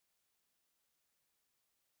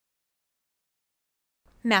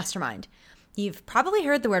mastermind. You've probably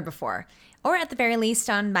heard the word before, or at the very least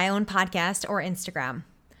on my own podcast or Instagram.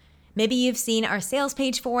 Maybe you've seen our sales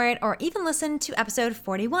page for it or even listened to episode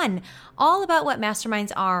 41, all about what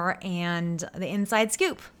masterminds are and the inside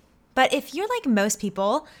scoop. But if you're like most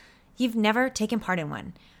people, you've never taken part in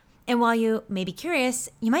one. And while you may be curious,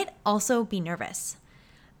 you might also be nervous.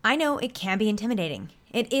 I know it can be intimidating.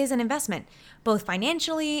 It is an investment, both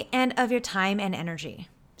financially and of your time and energy.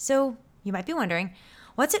 So you might be wondering,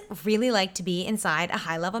 what's it really like to be inside a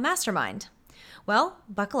high-level mastermind? Well,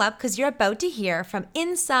 buckle up because you're about to hear from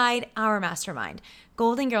inside our mastermind,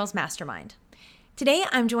 Golden Girls Mastermind. Today,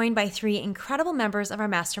 I'm joined by 3 incredible members of our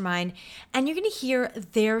mastermind, and you're going to hear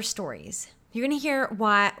their stories. You're going to hear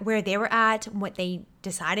where they were at, what they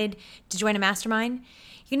decided to join a mastermind.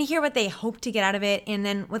 You're going to hear what they hoped to get out of it, and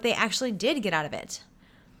then what they actually did get out of it.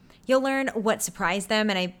 You'll learn what surprised them,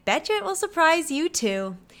 and I bet you it will surprise you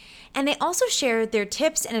too. And they also shared their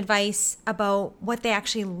tips and advice about what they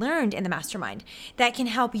actually learned in the mastermind that can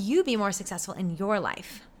help you be more successful in your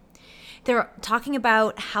life. They're talking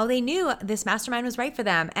about how they knew this mastermind was right for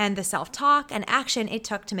them and the self-talk and action it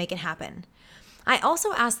took to make it happen. I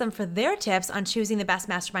also asked them for their tips on choosing the best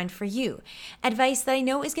mastermind for you, advice that I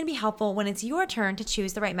know is going to be helpful when it's your turn to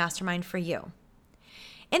choose the right mastermind for you.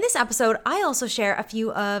 In this episode, I also share a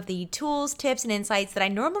few of the tools, tips, and insights that I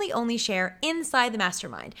normally only share inside the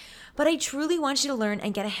mastermind, but I truly want you to learn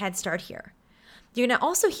and get a head start here. You're going to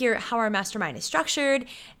also hear how our mastermind is structured,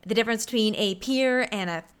 the difference between a peer and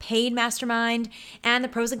a paid mastermind, and the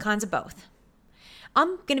pros and cons of both.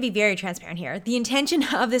 I'm going to be very transparent here. The intention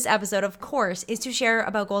of this episode, of course, is to share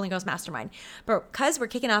about Golden Girls Mastermind, but because we're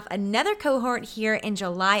kicking off another cohort here in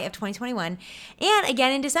July of 2021 and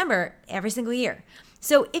again in December every single year.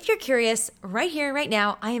 So if you're curious, right here, right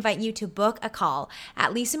now, I invite you to book a call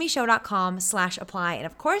at lisamishow.com/apply. And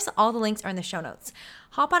of course, all the links are in the show notes.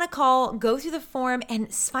 Hop on a call, go through the form,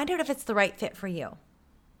 and find out if it's the right fit for you.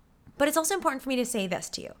 But it's also important for me to say this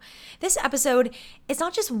to you. This episode is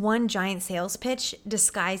not just one giant sales pitch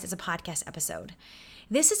disguised as a podcast episode.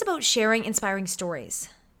 This is about sharing inspiring stories.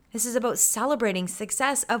 This is about celebrating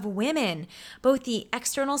success of women, both the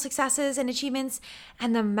external successes and achievements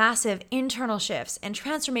and the massive internal shifts and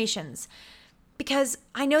transformations. Because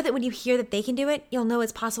I know that when you hear that they can do it, you'll know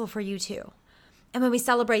it's possible for you too. And when we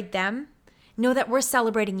celebrate them, know that we're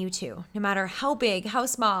celebrating you too. No matter how big, how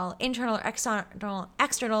small, internal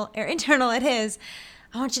or internal it is,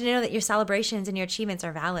 I want you to know that your celebrations and your achievements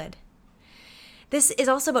are valid. This is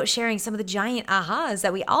also about sharing some of the giant ahas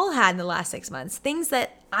that we all had in the last 6 months, things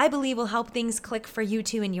that I believe will help things click for you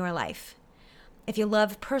too in your life. If you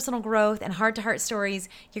love personal growth and heart-to-heart stories,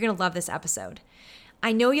 you're going to love this episode.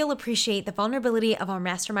 I know you'll appreciate the vulnerability of our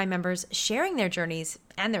mastermind members sharing their journeys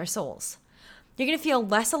and their souls. You're going to feel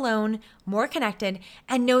less alone, more connected,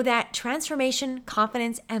 and know that transformation,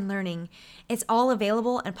 confidence, and learning, it's all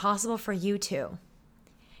available and possible for you too.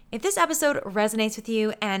 If this episode resonates with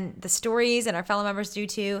you and the stories and our fellow members do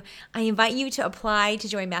too, I invite you to apply to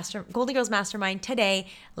join Golden Girls Mastermind today,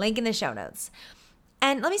 link in the show notes.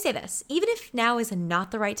 And let me say this, even if now is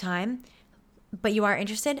not the right time, but you are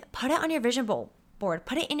interested, put it on your vision board,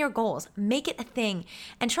 put it in your goals, make it a thing,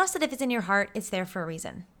 and trust that if it's in your heart, it's there for a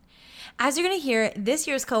reason. As you're going to hear, this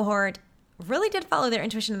year's cohort really did follow their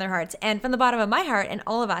intuition and their hearts, and from the bottom of my heart and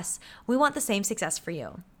all of us, we want the same success for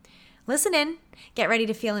you. Listen in, get ready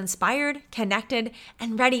to feel inspired, connected,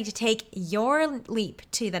 and ready to take your leap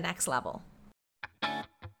to the next level.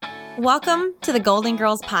 Welcome to the Golden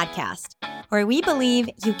Girls Podcast, where we believe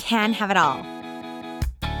you can have it all.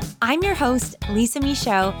 I'm your host, Lisa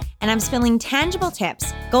Michaud, and I'm spilling tangible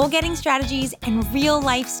tips, goal-getting strategies, and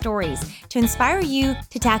real-life stories to inspire you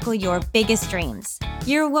to tackle your biggest dreams.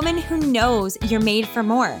 You're a woman who knows you're made for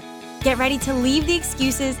more. Get ready to leave the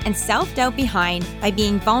excuses and self-doubt behind by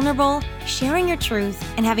being vulnerable, sharing your truth,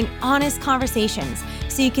 and having honest conversations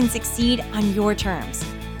so you can succeed on your terms.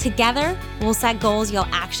 Together, we'll set goals you'll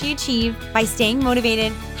actually achieve by staying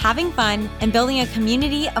motivated, having fun, and building a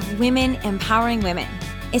community of women empowering women.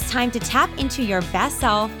 It's time to tap into your best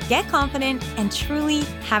self, get confident, and truly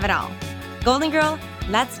have it all. Golden Girl,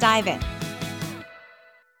 let's dive in.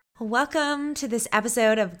 Welcome to this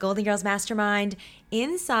episode of Golden Girls Mastermind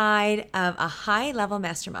inside of a high-level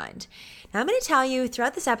mastermind. Now I'm going to tell you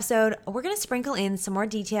throughout this episode, we're going to sprinkle in some more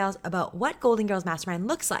details about what Golden Girls Mastermind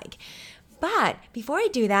looks like. But before I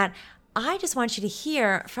do that, I just want you to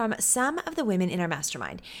hear from some of the women in our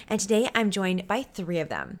mastermind. And today I'm joined by 3 of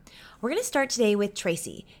them. We're going to start today with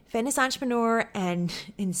Tracy, fitness entrepreneur and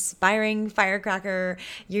inspiring firecracker.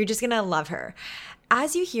 You're just going to love her.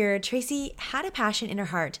 As you hear, Tracy had a passion in her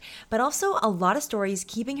heart, but also a lot of stories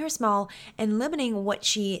keeping her small and limiting what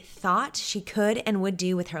she thought she could and would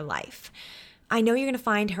do with her life. I know you're going to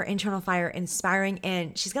find her internal fire inspiring,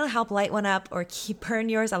 and she's going to help light one up or keep burn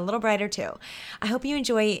yours a little brighter too. I hope you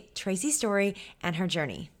enjoy Tracy's story and her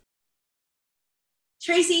journey.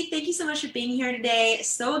 Tracy, thank you so much for being here today.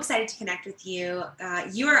 So excited to connect with you.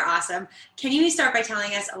 You are awesome. Can you start by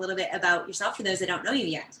telling us a little bit about yourself for those that don't know you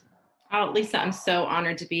yet? Oh, Lisa, I'm so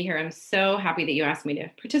honored to be here. I'm so happy that you asked me to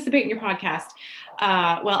participate in your podcast.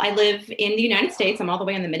 Well, I live in the United States. I'm all the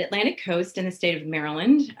way on the mid-Atlantic coast in the state of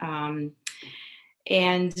Maryland.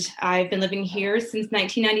 And I've been living here since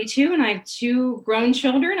 1992, and I have 2 grown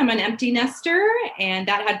children. I'm an empty nester, and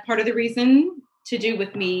that had part of the reason to do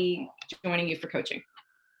with me joining you for coaching.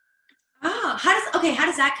 Oh, how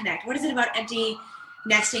does that connect? What is it about empty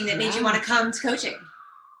nesting that made you want to come to coaching?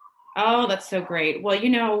 Oh, that's so great. Well,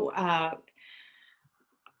 when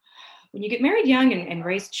you get married young and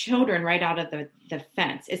raise children right out of the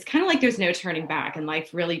fence, it's kind of like there's no turning back, and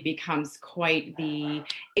life really becomes quite the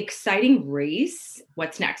exciting race.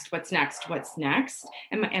 What's next? What's next? What's next?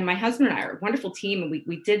 And my husband and I are a wonderful team, and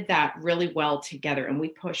we did that really well together, and we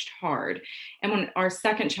pushed hard. And when our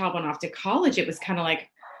second child went off to college, it was kind of like,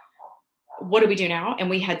 what do we do now? And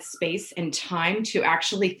we had space and time to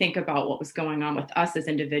actually think about what was going on with us as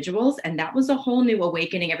individuals. And that was a whole new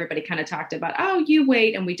awakening. Everybody kind of talked about, oh, you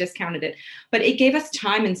wait, and we discounted it. But it gave us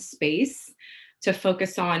time and space to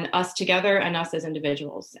focus on us together and us as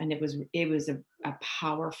individuals. And it was a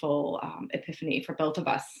powerful epiphany for both of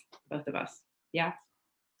us. Yeah.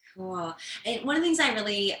 Cool. And one of the things I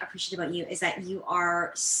really appreciate about you is that you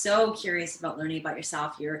are so curious about learning about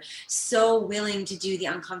yourself. You're so willing to do the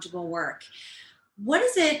uncomfortable work. What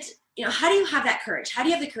is it, how do you have that courage? How do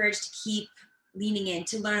you have the courage to keep leaning in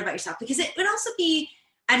to learn about yourself? Because it would also be,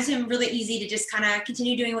 I assume, really easy to just kind of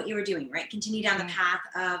continue doing what you were doing, right? Continue down the path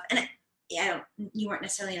of, and you weren't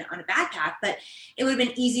necessarily on a bad path, but it would have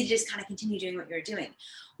been easy to just kind of continue doing what you were doing.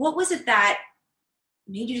 What was it that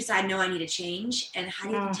made you decide, no, I need to change? And how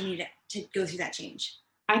do you continue to go through that change?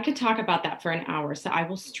 I could talk about that for an hour, so I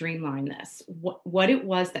will streamline this. What it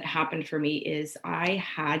was that happened for me is I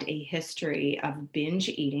had a history of binge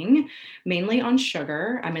eating, mainly on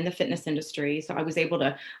sugar. I'm in the fitness industry, so I was able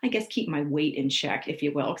to, I guess, keep my weight in check, if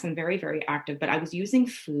you will, because I'm very, very active. But I was using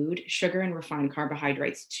food, sugar, and refined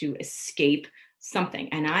carbohydrates to escape something.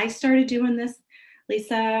 And I started doing this,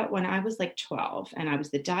 Lisa, when I was like 12, and I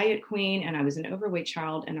was the diet queen, and I was an overweight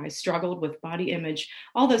child, and I struggled with body image,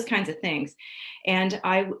 all those kinds of things. And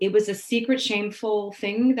it was a secret, shameful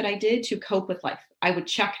thing that I did to cope with life. I would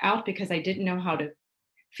check out because I didn't know how to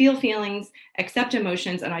feel feelings, accept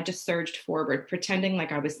emotions, and I just surged forward, pretending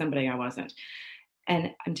like I was somebody I wasn't.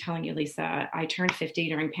 And I'm telling you, Lisa, I turned 50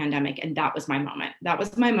 during pandemic, and that was my moment. That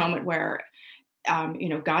was my moment where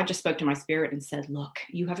God just spoke to my spirit and said, look,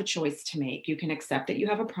 you have a choice to make. You can accept that you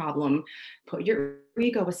have a problem, put your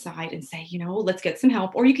ego aside and say, let's get some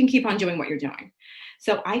help, or you can keep on doing what you're doing.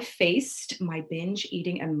 So I faced my binge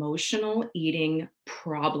eating, emotional eating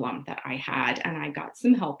problem that I had, and I got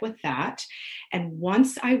some help with that. And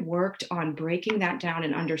once I worked on breaking that down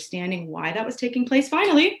and understanding why that was taking place,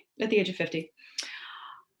 finally, at the age of 50,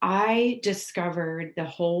 I discovered the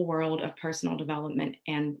whole world of personal development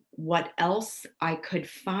and what else I could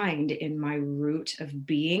find in my root of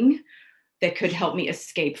being that could help me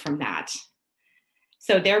escape from that.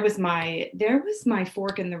 So there was my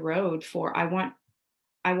fork in the road for I want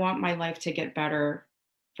my life to get better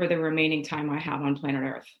for the remaining time I have on planet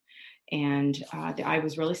Earth. And I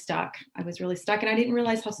was really stuck. And I didn't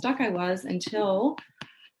realize how stuck I was until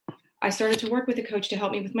I started to work with a coach to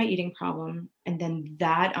help me with my eating problem. And then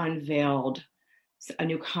that unveiled a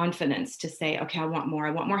new confidence to say, okay, I want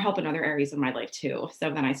more help in other areas of my life too. So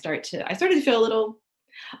then I started to feel a little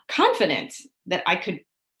confident that I could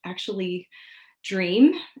actually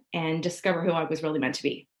dream and discover who I was really meant to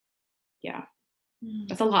be. Yeah.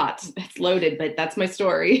 That's a lot. It's loaded, but that's my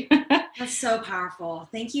story. That's so powerful.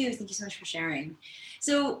 Thank you. Thank you so much for sharing.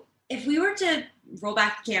 So if we were to roll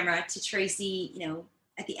back the camera to Tracy,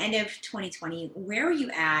 at the end of 2020, where were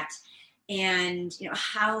you at? And,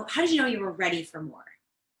 how did you know you were ready for more?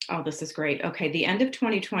 Oh, this is great. Okay. The end of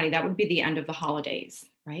 2020, that would be the end of the holidays,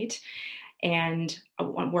 right? And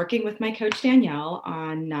I'm working with my coach, Danielle,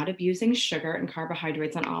 on not abusing sugar and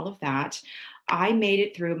carbohydrates and all of that. I made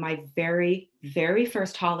it through my very, very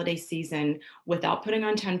first holiday season without putting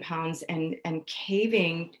on 10 pounds and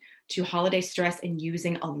caving to holiday stress and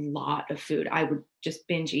using a lot of food. I would just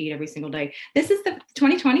binge eat every single day. This is the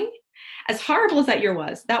 2020. As horrible as that year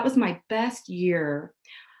was, that was my best year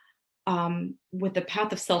with the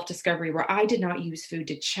path of self-discovery where I did not use food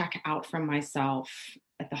to check out from myself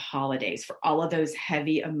at the holidays for all of those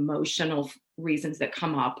heavy emotional reasons that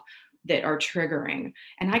come up that are triggering.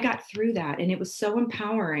 And I got through that, and it was so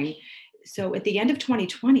empowering. So at the end of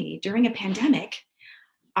 2020, during a pandemic,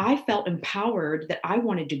 I felt empowered that I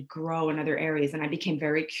wanted to grow in other areas, and I became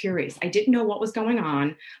very curious. I didn't know what was going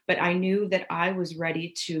on, but I knew that I was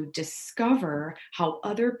ready to discover how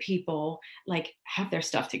other people like have their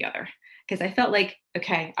stuff together. Because I felt like,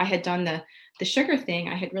 okay, I had done the sugar thing.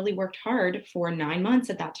 I had really worked hard for 9 months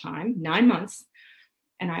at that time, 9 months,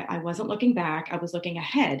 and I wasn't looking back. I was looking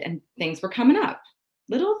ahead, and things were coming up.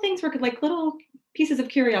 Little things were like little pieces of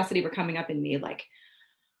curiosity were coming up in me, like,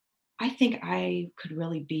 I think I could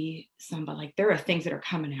really be somebody. Like, there are things that are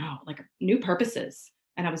coming out, like new purposes.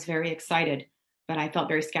 And I was very excited, but I felt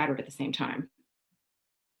very scattered at the same time.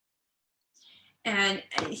 And,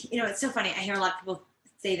 it's so funny. I hear a lot of people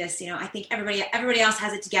say this, I think everybody else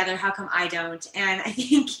has it together. How come I don't? And I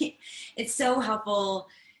think it's so helpful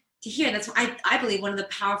to hear. That's why I believe one of the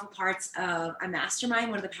powerful parts of a mastermind,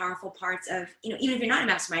 one of the powerful parts of, even if you're not a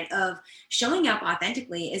mastermind, of showing up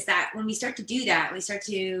authentically, is that when we start to do that, we start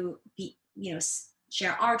to be,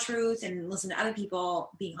 share our truth and listen to other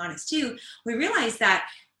people being honest too, we realize that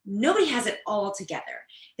nobody has it all together,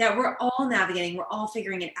 that we're all navigating, we're all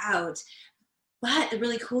figuring it out. But the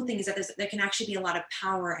really cool thing is that there can actually be a lot of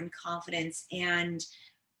power and confidence and,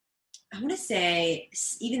 I want to say,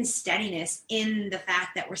 even steadiness in the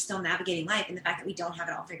fact that we're still navigating life and the fact that we don't have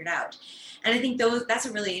it all figured out. And I think that's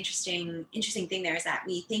a really interesting thing there, is that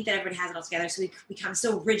we think that everybody has it all together. So we become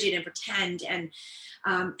so rigid and pretend and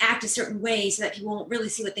act a certain way so that people won't really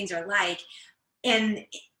see what things are like. And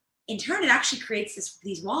in turn, it actually creates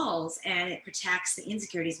these walls, and it protects the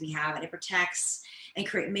insecurities we have, and it protects and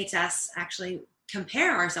makes us actually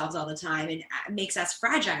compare ourselves all the time, and makes us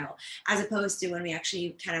fragile, as opposed to when we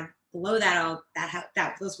actually kind of blow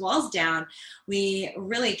those walls down, we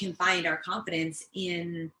really can find our confidence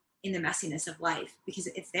in the messiness of life, because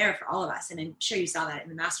it's there for all of us. And I'm sure you saw that in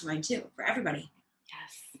the mastermind too, for everybody.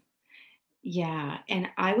 Yes. Yeah. And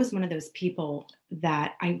I was one of those people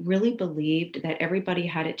that I really believed that everybody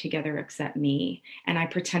had it together except me. And I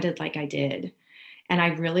pretended like I did. And I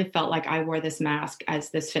really felt like I wore this mask as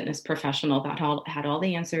this fitness professional that had all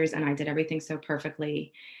the answers, and I did everything so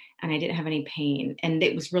perfectly, and I didn't have any pain. And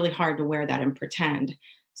it was really hard to wear that and pretend.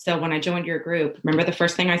 So when I joined your group, remember the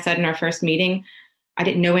first thing I said in our first meeting? I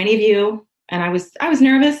didn't know any of you. And I was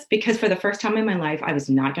nervous, because for the first time in my life, I was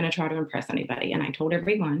not going to try to impress anybody. And I told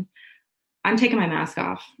everyone, I'm taking my mask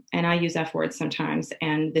off, and I use F words sometimes,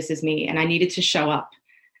 and this is me. And I needed to show up.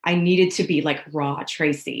 I needed to be like raw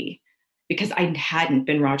Tracy, because I hadn't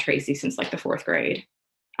been raw Tracy since like the 4th grade,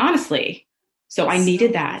 honestly. So I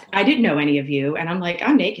needed that. I didn't know any of you. And I'm like,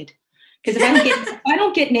 I'm naked. Because if I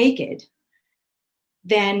don't get naked,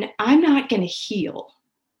 then I'm not going to heal.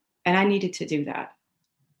 And I needed to do that.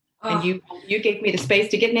 Oh. And you gave me the space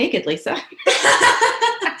to get naked, Lisa.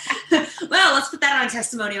 Well, let's put that on a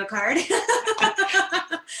testimonial card.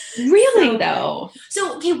 Really, though.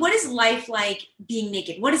 So, okay, what is life like being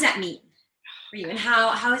naked? What does that mean for you? And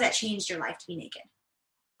how has that changed your life to be naked?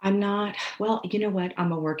 Well, you know what?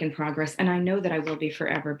 I'm a work in progress, and I know that I will be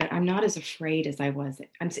forever, but I'm not as afraid as I was.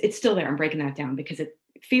 It's still there. I'm breaking that down, because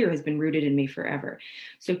fear has been rooted in me forever.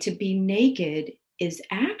 So to be naked is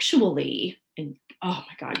actually, and oh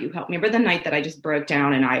my God, you helped me. Remember the night that I just broke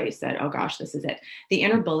down and I said, oh gosh, this is it. The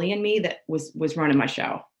inner bully in me that was running my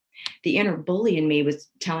show. The inner bully in me was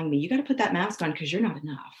telling me, you got to put that mask on because you're not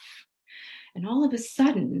enough. And all of a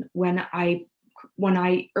sudden, when I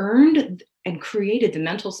earned and created the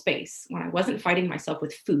mental space, when I wasn't fighting myself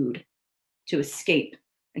with food to escape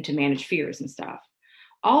and to manage fears and stuff,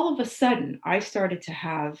 all of a sudden I started to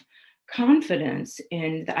have confidence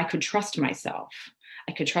in that I could trust myself.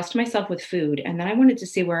 I could trust myself with food. And then I wanted to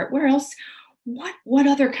see where else, what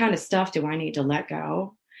other kind of stuff do I need to let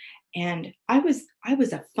go? And I was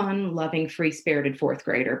a fun, loving, free-spirited 4th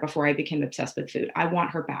grader before I became obsessed with food. I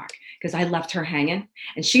want her back, because I left her hanging,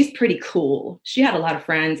 and she's pretty cool. She had a lot of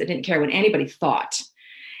friends and didn't care what anybody thought.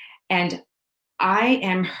 And I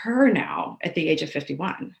am her now at the age of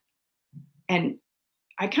 51. And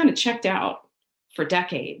I kind of checked out for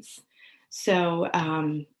decades. So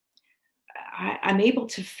I'm able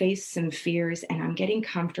to face some fears, and I'm getting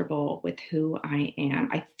comfortable with who I am.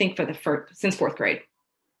 I think since 4th grade.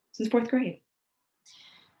 Since 4th grade.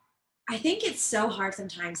 I think it's so hard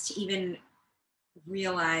sometimes to even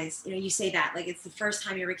realize, you say that, like, it's the first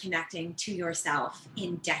time you're reconnecting to yourself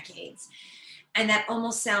in decades. And that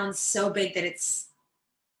almost sounds so big that it's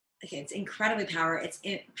incredibly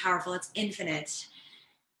powerful, it's infinite.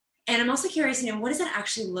 And I'm also curious, what does that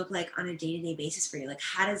actually look like on a day-to-day basis for you? Like,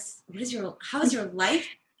 how is your life?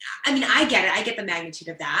 I mean, I get it. I get the magnitude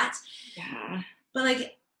of that. Yeah. But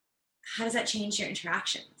like, how does that change your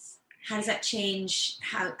interactions? How does that change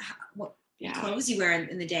what clothes you wear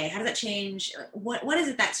in the day? How does that change? What is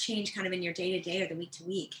it that's changed kind of in your day-to-day or the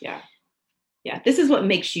week-to-week? Yeah. Yeah. This is what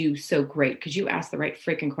makes you so great, because you ask the right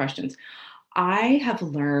freaking questions. I have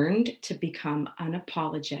learned to become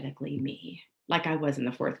unapologetically me, like I was in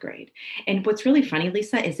the 4th grade. And what's really funny,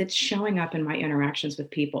 Lisa, is it's showing up in my interactions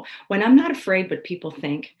with people when I'm not afraid what people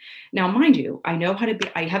think. Now, mind you, I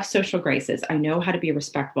have social graces. I know how to be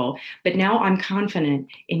respectful, but now I'm confident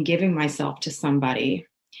in giving myself to somebody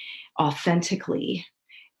authentically.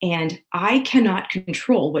 And I cannot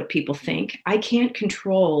control what people think. I can't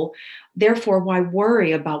control, therefore, why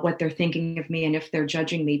worry about what they're thinking of me and if they're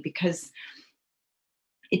judging me, because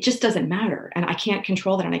it just doesn't matter. And I can't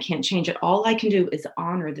control that and I can't change it. All I can do is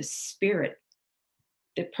honor the spirit,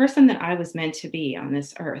 the person that I was meant to be on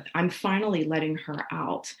this earth. I'm finally letting her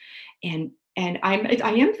out. And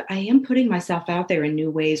I am putting myself out there in new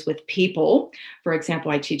ways with people. For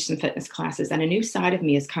example, I teach some fitness classes and a new side of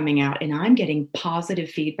me is coming out and I'm getting positive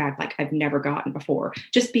feedback like I've never gotten before,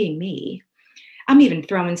 just being me. I'm even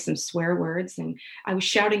throwing some swear words, and I was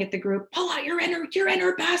shouting at the group, pull out your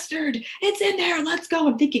inner bastard. It's in there. Let's go.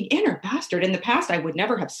 I'm thinking, inner bastard. In the past, I would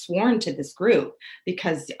never have sworn to this group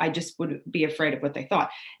because I just would be afraid of what they thought.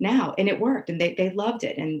 Now, and it worked, and they loved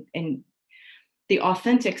it. And the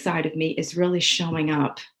authentic side of me is really showing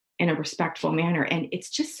up in a respectful manner. And it's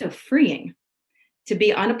just so freeing to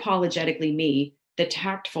be unapologetically me, the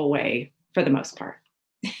tactful way for the most part.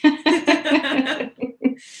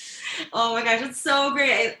 Oh my gosh, that's so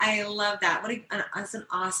great. I love that. That's an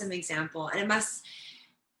awesome example. And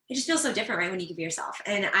it just feels so different, right, when you give yourself.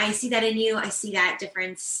 And I see that in you. I see that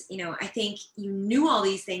difference. I think you knew all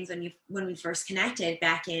these things when we first connected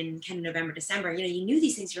back in kind of November, December. You knew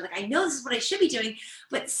these things. You're like, I know this is what I should be doing,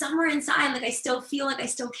 but somewhere inside, like I still feel like I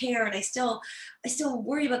still care, and I still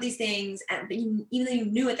worry about these things. But even though you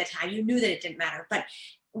knew at the time, you knew that it didn't matter. But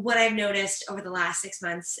what I've noticed over the last 6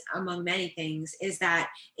 months, among many things, is that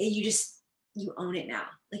you own it now.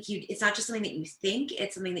 Like it's not just something that you think,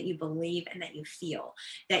 it's something that you believe and that you feel,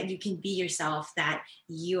 that you can be yourself, that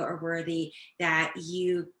you are worthy, that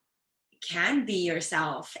you can be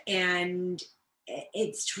yourself. And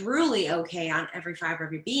it's truly okay on every fiber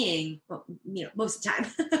of your being. Well, most of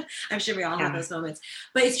the time. I'm sure we all have those moments,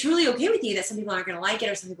 but it's truly okay with you that some people aren't going to like it,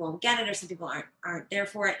 or some people won't get it, or some people aren't there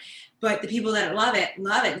for it. But the people that love it.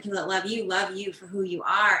 The people that love you for who you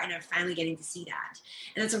are, and are finally getting to see that.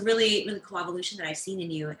 And it's a really, really cool evolution that I've seen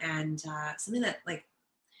in you, and something that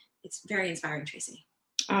it's very inspiring, Tracy.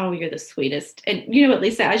 Oh, you're the sweetest. And you know what,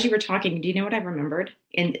 Lisa, as you were talking, do you know what I remembered?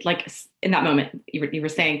 In that moment, you were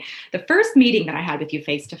saying the first meeting that I had with you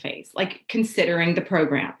face to face, like considering the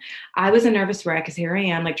program, I was a nervous wreck because here I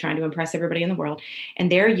am, like trying to impress everybody in the world.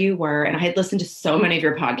 And there you were. And I had listened to so many of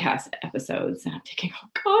your podcast episodes, and I'm thinking, oh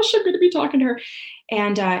gosh, I'm going to be talking to her.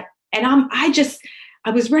 And I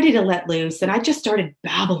was ready to let loose, and I just started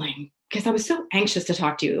babbling because I was so anxious to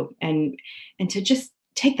talk to you and to just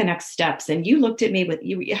take the next steps. And you looked at me with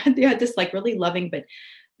you had this like really loving but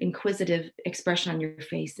inquisitive expression on your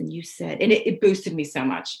face, and you said, and it boosted me so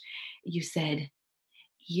much. You said,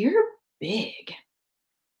 "You're big."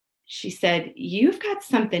 She said, "You've got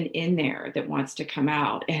something in there that wants to come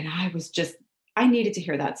out." And I needed to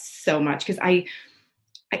hear that so much, because I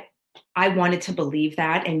wanted to believe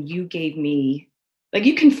that, and you gave me, like,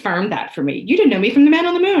 you confirmed that for me. You didn't know me from the Man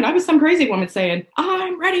on the Moon. I was some crazy woman saying,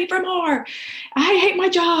 I'm ready for more. I hate my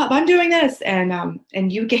job. I'm doing this. And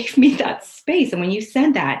you gave me that space. And when you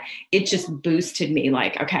said that, it just boosted me,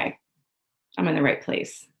 like, okay, I'm in the right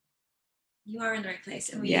place. You are in the right place.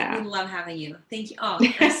 And we love having you. Thank you. Oh,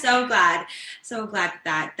 I'm so glad. So glad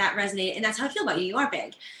that resonated. And that's how I feel about you. You are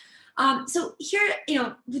big. So here,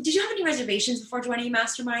 did you have any reservations before joining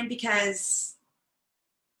Mastermind? Because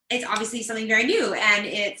it's obviously something very new, and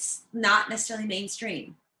it's not necessarily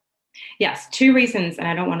mainstream. Yes, 2 reasons, and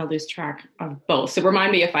I don't want to lose track of both. So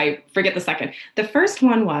remind me if I forget the second. The first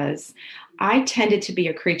one was I tended to be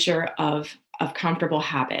a creature of comfortable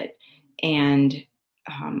habit. And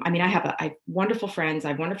I have wonderful friends. I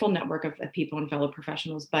have a wonderful network of people and fellow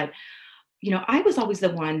professionals. But, I was always the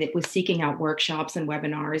one that was seeking out workshops and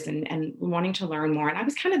webinars and wanting to learn more. And I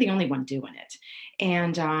was kind of the only one doing it.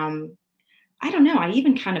 And I don't know. I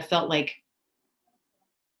even kind of felt like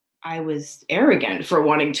I was arrogant for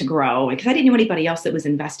wanting to grow, because I didn't know anybody else that was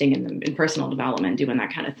investing in personal development, doing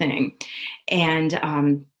that kind of thing. And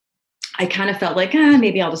I kind of felt like,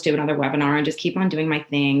 maybe I'll just do another webinar and just keep on doing my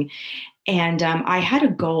thing. And I had a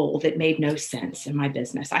goal that made no sense in my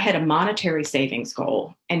business. I had a monetary savings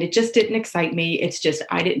goal, and it just didn't excite me. It's just,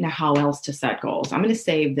 I didn't know how else to set goals. I'm going to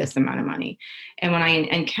save this amount of money. And when I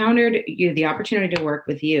encountered the opportunity to work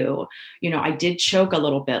with you, I did choke a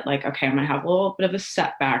little bit, like, okay, I'm going to have a little bit of a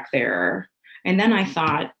setback there. And then I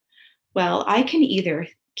thought, well, I can either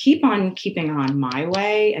keep on keeping on my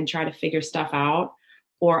way and try to figure stuff out,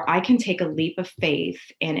 or I can take a leap of faith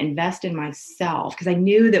and invest in myself. Because I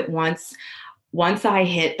knew that once I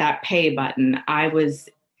hit that pay button, I was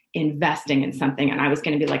investing in something, and I was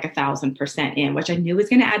going to be like 1,000% in, which I knew was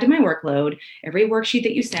going to add to my workload. Every worksheet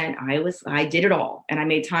that you sent, I did it all, and I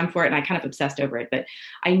made time for it, and I kind of obsessed over it. But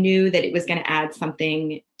I knew that it was going to add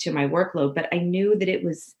something to my workload. But I knew that it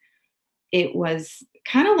was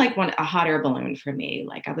kind of like a hot air balloon for me.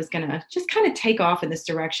 Like I was going to just kind of take off in this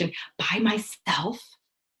direction by myself,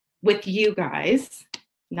 with you guys,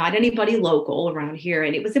 not anybody local around here.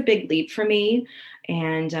 And it was a big leap for me.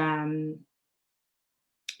 And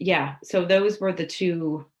so those were the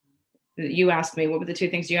two you asked me. What were the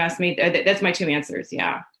two things you asked me? That's my two answers.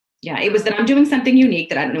 Yeah. It was that I'm doing something unique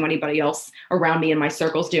that I don't know anybody else around me in my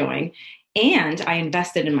circles doing. And I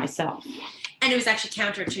invested in myself. And it was actually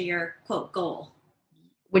counter to your quote goal.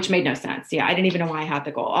 Which made no sense. Yeah. I didn't even know why I had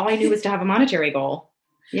the goal. All I knew was to have a monetary goal.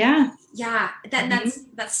 Yeah.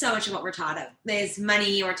 That's so much of what we're taught of. There's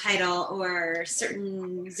money or title or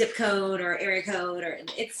certain zip code or area code,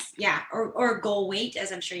 or goal weight,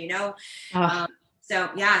 as I'm sure you know. That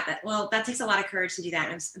takes a lot of courage to do that.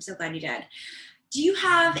 I'm so glad you did. Do you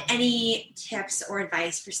have any tips or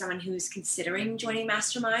advice for someone who's considering joining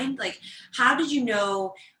Mastermind? Like, how did you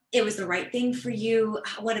know it was the right thing for you?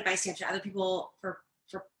 What advice do you have to other people for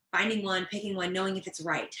finding one, picking one, knowing if it's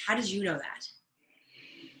right? How did you know that?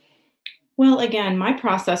 Well, again, my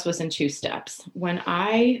process was in 2 steps. When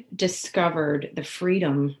I discovered the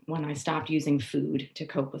freedom, when I stopped using food to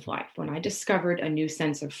cope with life, when I discovered a new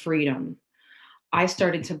sense of freedom, I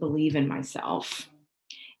started to believe in myself.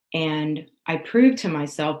 And I proved to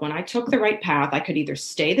myself when I took the right path, I could either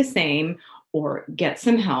stay the same or get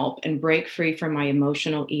some help and break free from my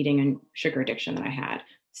emotional eating and sugar addiction that I had.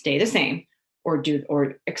 Stay the same or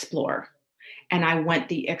explore. And I went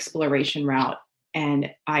the exploration route.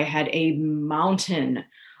 And I had a mountain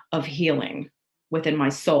of healing within my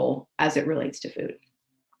soul as it relates to food.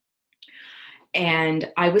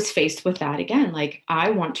 And I was faced with that again. Like, I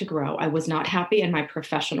want to grow. I was not happy in my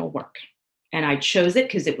professional work. And I chose it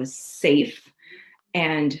because it was safe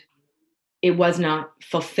and it was not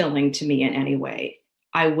fulfilling to me in any way.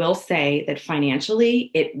 I will say that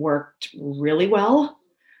financially it worked really well,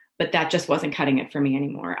 but that just wasn't cutting it for me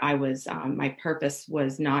anymore. I was, my purpose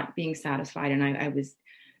was not being satisfied, and I was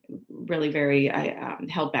really very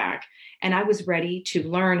held back. And I was ready to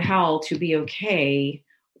learn how to be okay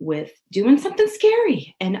with doing something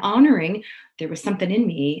scary and honoring. There was something in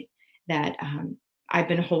me that I've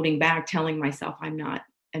been holding back, telling myself I'm not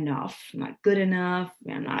enough, I'm not good enough,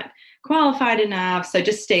 I'm not qualified enough. So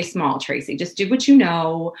just stay small, Tracy. Just do what you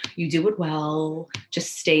know. You do it well.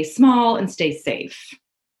 Just stay small and stay safe.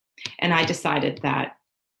 And I decided that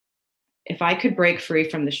if I could break free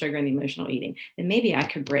from the sugar and the emotional eating, then maybe I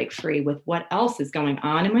could break free with what else is going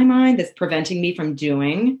on in my mind that's preventing me from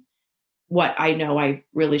doing what I know I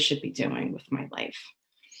really should be doing with my life.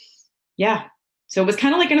 Yeah. So it was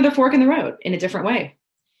kind of like another fork in the road in a different way.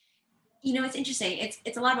 You know, it's interesting.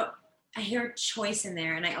 It's a lot about, I hear choice in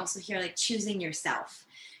there, and I also hear like choosing yourself,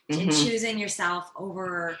 and choosing yourself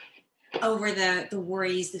over the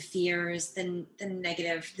worries, the fears, the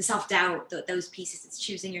negative, the self-doubt, those pieces. It's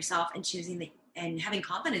choosing yourself and and having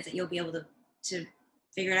confidence that you'll be able to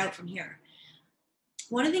figure it out from here.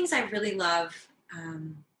 One of the things I really love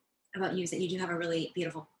about you is that you do have a really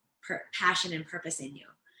beautiful passion and purpose in you.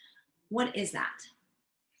 What is that?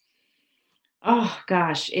 Oh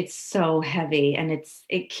gosh, it's so heavy, and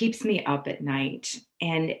it keeps me up at night.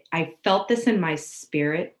 And I felt this in my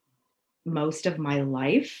spirit most of my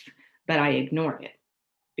life, but I ignored it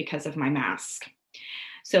because of my mask.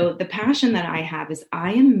 So the passion that I have is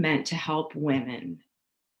I am meant to help women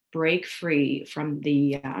break free from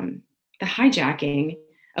the hijacking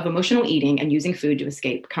of emotional eating and using food to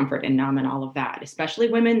escape comfort and numb and all of that, especially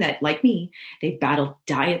women that, like me, they've battled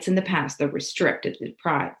diets in the past, the restricted, the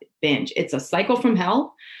deprived, binge. It's a cycle from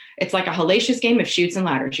hell. It's like a hellacious game of chutes and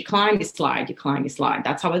ladders. You climb, you slide, you climb, you slide.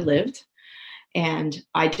 That's how I lived. And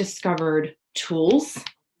I discovered tools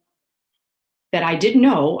that I didn't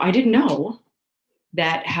know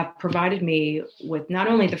that have provided me with not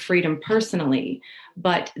only the freedom personally,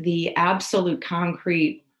 but the absolute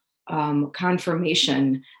concrete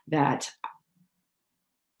confirmation that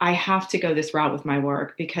I have to go this route with my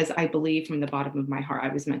work because I believe from the bottom of my heart, I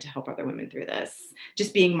was meant to help other women through this.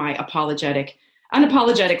 Just being my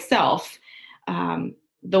unapologetic self.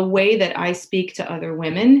 The way that I speak to other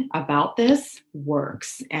women about this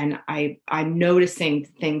works. And I'm noticing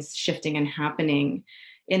things shifting and happening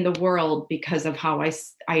in the world because of how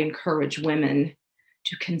I encourage women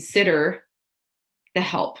to consider the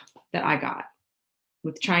help that I got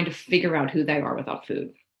with trying to figure out who they are without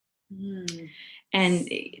food. Mm. And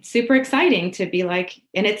it's super exciting to be like,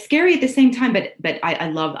 and it's scary at the same time, but I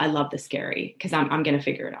love the scary because I'm going to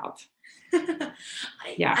figure it out.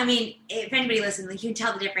 Yeah. I mean, if anybody listens, like, you can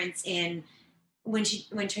tell the difference in when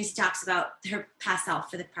Tracy talks about her past self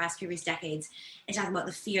for the past previous decades and talking about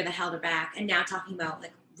the fear that held her back, and now talking about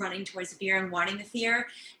like running towards the fear and wanting the fear.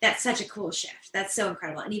 That's such a cool shift. That's so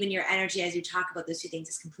incredible. And even your energy as you talk about those two things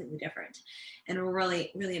is completely different and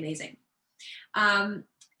really, really amazing.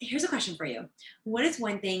 Here's a question for you. What is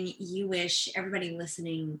one thing you wish everybody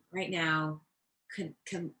listening right now could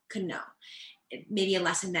know? Maybe a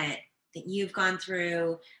lesson that you've gone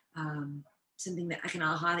through, something that like an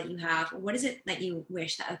aha that you have. What is it that you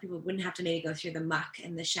wish that other people wouldn't have to maybe go through the muck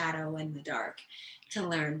and the shadow and the dark to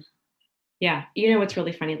learn? Yeah. You know what's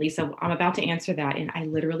really funny, Lisa? I'm about to answer that. And I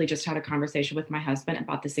literally just had a conversation with my husband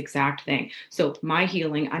about this exact thing. So my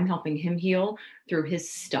healing, I'm helping him heal through his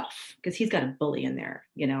stuff because he's got a bully in there.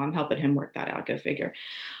 You know, I'm helping him work that out. Go figure.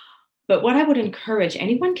 But what I would encourage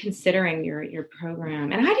anyone considering your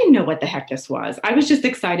program, and I didn't know what the heck this was. I was just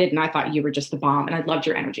excited and I thought you were just the bomb and I loved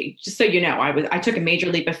your energy. Just so you know, I took a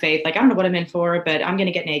major leap of faith. Like, I don't know what I'm in for, but I'm going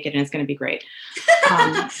to get naked and it's going to be great.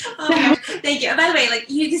 Thank you. And by the way, like,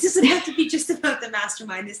 this doesn't have to be just about the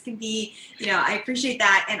mastermind. This can be, I appreciate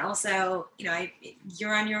that. And also,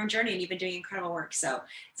 you're on your own journey and you've been doing incredible work. So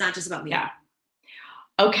it's not just about me. Yeah.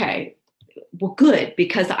 Okay. Well, good,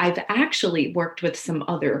 because I've actually worked with some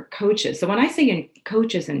other coaches. So when I say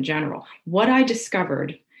coaches in general, what I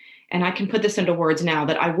discovered, and I can put this into words now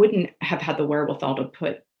that I wouldn't have had the wherewithal to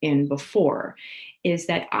put in before, is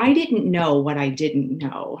that I didn't know what I didn't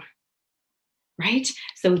know, right?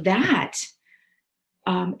 So that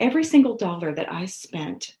every single dollar that I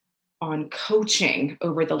spent on coaching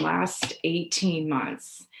over the last 18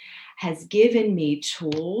 months has given me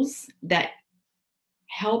tools that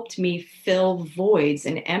helped me fill voids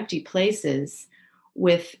and empty places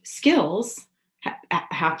with skills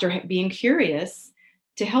after being curious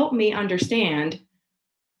to help me understand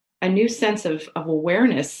a new sense of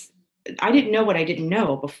awareness. I didn't know what I didn't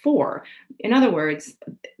know before. In other words,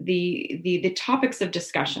 the topics of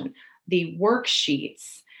discussion, the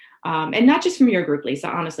worksheets, and not just from your group, Lisa,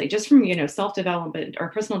 honestly, just from, self-development or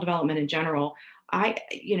personal development in general.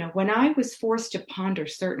 When I was forced to ponder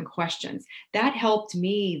certain questions, that helped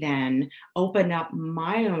me then open up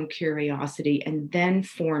my own curiosity and then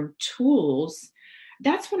form tools.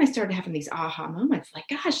 That's when I started having these aha moments. Like,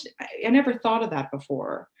 gosh, I never thought of that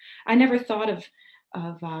before. I never thought of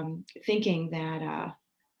thinking that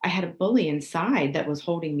I had a bully inside that was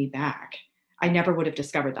holding me back. I never would have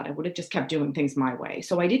discovered that. I would have just kept doing things my way.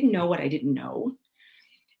 So I didn't know what I didn't know.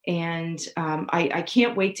 And I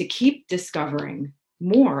can't wait to keep discovering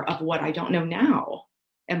more of what I don't know now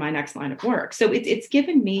in my next line of work. So it's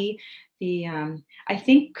given me the, I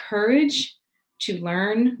think, courage to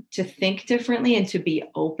learn to think differently and to be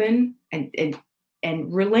open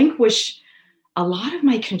and relinquish a lot of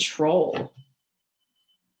my control.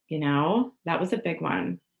 That was a big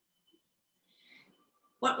one.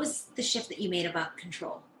 What was the shift that you made about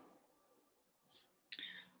control?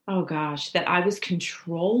 Oh gosh, that I was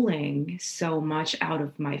controlling so much out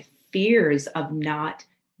of my fears of not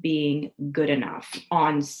being good enough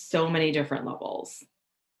on so many different levels.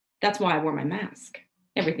 That's why I wore my mask.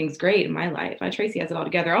 Everything's great in my life. Tracy has it all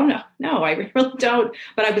together. Oh no, I really don't.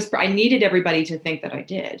 But I needed everybody to think that I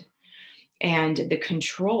did. And the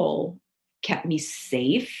control kept me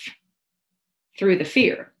safe through the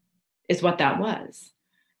fear is what that was.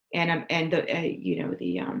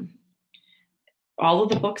 All of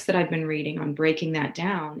the books that I've been reading on breaking that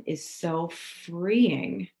down is so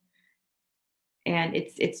freeing. And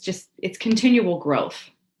it's continual growth.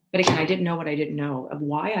 But again, I didn't know what I didn't know of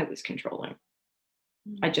why I was controlling.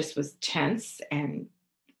 I just was tense and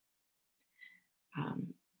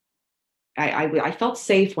I felt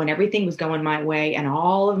safe when everything was going my way and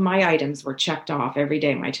all of my items were checked off every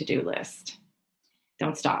day, my to-do list.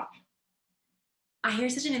 Don't stop. I hear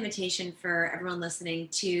such an invitation for everyone listening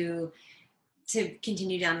to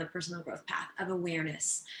continue down the personal growth path of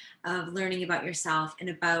awareness, of learning about yourself and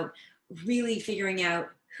about really figuring out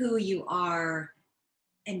who you are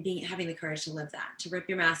having the courage to live that, to rip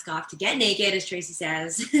your mask off, to get naked, as Tracy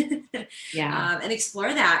says, Yeah. and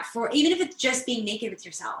explore that, for even if it's just being naked with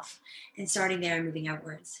yourself and starting there and moving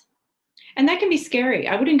outwards. And that can be scary.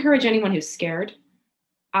 I would encourage anyone who's scared.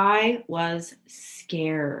 I was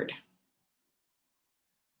scared,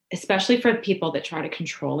 especially for people that try to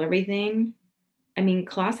control everything. I mean,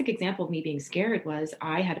 classic example of me being scared was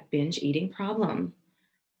I had a binge eating problem.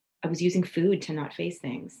 I was using food to not face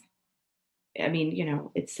things. I mean,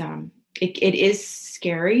 it's it is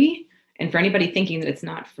scary. And for anybody thinking that it's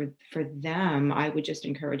not for them, I would just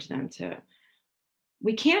encourage them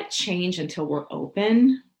we can't change until we're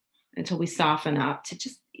open, until we soften up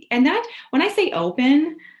and that, when I say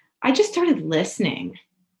open, I just started listening.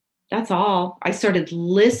 That's all. I started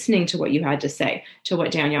listening to what you had to say, to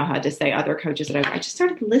what Danielle had to say, other coaches that I just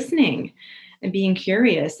started listening and being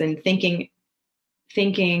curious and thinking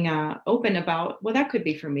open about, well, that could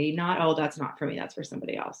be for me, not, oh, that's not for me, that's for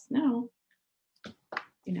somebody else. No, I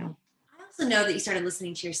also know that you started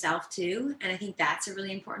listening to yourself too. And I think that's a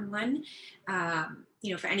really important one.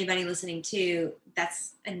 For anybody listening too,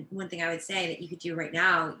 that's one thing I would say that you could do right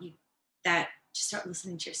now, just start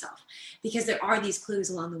listening to yourself, because there are these clues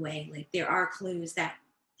along the way. Like there are clues that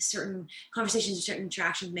certain conversations or certain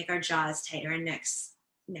interactions make our jaws tighter and necks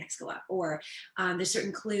go up, or there's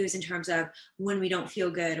certain clues in terms of when we don't feel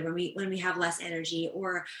good, or when we have less energy,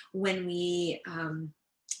 or when we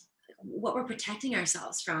what we're protecting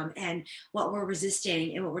ourselves from, and what we're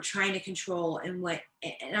resisting, and what we're trying to control, and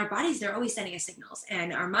our bodies, they're always sending us signals,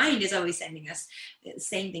 and our mind is always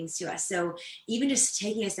saying things to us. So even just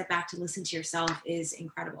taking a step back to listen to yourself is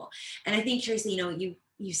incredible. And I think, Tracy,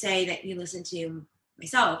 you say that you listen to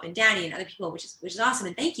myself and Danny and other people, which is awesome,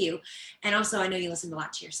 and thank you. And also, I know you listen a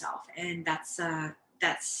lot to yourself, and that's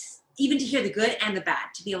even to hear the good and the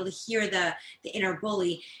bad, to be able to hear the inner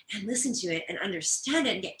bully and listen to it and understand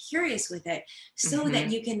it and get curious with it, so that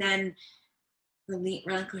you can then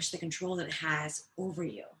relinquish the control that it has over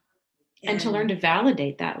you. And to learn to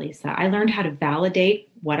validate that, Lisa. I learned how to validate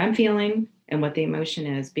what I'm feeling and what the emotion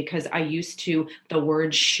is, because I used to, the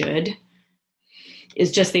word should is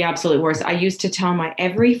just the absolute worst. I used to tell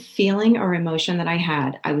every feeling or emotion that I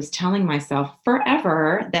had, I was telling myself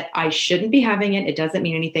forever that I shouldn't be having it. It doesn't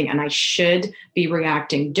mean anything. And I should be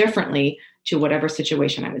reacting differently to whatever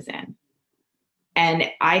situation I was in. And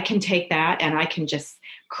I can take that and I can just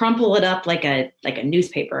crumple it up like a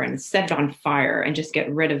newspaper and set it on fire and just get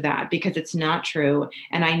rid of that, because it's not true.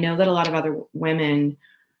 And I know that a lot of other women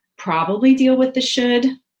probably deal with the should.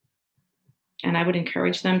 And I would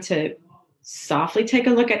encourage them to softly take a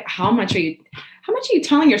look at how much are you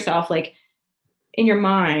telling yourself, like in your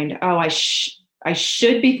mind, oh, I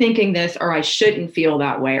should be thinking this, or I shouldn't feel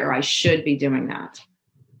that way, or I should be doing that.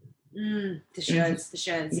 The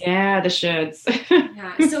shoulds. Yeah, the shoulds.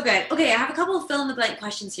 Yeah, so good. Okay, I have a couple of fill in the blank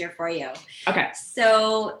questions here for you. Okay.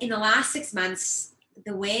 So in the last 6 months,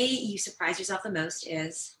 the way you surprise yourself the most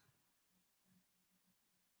is?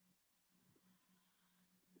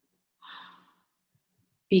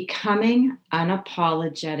 Becoming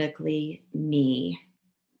unapologetically me.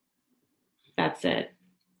 That's it.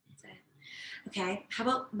 Okay. How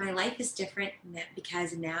about my life is different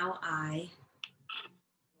because now I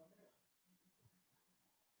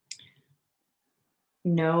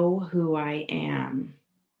know who I am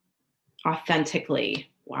authentically.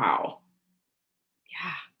 Wow.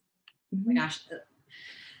 Yeah. Oh my gosh.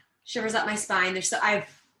 Shivers up my spine. I feel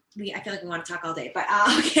like we want to talk all day, but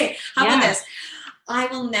okay. How about this? I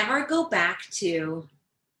will never go back to.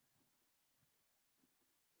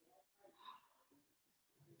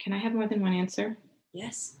 Can I have more than one answer?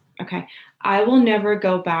 Yes. Okay. I will never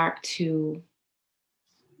go back to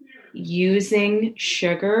using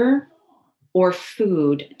sugar or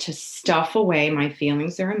food to stuff away my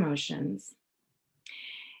feelings or emotions.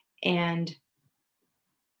 And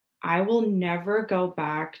I will never go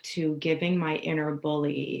back to giving my inner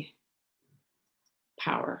bully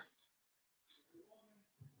power.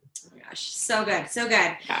 Oh my gosh, so good, so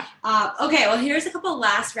good. Yeah. Okay, well, here's a couple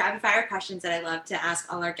last rapid fire questions that I love to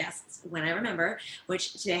ask all our guests when I remember,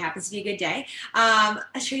 which today happens to be a good day.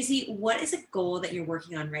 Tracy, what is a goal that you're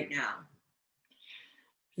working on right now?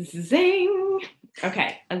 Zing.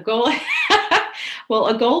 Okay, a goal. Well,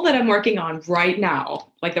 a goal that I'm working on right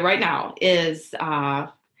now, is I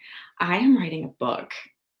am writing a book,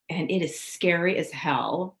 and it is scary as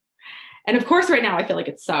hell. And of course, right now I feel like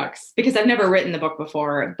it sucks because I've never written the book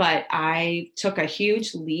before, but I took a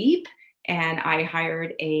huge leap and I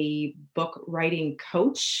hired a book writing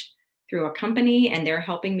coach through a company, and they're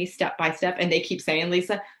helping me step by step. And they keep saying,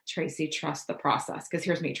 Lisa, Tracy, trust the process. Because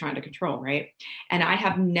here's me trying to control, right? And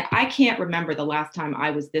I can't remember the last time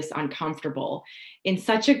I was this uncomfortable in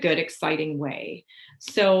such a good, exciting way.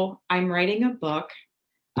 So I'm writing a book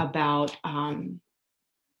about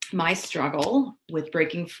my struggle with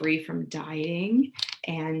breaking free from dieting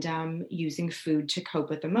and using food to cope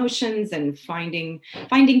with emotions and finding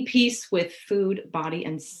peace with food, body,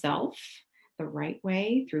 and self the right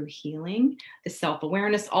way through healing, the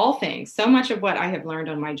self-awareness, all things. So much of what I have learned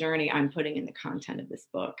on my journey, I'm putting in the content of this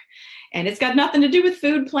book. And it's got nothing to do with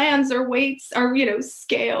food plans or weights or,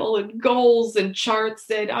 scale and goals and charts.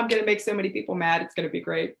 And I'm going to make so many people mad. It's going to be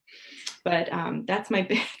great. But it's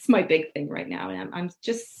my big thing right now. And I'm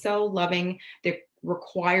just so loving the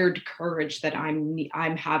required courage that I'm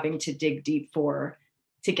having to dig deep for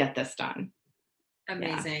to get this done.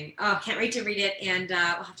 Amazing. Yeah. Oh, can't wait to read it. And we'll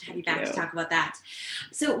have to have you back to talk about that.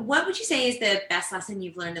 So what would you say is the best lesson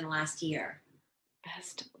you've learned in the last year?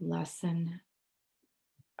 Best lesson?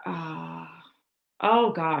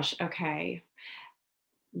 Oh gosh. Okay.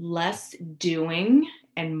 Less doing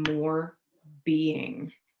and more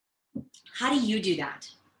being. How do you do that?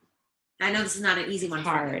 I know this is not an easy one.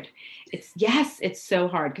 Hard. It's so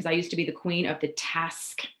hard because I used to be the queen of the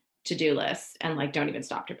task to-do list and don't even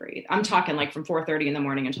stop to breathe. I'm talking from 4:30 in the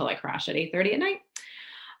morning until I crash at 8:30 at night.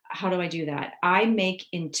 How do I do that? I make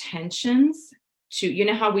intentions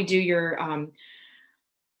to, how we do your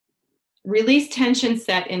release tension,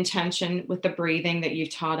 set intention with the breathing that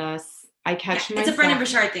you've taught us. I catch myself. It's a Brendon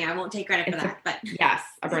Burchard thing. I won't take credit for that, but yes,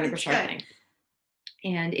 a Brendon Burchard thing.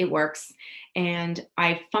 And it works. And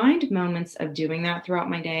I find moments of doing that throughout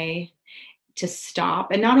my day to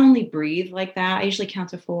stop and not only breathe like that. I usually count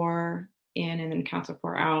to 4 in and then count to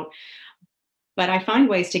 4 out. But I find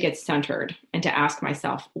ways to get centered and to ask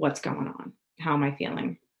myself, what's going on? How am I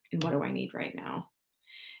feeling? And what do I need right now?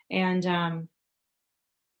 And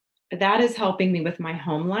that is helping me with my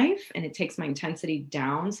home life. And it takes my intensity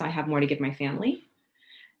down. So I have more to give my family.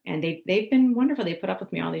 And they've been wonderful. They put up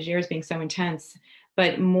with me all these years being so intense.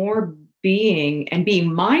 But more being and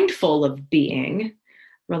being mindful of being,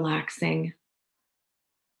 relaxing,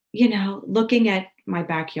 looking at my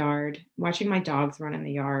backyard, watching my dogs run in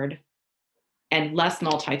the yard, and less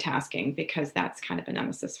multitasking because that's kind of a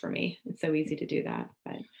nemesis for me. It's so easy to do that.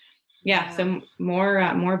 But yeah. So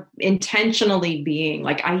more intentionally being,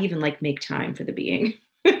 I even make time for the being.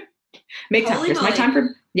 Make time. There's my time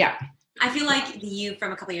for, yeah. I feel like you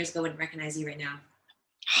from a couple of years ago wouldn't recognize you right now.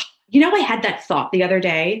 I had that thought the other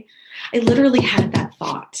day. I literally had that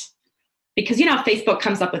thought because, Facebook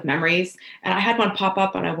comes up with memories and I had one pop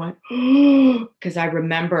up and I went, because I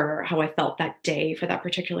remember how I felt that day for that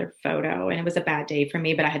particular photo. And it was a bad day for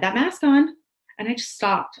me, but I had that mask on and I just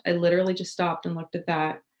stopped. I literally just stopped and looked at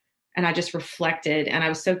that and I just reflected and I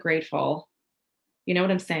was so grateful. You know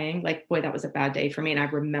what I'm saying? Boy, that was a bad day for me. And I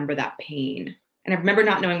remember that pain and I remember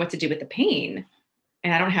not knowing what to do with the pain.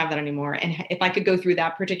 And I don't have that anymore. And if I could go through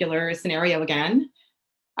that particular scenario again,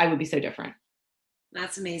 I would be so different.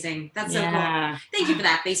 That's amazing. That's so cool. Thank you for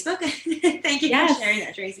that, Facebook. Thank you for sharing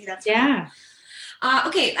that, Tracy. That's cool.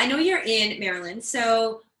 Okay, I know you're in Maryland.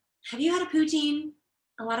 So have you had a poutine?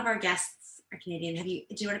 A lot of our guests are Canadian. Do you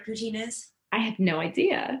know what a poutine is? I had no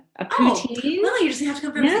idea. A poutine? Oh, well, you just have to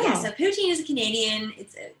confirm. No. Yes, a poutine is a Canadian,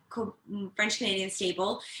 it's a French-Canadian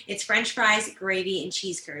staple. It's French fries, gravy, and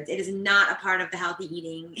cheese curds. It is not a part of the healthy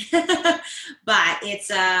eating, but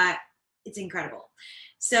it's incredible.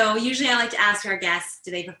 So usually I like to ask our guests,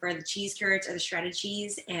 do they prefer the cheese curds or the shredded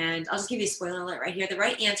cheese? And I'll just give you a spoiler alert right here. The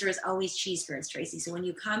right answer is always cheese curds, Tracy. So when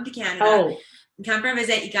you come to Canada, you come for a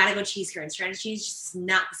visit, you got to go cheese curds. Shredded cheese is just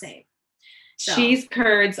not the same. So. Cheese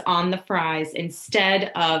curds on the fries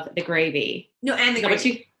instead of the gravy. No, and the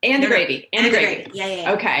gravy. And the gravy.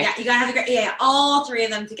 Yeah. Okay. Yeah, you gotta have the gravy. Yeah, all 3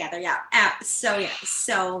 of them together. Yeah.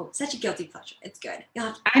 So such a guilty pleasure. It's good.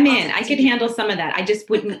 I'm in. I could handle some of that. I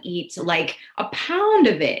just wouldn't eat a pound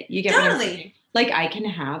of it. You get totally. I can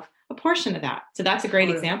have a portion of that. So that's a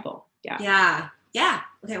great example. Yeah. Yeah.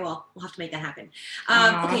 Okay. Well, we'll have to make that happen.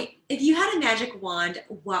 Okay. If you had a magic wand,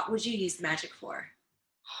 what would you use the magic for?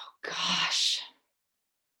 Gosh.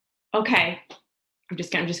 Okay. I'm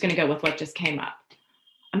just going to go with what just came up.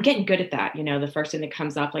 I'm getting good at that. The first thing that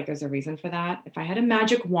comes up, there's a reason for that. If I had a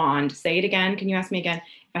magic wand, say it again. Can you ask me again?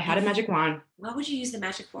 If I had a magic wand. What would you use the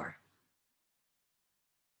magic for?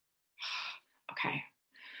 Okay.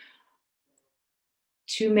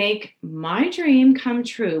 To make my dream come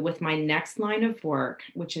true with my next line of work,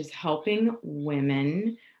 which is helping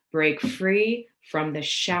women break free from the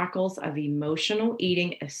shackles of emotional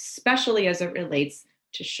eating, especially as it relates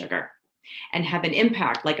to sugar. and have an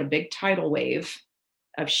impact like a big tidal wave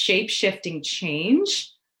of shape-shifting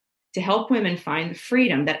change to help women find the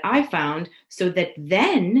freedom that I found so that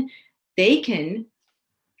then they can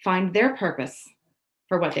find their purpose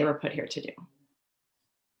for what they were put here to do.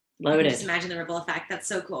 Loaded. Just imagine the ripple effect. That's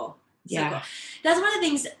so cool. Yeah. Cool. That's one of the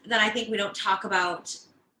things that I think we don't talk about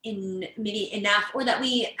in maybe enough, or that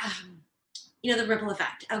we, the ripple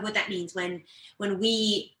effect of what that means when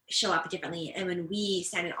we show up differently and when we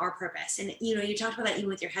stand in our purpose. And, you talked about that even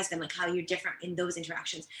with your husband, like how you're different in those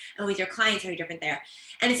interactions, and with your clients, how you're different there.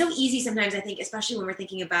 And it's so easy sometimes, I think, especially when we're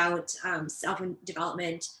thinking about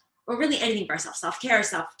self-development, or really anything for ourselves, self-care,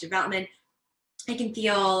 self-development, it can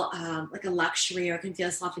feel like a luxury, or it can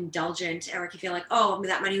feel self-indulgent, or it can feel like, oh,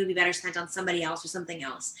 that money would be better spent on somebody else or something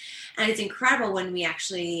else. And it's incredible when we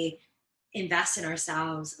actually invest in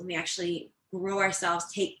ourselves, when we actually grow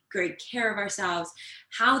ourselves, take great care of ourselves,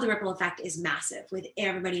 how the ripple effect is massive with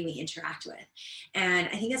everybody we interact with. And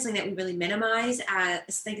I think that's something that we really minimize, I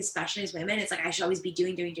think, especially as women. It's like, I should always be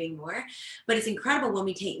doing more. But it's incredible when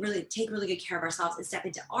we take really good care of ourselves and step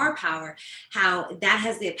into our power, how that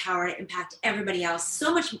has the power to impact everybody else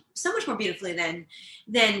so much more beautifully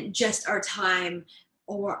than just our time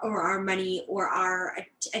or our money or our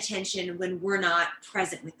attention, when we're not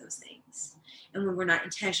present with those things. And when we're not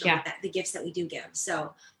intentional with the gifts that we do give.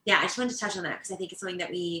 So yeah, I just wanted to touch on that because I think it's something that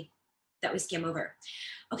we skim over.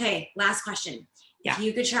 Okay, last question. Yeah. If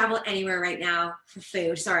you could travel anywhere right now for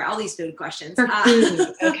food, sorry, all these food questions. For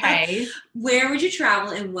food, okay. Where would you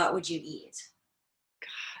travel and what would you eat?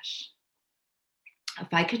 Gosh.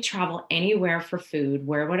 If I could travel anywhere for food,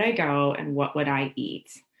 where would I go and what would I eat?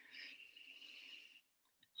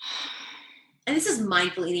 And this is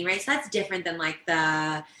mindful eating, right? So that's different than like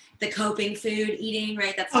the coping food eating,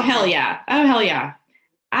 right? That's hell yeah.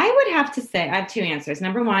 I would have to say, I have two answers.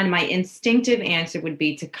 Number one, my instinctive answer would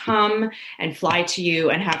be to come and fly to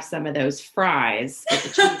you and have some of those fries with the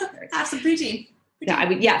cheeseburgers. Have some poutine. Yeah,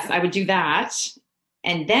 I would do that.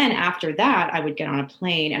 And then after that, I would get on a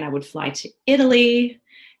plane and I would fly to Italy,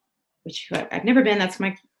 which I've never been. That's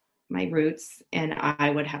my roots. And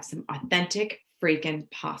I would have some authentic freaking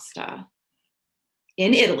pasta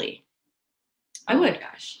in Italy. I would.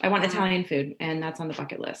 Gosh. I want Italian food, and that's on the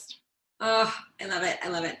bucket list. Oh, I love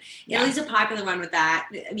it. Yeah. Italy's a popular one with that.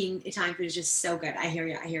 I mean, Italian food is just so good. I hear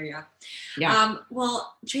you. Yeah.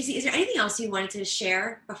 Well, Tracy, is there anything else you wanted to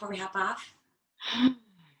share before we hop off?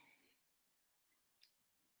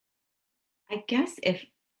 I guess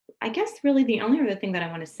really the only other thing that I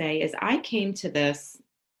want to say is I came to this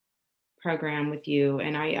program with you,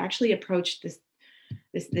 and I actually approached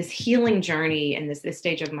this healing journey and this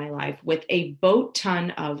stage of my life with a boat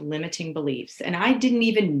ton of limiting beliefs. And I didn't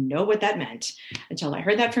even know what that meant until I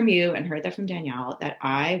heard that from you and heard that from Danielle, that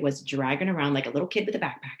I was dragging around like a little kid with a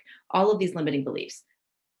backpack, all of these limiting beliefs.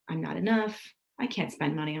 I'm not enough. I can't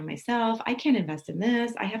spend money on myself. I can't invest in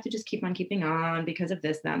this. I have to just keep on keeping on because of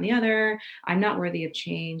this, that, and the other. I'm not worthy of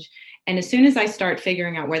change. And as soon as I start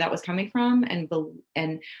figuring out where that was coming from and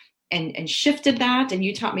shifted that, and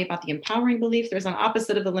you taught me about the empowering belief, there's an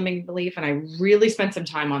opposite of the limiting belief, and I really spent some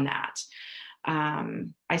time on that.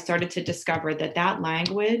 I started to discover that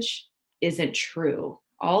language isn't true.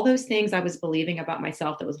 All those things I was believing about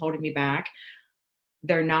myself that was holding me back,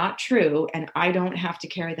 they're not true, and I don't have to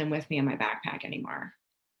carry them with me in my backpack anymore.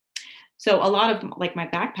 So a lot of, like, my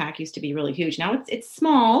backpack used to be really huge. Now it's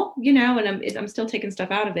small, and I'm still taking stuff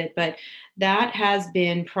out of it, but that has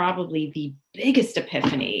been probably the biggest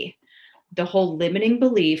epiphany, the whole limiting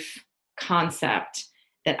belief concept,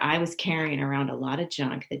 that I was carrying around a lot of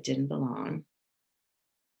junk that didn't belong.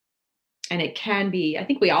 And it can be, I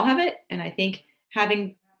think we all have it. And I think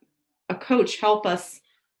having a coach help us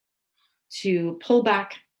to pull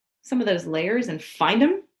back some of those layers and find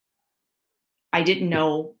them. I didn't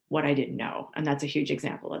know what I didn't know. And that's a huge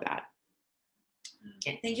example of that.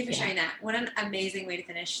 Thank you for sharing that. What an amazing way to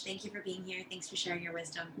finish. Thank you for being here. Thanks for sharing your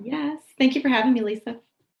wisdom. Yes. Thank you for having me, Lisa.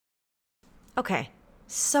 Okay.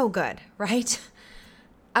 So good, right?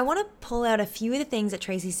 I want to pull out a few of the things that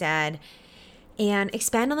Tracy said and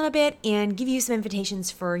expand on them a bit and give you some invitations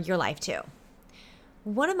for your life too.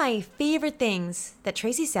 One of my favorite things that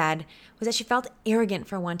Tracy said was that she felt arrogant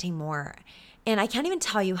for wanting more. And I can't even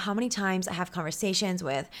tell you how many times I have conversations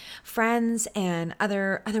with friends and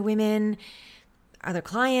other women, other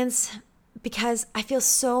clients, because I feel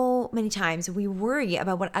so many times we worry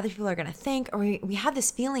about what other people are going to think, or we have this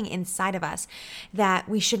feeling inside of us that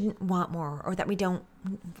we shouldn't want more, or that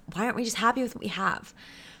why aren't we just happy with what we have?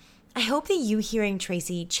 I hope that you hearing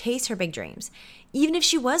Tracy chase her big dreams, even if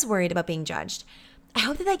she was worried about being judged, I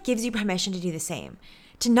hope that gives you permission to do the same,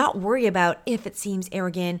 to not worry about if it seems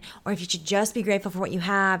arrogant or if you should just be grateful for what you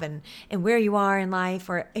have and where you are in life,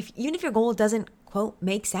 or even if your goal doesn't, quote,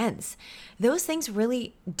 make sense. Those things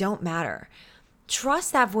really don't matter.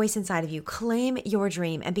 Trust that voice inside of you, claim your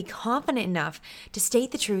dream, and be confident enough to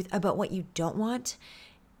state the truth about what you don't want,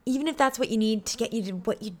 even if that's what you need to get you to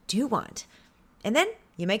what you do want. And then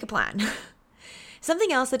you make a plan.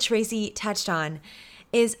 Something else that Tracy touched on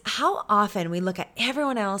is how often we look at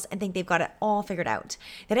everyone else and think they've got it all figured out.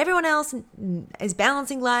 That everyone else is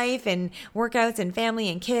balancing life and workouts and family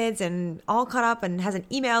and kids and all caught up and has an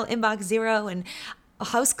email inbox zero and a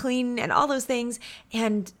house clean and all those things.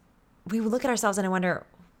 And we look at ourselves and I wonder,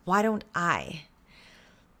 why don't I?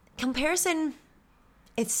 Comparison,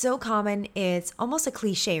 it's so common, it's almost a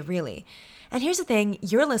cliche, really. And here's the thing,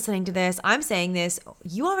 you're listening to this, I'm saying this,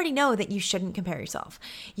 you already know that you shouldn't compare yourself.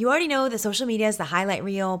 You already know that social media is the highlight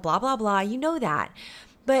reel, blah, blah, blah. You know that.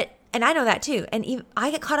 And I know that too. And even,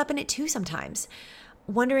 I get caught up in it too sometimes,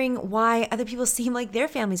 wondering why other people seem like their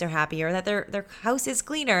families are happier, that their house is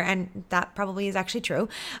cleaner, and that probably is actually true.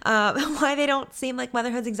 Why they don't seem like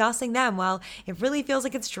motherhood's exhausting them while it really feels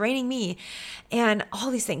like it's draining me, and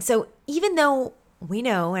all these things. So even though we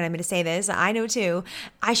know, and I'm going to say this, I know too,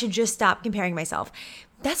 I should just stop comparing myself.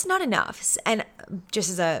 That's not enough. And just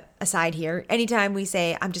as a aside here, anytime we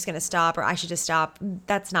say, I'm just going to stop or I should just stop,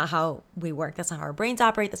 that's not how we work. That's not how our brains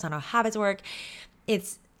operate. That's not how habits work.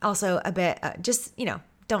 It's also a bit,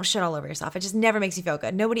 don't shit all over yourself. It just never makes you feel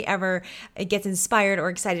good. Nobody ever gets inspired or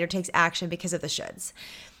excited or takes action because of the shoulds.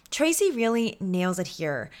 Tracy really nails it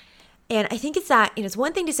here. And I think it's that, it's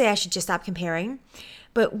one thing to say I should just stop comparing,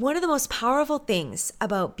 but one of the most powerful things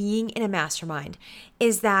about being in a mastermind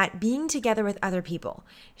is that being together with other people,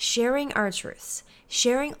 sharing our truths,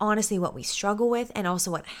 sharing honestly what we struggle with and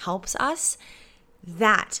also what helps us,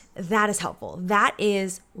 that is helpful. That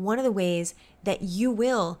is one of the ways that you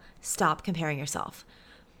will stop comparing yourself.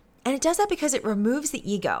 And it does that because it removes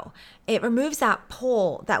the ego. It removes that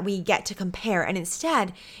pull that we get to compare. And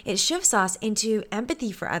instead, it shifts us into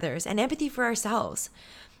empathy for others and empathy for ourselves.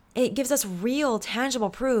 It gives us real,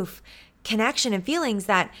 tangible proof, connection, and feelings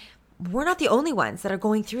that we're not the only ones that are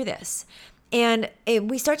going through this. And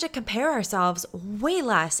we start to compare ourselves way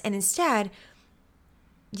less. And instead,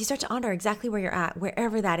 you start to honor exactly where you're at,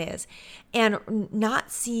 wherever that is, and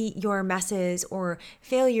not see your messes or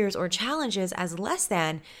failures or challenges as less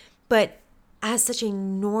than, but as such a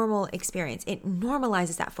normal experience. It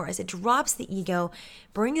normalizes that for us. It drops the ego,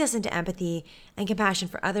 brings us into empathy and compassion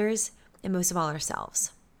for others, and most of all,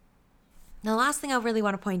 ourselves. Now, the last thing I really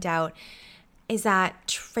want to point out is that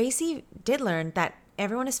Tracy did learn that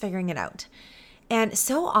everyone is figuring it out. And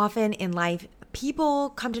so often in life,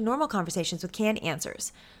 people come to normal conversations with canned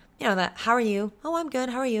answers. How are you? Oh, I'm good.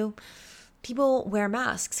 How are you? People wear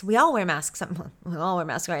masks. We all wear masks. We all wear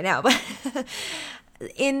masks right now. But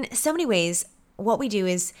in so many ways, what we do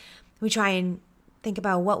is we try and think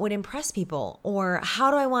about what would impress people, or how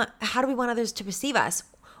do we want others to perceive us?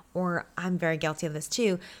 Or I'm very guilty of this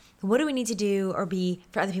too. What do we need to do or be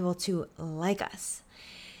for other people to like us?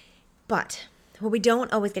 But what we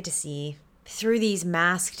don't always get to see through these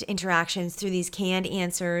masked interactions, through these canned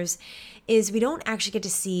answers, is we don't actually get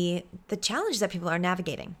to see the challenges that people are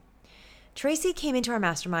navigating. Tracy came into our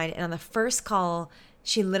mastermind, and on the first call,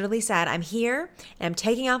 she literally said, I'm here and I'm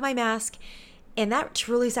taking off my mask. And that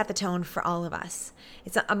truly set the tone for all of us.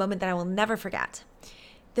 It's a moment that I will never forget.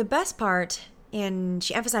 The best part, and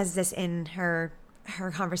she emphasizes this in her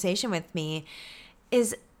conversation with me,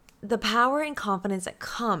 is the power and confidence that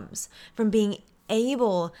comes from being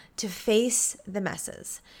able to face the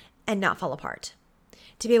messes and not fall apart.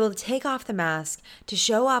 To be able to take off the mask, to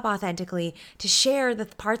show up authentically, to share the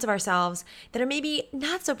parts of ourselves that are maybe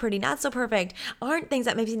not so pretty, not so perfect, aren't things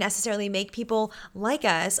that maybe necessarily make people like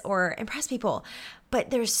us or impress people.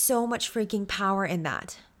 But there's so much freaking power in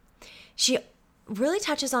that. She really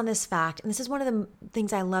touches on this fact, and this is one of the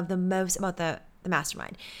things I love the most about the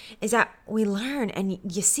mastermind, is that we learn and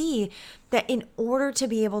you see that in order to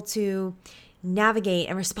be able to navigate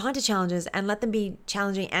and respond to challenges and let them be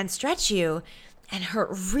challenging and stretch you and hurt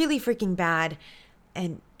really freaking bad,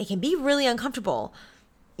 and it can be really uncomfortable,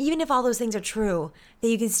 even if all those things are true, that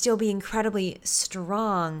you can still be incredibly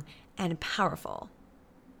strong and powerful.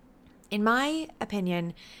 In my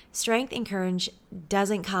opinion, strength and courage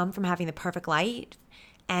doesn't come from having the perfect light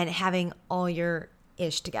and having all your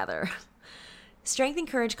ish together. Strength and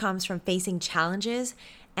courage comes from facing challenges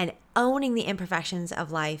and owning the imperfections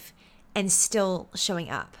of life and still showing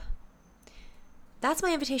up. That's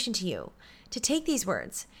my invitation to you, to take these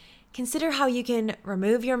words. Consider how you can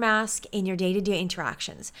remove your mask in your day-to-day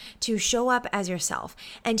interactions, to show up as yourself,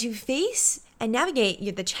 and to face and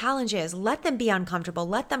navigate the challenges. Let them be uncomfortable,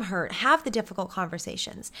 let them hurt, have the difficult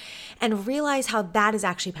conversations, and realize how that is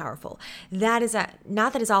actually powerful. That is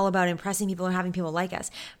not that it's all about impressing people or having people like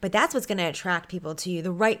us, but that's what's going to attract people to you,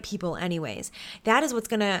 the right people anyways. That is what's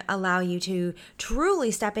going to allow you to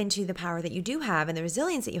truly step into the power that you do have and the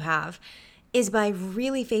resilience that you have, is by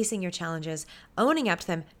really facing your challenges, owning up to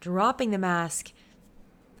them, dropping the mask.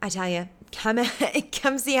 I tell you,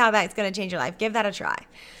 come see how that's going to change your life. Give that a try.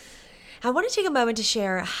 I want to take a moment to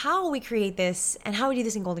share how we create this and how we do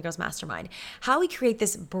this in Golden Girls Mastermind, how we create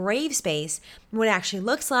this brave space, what it actually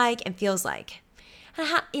looks like and feels like.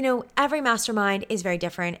 Every mastermind is very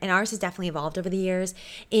different, and ours has definitely evolved over the years.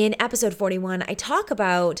 In episode 41, I talk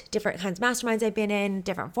about different kinds of masterminds I've been in,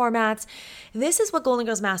 different formats. This is what Golden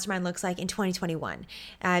Girls Mastermind looks like in 2021.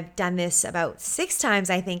 I've done this about 6 times,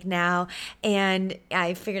 I think, now, and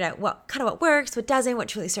I figured out what works, what doesn't, what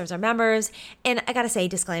truly serves our members. And I gotta say,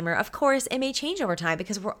 disclaimer, of course, it may change over time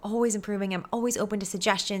because we're always improving. I'm always open to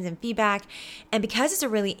suggestions and feedback. And because it's a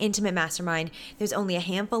really intimate mastermind, there's only a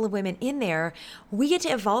handful of women in there. We get to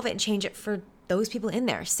evolve it and change it for those people in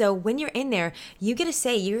there. So when you're in there, you get to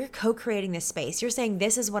say, you're co-creating this space. You're saying,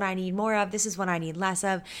 this is what I need more of. This is what I need less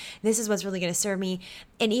of. This is what's really going to serve me.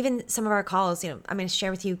 And even some of our calls, I'm going to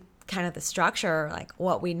share with you kind of the structure, like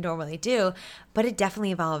what we normally do, but it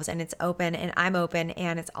definitely evolves and it's open and I'm open,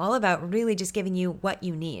 and it's all about really just giving you what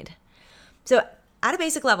you need. So at a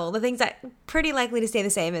basic level, the things that are pretty likely to stay the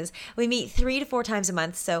same is we meet 3 to 4 times a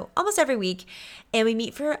month, so almost every week, and we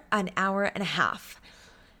meet for an hour and a half.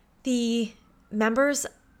 The members,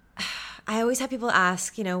 I always have people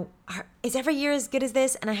ask, is every year as good as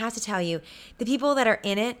this? And I have to tell you, the people that are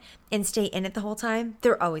in it and stay in it the whole time,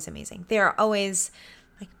 they're always amazing. They are always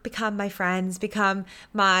become my friends,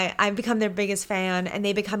 I've become their biggest fan, and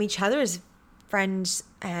they become each other's friends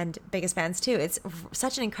and biggest fans too. It's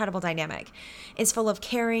such an incredible dynamic. It's full of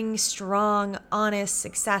caring, strong, honest,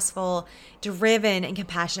 successful, driven, and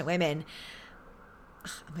compassionate women.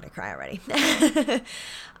 I'm going to cry already.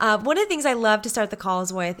 One of the things I love to start the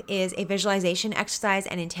calls with is a visualization exercise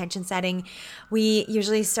and intention setting. We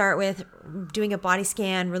usually start with doing a body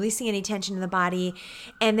scan, releasing any tension in the body,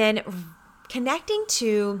 and then connecting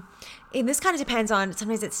to, and this kind of depends on,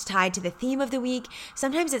 sometimes it's tied to the theme of the week.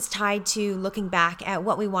 Sometimes it's tied to looking back at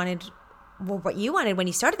what we wanted, what you wanted when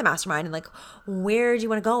you started the mastermind, and where do you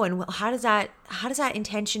want to go, and how does that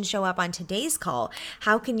intention show up on today's call?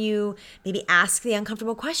 How can you maybe ask the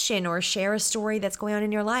uncomfortable question or share a story that's going on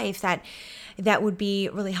in your life that would be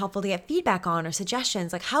really helpful to get feedback on, or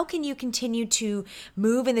suggestions? How can you continue to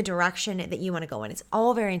move in the direction that you want to go in? It's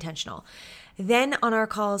all very intentional. Then on our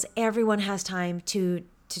calls, everyone has time to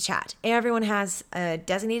chat. Everyone has a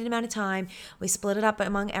designated amount of time. We split it up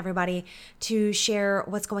among everybody to share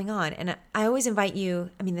what's going on. And I always invite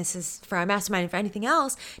you, this is for our mastermind and for anything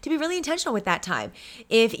else, to be really intentional with that time.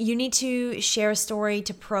 If you need to share a story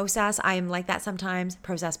to process, I am like that sometimes.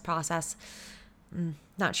 Process.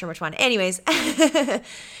 Not sure which one. Anyways, sometimes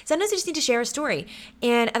we just need to share a story.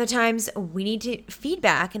 And other times we need to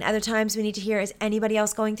feedback. And other times we need to hear, is anybody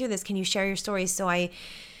else going through this? Can you share your story so I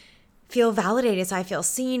feel validated, so I feel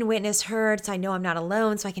seen, witnessed, heard, so I know I'm not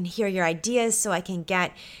alone, so I can hear your ideas, so I can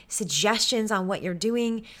get suggestions on what you're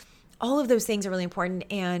doing. All of those things are really important,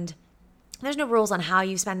 and there's no rules on how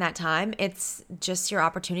you spend that time. It's just your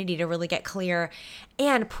opportunity to really get clear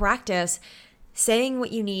and practice saying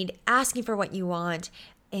what you need, asking for what you want,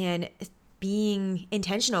 and being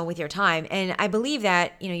intentional with your time. And I believe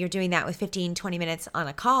that, you're doing that with 15, 20 minutes on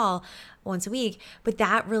a call once a week, but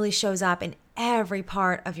that really shows up in every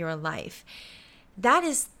part of your life. That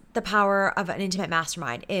is the power of an intimate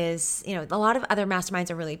mastermind. Is, a lot of other masterminds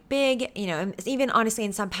are really big, and even honestly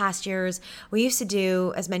in some past years, we used to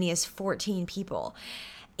do as many as 14 people.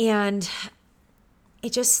 And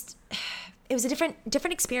it was a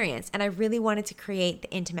different experience, and I really wanted to create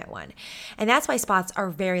the intimate one. And that's why spots are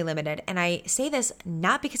very limited. And I say this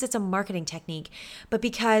not because it's a marketing technique, but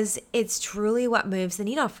because it's truly what moves the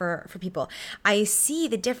needle for people. I see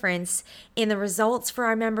the difference in the results for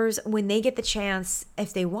our members when they get the chance,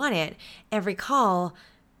 if they want it, every call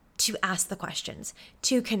to ask the questions,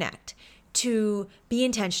 to connect, to be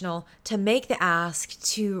intentional, to make the ask,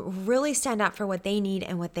 to really stand up for what they need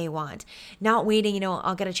and what they want. Not waiting,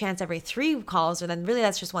 I'll get a chance every 3 calls, or then really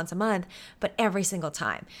that's just once a month, but every single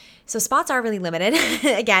time. So spots are really limited.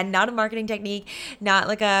 Again, not a marketing technique, not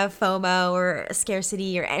like a FOMO or a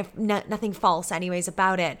scarcity or nothing false anyways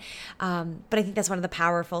about it. But I think that's one of the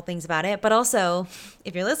powerful things about it. But also,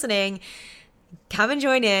 if you're listening, come and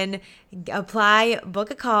join in, apply,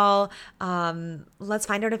 book a call. Let's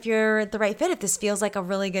find out if you're the right fit, if this feels like a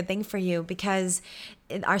really good thing for you, because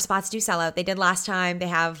our spots do sell out. They did last time. They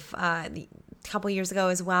have a couple years ago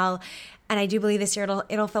as well. And I do believe this year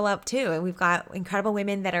it'll fill up too. And we've got incredible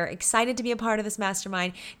women that are excited to be a part of this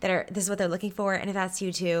mastermind, this is what they're looking for. And if that's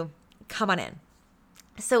you too, come on in.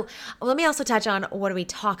 So let me also touch on what do we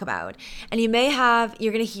talk about. And you're going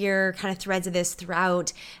to hear kind of threads of this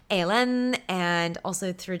throughout ALN and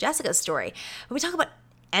also through Jessica's story. When we talk about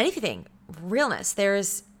anything, realness,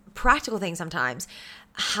 there's practical things sometimes.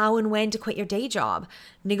 How and when to quit your day job,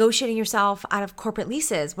 negotiating yourself out of corporate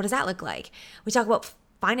leases. What does that look like? We talk about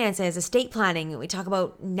finances, estate planning. We talk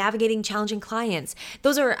about navigating challenging clients.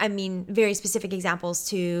 Those are, very specific examples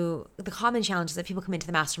to the common challenges that people come into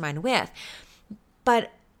the mastermind with.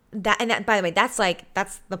 But that, by the way, that's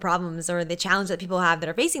the problems or the challenge that people have that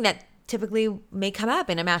are facing that typically may come up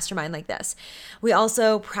in a mastermind like this. We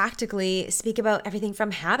also practically speak about everything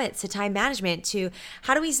from habits to time management to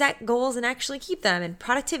how do we set goals and actually keep them, and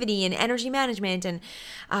productivity and energy management and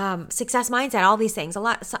success mindset, all these things.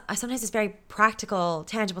 Sometimes it's very practical,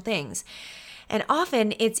 tangible things. And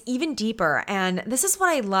often it's even deeper. And this is what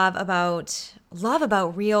I love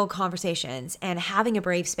about real conversations and having a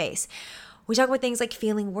brave space. We talk about things like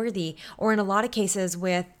feeling worthy, or in a lot of cases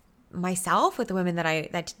with myself, with the women that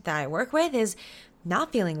I work with, is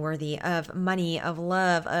not feeling worthy of money, of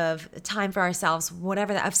love, of time for ourselves,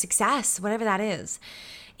 of success, whatever that is.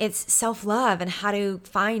 It's self-love and how to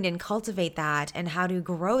find and cultivate that and how to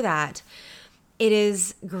grow that. It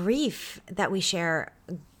is grief that we share,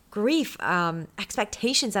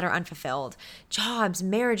 expectations that are unfulfilled, jobs,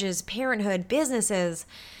 marriages, parenthood, businesses.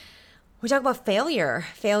 We talk about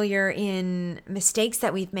failure in mistakes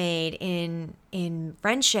that we've made, in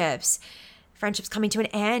friendships coming to an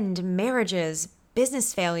end, marriages,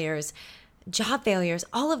 business failures, job failures,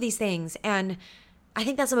 all of these things. And I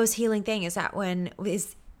think that's the most healing thing, is that when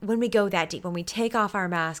we go that deep, when we take off our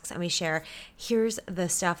masks and we share, here's the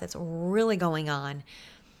stuff that's really going on,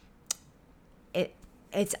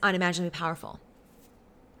 it's unimaginably powerful.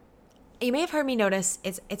 You may have heard me notice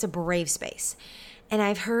it's a brave space. And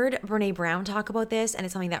I've heard Brene Brown talk about this, and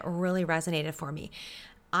it's something that really resonated for me.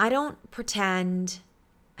 I don't pretend,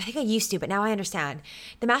 I think I used to, but now I understand.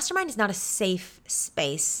 The mastermind is not a safe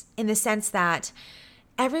space in the sense that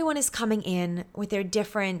everyone is coming in with their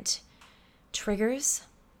different triggers,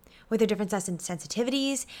 with their different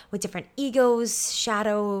sensitivities, with different egos,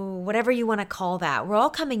 shadow, whatever you want to call that. We're all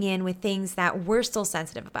coming in with things that we're still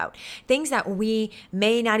sensitive about, things that we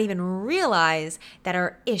may not even realize that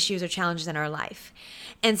are issues or challenges in our life.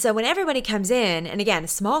 And so when everybody comes in, and again, a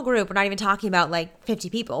small group, we're not even talking about like 50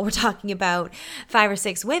 people, we're talking about 5 or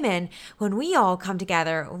 6 women. When we come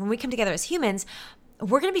together as humans,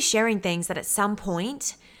 we're going to be sharing things that at some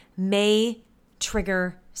point may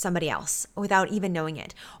trigger somebody else without even knowing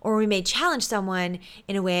it. Or we may challenge someone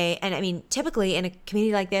in a way, and typically in a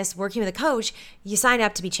community like this, working with a coach, you sign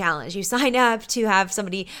up to be challenged. You sign up to have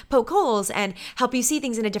somebody poke holes and help you see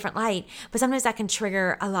things in a different light. But sometimes that can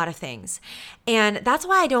trigger a lot of things. And that's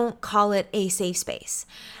why I don't call it a safe space.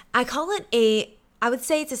 I would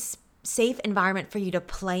say it's a safe environment for you to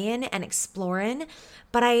play in and explore in,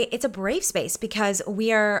 but it's a brave space because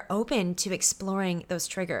we are open to exploring those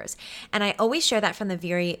triggers. And I always share that from the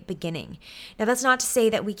very beginning. Now, that's not to say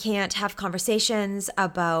that we can't have conversations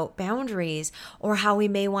about boundaries or how we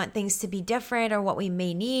may want things to be different or what we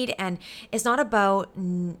may need. And it's not about,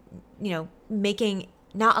 not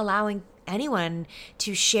allowing anyone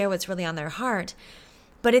to share what's really on their heart,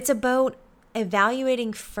 but it's about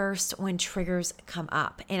evaluating first when triggers come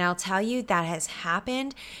up. And I'll tell you, that has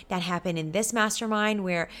happened. That happened in this mastermind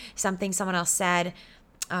where someone else said,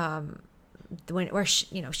 where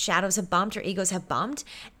shadows have bumped or egos have bumped,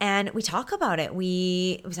 and we talk about it.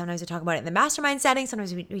 Sometimes we talk about it in the mastermind setting,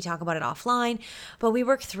 sometimes we talk about it offline, but we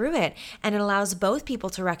work through it, and it allows both people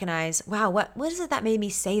to recognize, wow, what is it that made me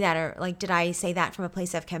say that? Or like, did I say that from a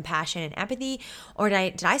place of compassion and empathy, or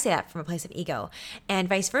did I say that from a place of ego? And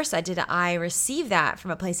vice versa, did I receive that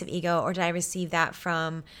from a place of ego, or did I receive that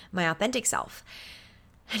from my authentic self?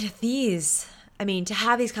 And to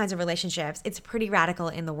have these kinds of relationships, it's pretty radical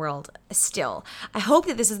in the world still. I hope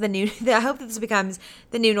that this becomes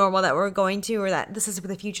the new normal that we're going to, or that this is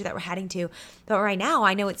the future that we're heading to. But right now,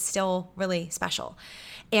 I know it's still really special.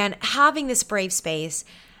 And having this brave space,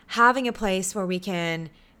 having a place where we can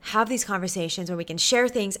have these conversations, where we can share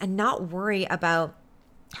things and not worry about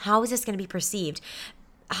how is this going to be perceived?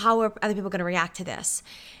 How are other people going to react to this?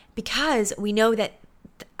 Because we know that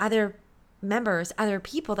other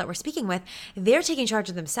people that we're speaking with, they're taking charge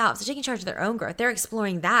of themselves. They're taking charge of their own growth. They're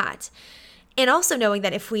exploring that. And also knowing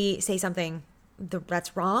that if we say something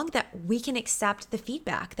that's wrong, that we can accept the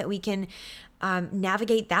feedback, that we can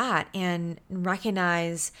navigate that and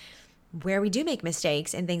recognize where we do make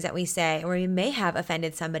mistakes and things that we say, or we may have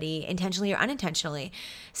offended somebody intentionally or unintentionally.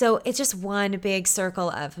 So it's just one big circle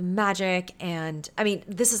of magic. And I mean,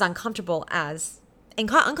 this is uncomfortable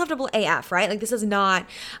AF, right? Like, this is not,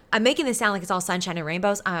 I'm making this sound like it's all sunshine and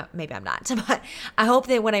rainbows. Maybe I'm not, but I hope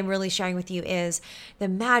that what I'm really sharing with you is the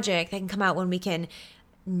magic that can come out when we can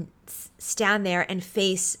stand there and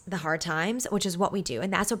face the hard times, which is what we do.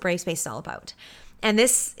 And that's what Brave Space is all about. And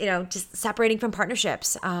this, just separating from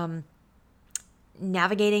partnerships,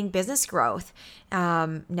 navigating business growth,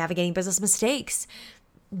 navigating business mistakes,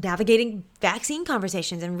 navigating vaccine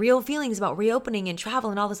conversations and real feelings about reopening and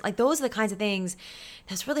travel and all this. Like, those are the kinds of things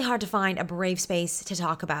that's really hard to find a brave space to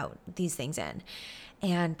talk about these things in.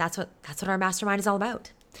 And that's what our mastermind is all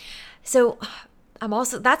about. So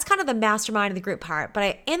that's kind of the mastermind of the group part,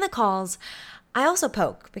 but in the calls, I also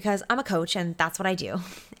poke because I'm a coach and that's what I do.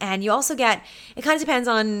 And you also get, it kind of depends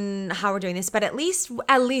on how we're doing this, but at least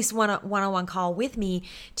one-on-one call with me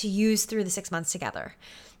to use through the 6 months together.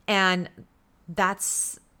 And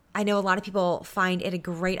I know a lot of people find it a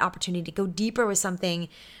great opportunity to go deeper with something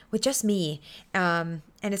with just me. And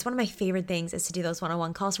it's one of my favorite things is to do those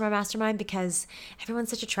one-on-one calls from our mastermind, because everyone's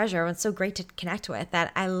such a treasure. Everyone's so great to connect with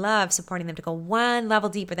that I love supporting them to go one level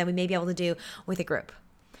deeper than we may be able to do with a group.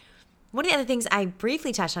 One of the other things, I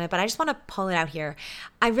briefly touched on it, but I just want to pull it out here.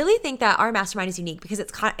 I really think that our mastermind is unique because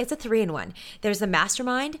it's a 3-in-1. There's the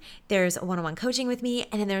mastermind, there's one-on-one coaching with me,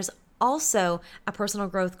 and then there's also a personal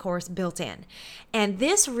growth course built in. And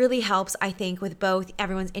this really helps, I think, with both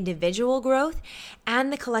everyone's individual growth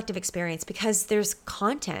and the collective experience, because there's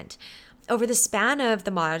content. Over the span of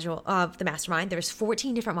the mastermind, there's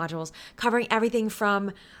 14 different modules covering everything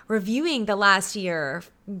from reviewing the last year,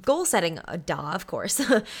 goal setting, of course,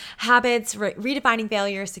 habits, redefining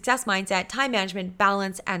failure, success mindset, time management,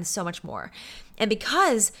 balance, and so much more. And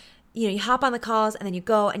because you hop on the calls and then you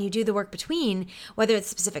go and you do the work between, whether it's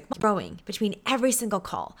specific growing between every single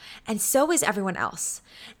call, and so is everyone else.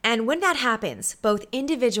 And when that happens, both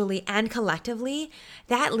individually and collectively,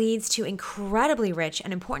 that leads to incredibly rich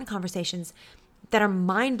and important conversations that are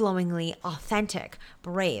mind-blowingly authentic,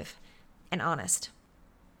 brave, and honest.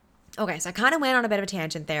 Okay, so I kind of went on a bit of a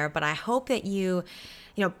tangent there, but I hope that you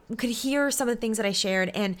could hear some of the things that I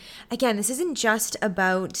shared. And again, this isn't just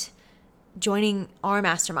about joining our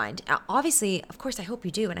mastermind. Obviously, of course, I hope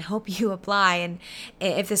you do, and I hope you apply, and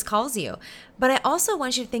if this calls you. But I also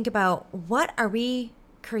want you to think about, what are we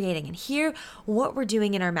creating, and hear what we're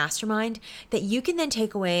doing in our mastermind that you can then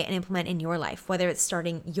take away and implement in your life, whether it's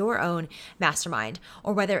starting your own mastermind,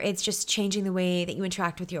 or whether it's just changing the way that you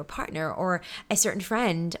interact with your partner or a certain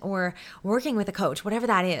friend, or working with a coach, whatever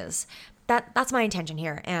that is. That's my intention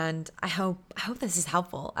here, and I hope this is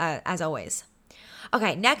helpful, as always.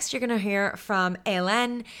 Okay, next you're going to hear from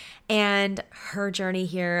Aylin and her journey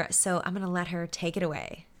here. So I'm going to let her take it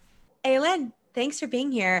away. Aylin, thanks for being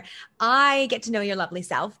here. I get to know your lovely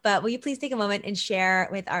self, but will you please take a moment and share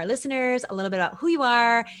with our listeners a little bit about who you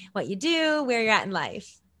are, what you do, where you're at in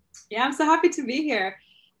life? Yeah, I'm so happy to be here.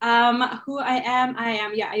 Who I am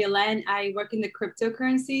Aylin. I work in the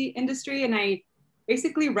cryptocurrency industry, and I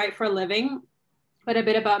basically write for a living. But a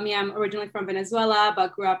bit about me, I'm originally from Venezuela,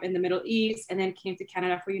 but grew up in the Middle East and then came to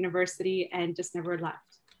Canada for university and just never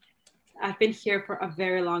left. I've been here for a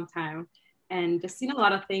very long time and just seen a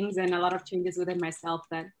lot of things and a lot of changes within myself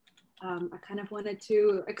that I kind of wanted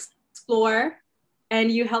to explore,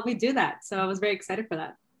 and you helped me do that. So I was very excited for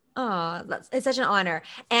that. Oh, it's such an honor.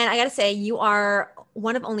 And I got to say, you are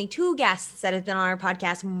one of only 2 guests that have been on our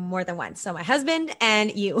podcast more than once. So my husband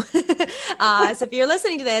and you. So if you're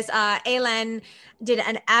listening to this, Aylin did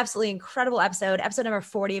an absolutely incredible episode number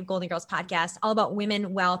 40 of Golden Girls podcast, all about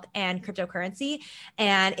women, wealth, and cryptocurrency.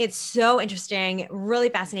 And it's so interesting, really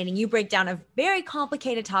fascinating. You break down a very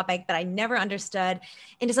complicated topic that I never understood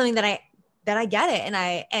into something that I get it.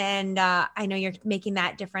 And I know you're making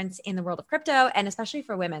that difference in the world of crypto, and especially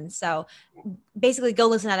for women. So basically go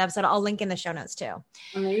listen to that episode. I'll link in the show notes too.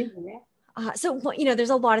 Amazing. So, there's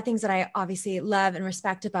a lot of things that I obviously love and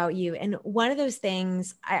respect about you. And one of those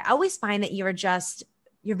things, I always find that you're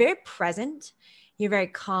very present, you're very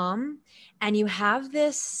calm, and you have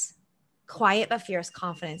this quiet but fierce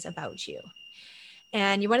confidence about you.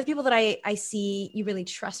 And you're one of the people that I see, you really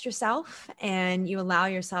trust yourself, and you allow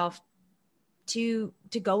yourself to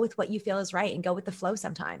go with what you feel is right and go with the flow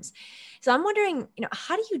sometimes. So I'm wondering,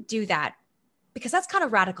 how do you do that? Because that's kind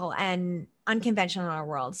of radical and unconventional in our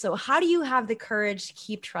world. So how do you have the courage to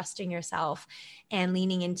keep trusting yourself and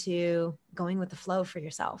leaning into going with the flow for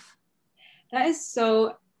yourself? That is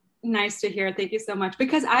so nice to hear. Thank you so much.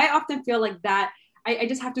 Because I often feel like that I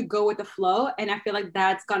just have to go with the flow. And I feel like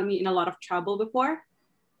that's gotten me in a lot of trouble before.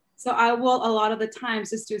 So I will a lot of the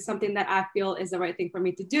times just do something that I feel is the right thing for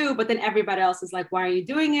me to do. But then everybody else is like, why are you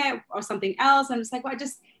doing it? Or something else. And I'm just like, well,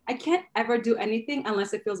 I can't ever do anything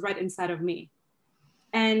unless it feels right inside of me.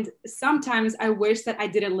 And sometimes I wish that I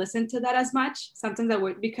didn't listen to that as much. Sometimes I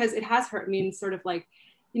would, because it has hurt me in sort of like,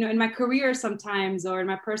 in my career sometimes, or in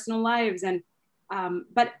my personal lives. And,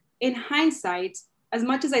 but in hindsight, as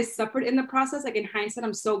much as I suffered in the process, like in hindsight,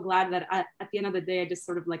 I'm so glad that at the end of the day, I just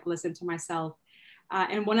sort of like listened to myself.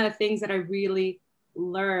 And one of the things that I really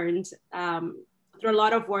learned through a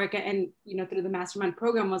lot of work and, through the mastermind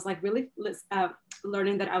program was like really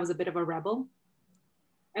learning that I was a bit of a rebel.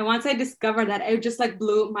 And once I discovered that, it just like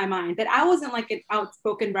blew my mind that I wasn't like an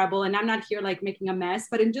outspoken rebel, and I'm not here like making a mess,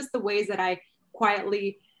 but in just the ways that I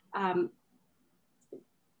quietly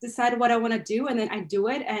decide what I want to do, and then I do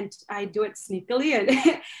it, and I do it sneakily,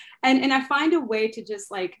 and I find a way to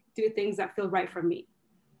just like do things that feel right for me.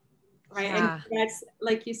 Right. Yeah. And that's,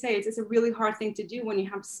 like you say, it's a really hard thing to do when you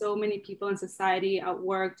have so many people in society at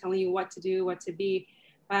work telling you what to do, what to be.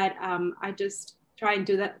 But I just try and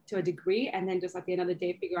do that to a degree, and then just at the end of the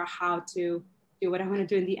day, figure out how to do what I want to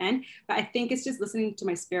do in the end. But I think it's just listening to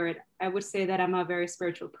my spirit. I would say that I'm a very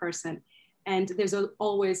spiritual person, and there's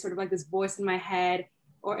always sort of like this voice in my head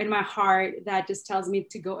or in my heart that just tells me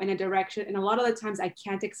to go in a direction. And a lot of the times I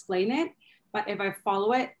can't explain it, but if I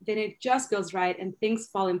follow it, then it just goes right and things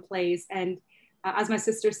fall in place. And as my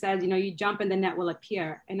sister said, you jump and the net will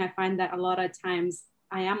appear. And I find that a lot of times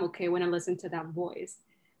I am okay when I listen to that voice.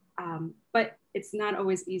 But it's not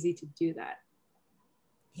always easy to do that.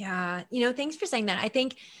 Yeah. Thanks for saying that. I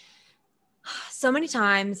think so many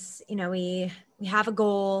times, we have a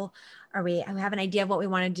goal, or we have an idea of what we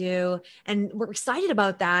want to do, and we're excited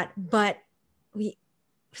about that, but we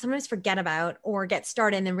sometimes forget about or get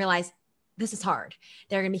started and then realize this is hard.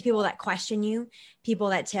 There are going to be people that question you, people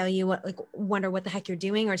that tell you wonder what the heck you're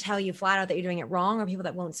doing, or tell you flat out that you're doing it wrong, or people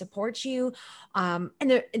that won't support you.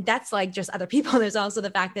 And that's like just other people. There's also the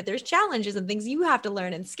fact that there's challenges and things you have to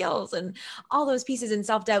learn, and skills, and all those pieces, and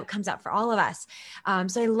self-doubt comes up for all of us.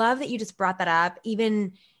 So I love that you just brought that up,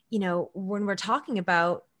 even, when we're talking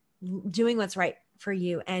about doing what's right for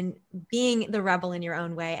you and being the rebel in your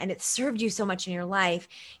own way, and it served you so much in your life.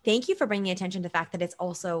 Thank you for bringing attention to the fact that it's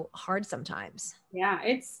also hard sometimes. Yeah,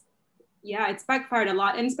 it's backfired a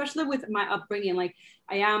lot, and especially with my upbringing. Like,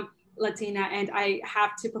 I am Latina, and I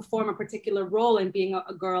have to perform a particular role in being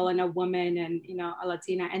a girl and a woman, and a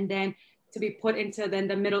Latina, and then to be put into then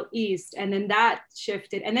the Middle East, and then that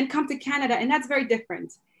shifted, and then come to Canada, and that's very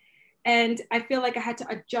different. And I feel like I had to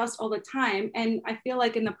adjust all the time. And I feel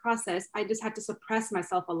like in the process, I just had to suppress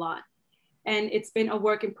myself a lot. And it's been a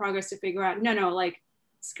work in progress to figure out, like,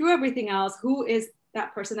 screw everything else. Who is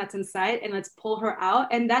that person that's inside? And let's pull her out.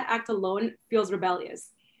 And that act alone feels rebellious.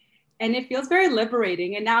 And it feels very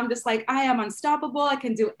liberating. And now I'm just like, I am unstoppable. I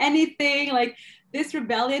can do anything. Like, this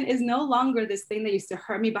rebellion is no longer this thing that used to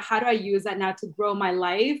hurt me, but how do I use that now to grow my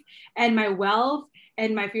life and my wealth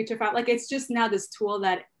and my future? Like, it's just now this tool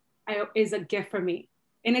that is a gift for me.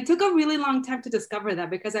 And it took a really long time to discover that,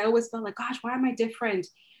 because I always felt like, gosh, why am I different?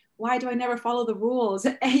 Why do I never follow the rules?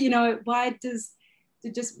 Why do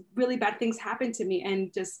just really bad things happen to me?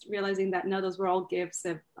 And just realizing that, no, those were all gifts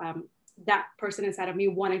of that person inside of me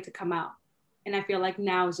wanting to come out. And I feel like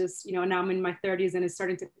now is just, now I'm in my 30s and it's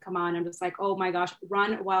starting to come out. And I'm just like, oh my gosh,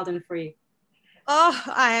 run wild and free. Oh,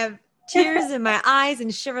 I have tears in my eyes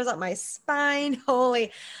and shivers up my spine.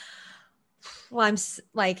 Holy. Well, I'm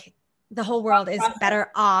like, the whole world is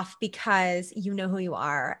better off because you know who you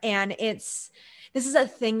are. And this is a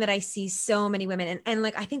thing that I see so many women, and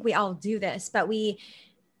like, I think we all do this, but we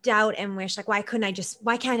doubt and wish, like, why can't I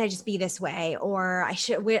just be this way? Or I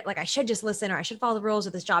should just listen, or I should follow the rules, or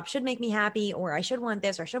this job should make me happy, or I should want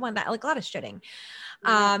this, or I should want that, like a lot of shoulding.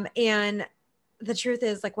 Mm-hmm. And the truth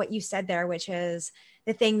is, like what you said there, which is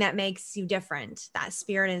the thing that makes you different, that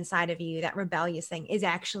spirit inside of you, that rebellious thing, is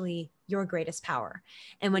actually your greatest power.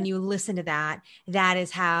 And when you listen to that, that is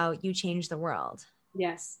how you change the world.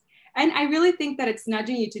 Yes. And I really think that it's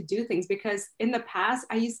nudging you to do things, because in the past,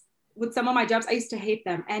 with some of my jobs, I used to hate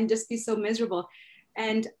them and just be so miserable.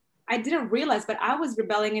 And I didn't realize, but I was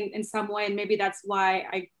rebelling in some way. And maybe that's why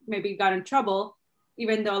I maybe got in trouble,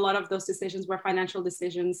 even though a lot of those decisions were financial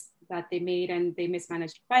decisions that they made, and they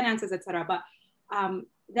mismanaged finances, etc. But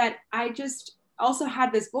that I just also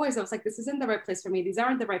had this voice. I was like, this isn't the right place for me. These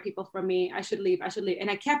aren't the right people for me. I should leave. And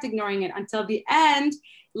I kept ignoring it until the end.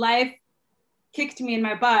 Life kicked me in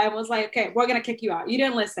my butt. I was like, okay, we're going to kick you out. You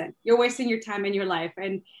didn't listen. You're wasting your time and your life.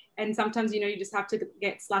 And And sometimes, you just have to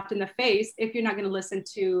get slapped in the face if you're not going to listen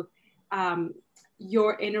to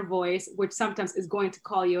your inner voice, which sometimes is going to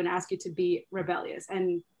call you and ask you to be rebellious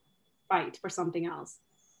and fight for something else.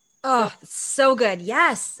 Oh, so good.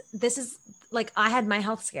 Yes. This is like, I had my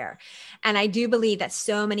health scare, and I do believe that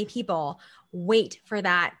so many people wait for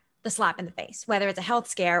the slap in the face, whether it's a health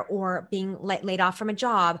scare or being laid off from a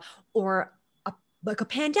job or like a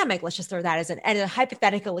pandemic. Let's just throw that as a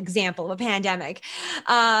hypothetical example of a pandemic.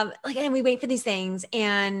 And we wait for these things.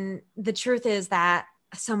 And the truth is that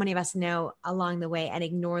so many of us know along the way and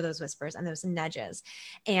ignore those whispers and those nudges.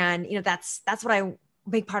 And, that's what a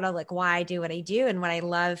big part of like why I do what I do. And what I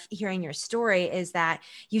love hearing your story is that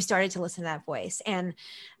you started to listen to that voice and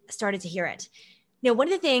started to hear it. One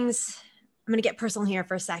of the things, I'm going to get personal here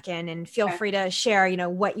for a second, and feel free to share,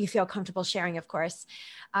 what you feel comfortable sharing, of course.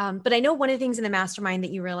 But I know one of the things in the mastermind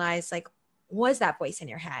that you realized like was that voice in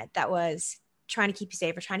your head that was trying to keep you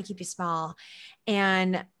safe or trying to keep you small.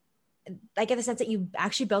 And I get the sense that you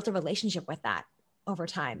actually built a relationship with that over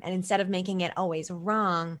time. And instead of making it always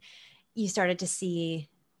wrong, you started to see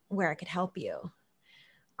where it could help you.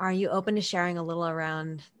 Are you open to sharing a little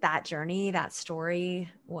around that journey, that story,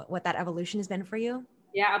 what that evolution has been for you?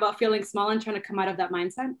 Yeah, about feeling small and trying to come out of that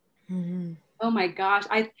mindset. Mm-hmm. Oh my gosh.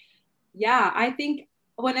 I think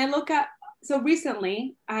when I look at, so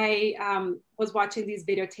recently I was watching these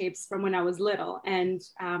videotapes from when I was little, and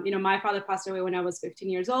my father passed away when I was 15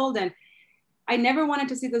 years old, and I never wanted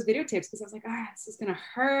to see those videotapes because I was like, this is going to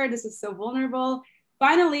hurt. This is so vulnerable.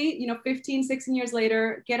 Finally, 15, 16 years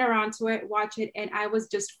later, get around to it, watch it. And I was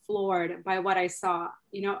just floored by what I saw.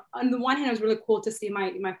 On the one hand, it was really cool to see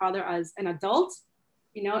my father as an adult,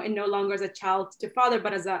 and no longer as a child to father,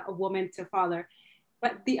 but as a woman to father.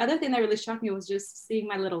 But the other thing that really shocked me was just seeing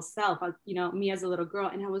my little self, me as a little girl.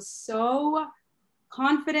 And I was so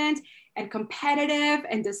confident and competitive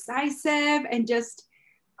and decisive, and just,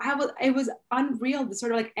 it was unreal, the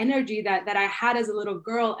sort of like energy that I had as a little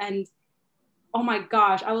girl. And oh my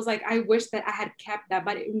gosh, I was like, I wish that I had kept that.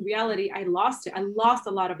 But in reality, I lost it. I lost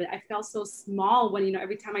a lot of it. I felt so small when,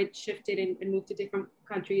 every time I shifted and moved to different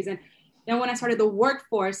countries. And then when I started the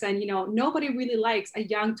workforce, and, nobody really likes a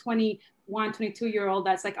young 21, 22-year-old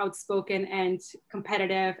that's like outspoken and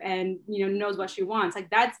competitive and, knows what she wants. Like,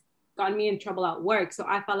 that's gotten me in trouble at work. So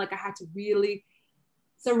I felt like I had to really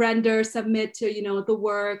surrender, submit to, the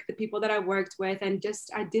work, the people that I worked with. And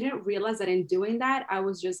just, I didn't realize that in doing that, I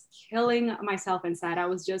was just killing myself inside.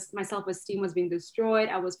 My self-esteem was being destroyed.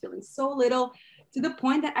 I was feeling so little, to the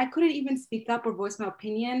point that I couldn't even speak up or voice my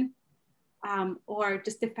opinion, or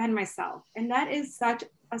just defend myself. And that is such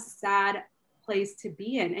a sad place to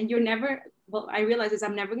be in. And I realize is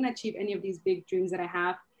I'm never going to achieve any of these big dreams that I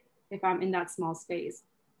have if I'm in that small space.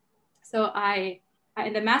 So I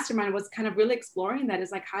in the mastermind was kind of really exploring that,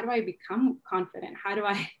 is like, how do I become confident? How do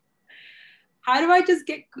I just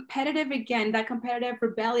get competitive again, that competitive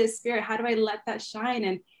rebellious spirit? How do I let that shine?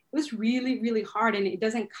 And it was really, really hard. And it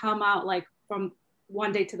doesn't come out like from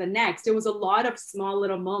one day to the next. It was a lot of small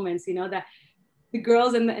little moments, that the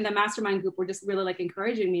girls in the mastermind group were just really like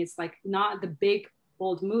encouraging me. It's like not the big,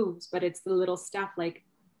 bold moves, but it's the little stuff like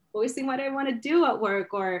voicing what I want to do at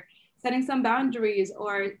work, or setting some boundaries,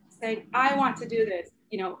 or saying, I want to do this,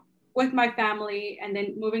 with my family, and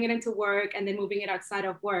then moving it into work, and then moving it outside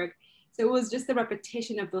of work. So it was just the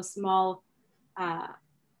repetition of those small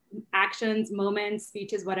actions, moments,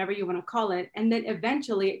 speeches, whatever you want to call it. And then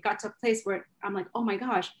eventually it got to a place where I'm like, oh my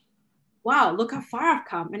gosh, wow, look how far I've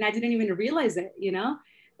come. And I didn't even realize it,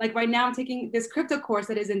 Like right now I'm taking this crypto course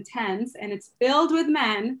that is intense, and it's filled with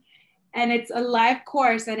men. And it's a live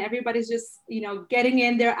course, and everybody's just, getting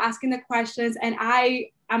in there, asking the questions. And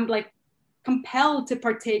I'm like compelled to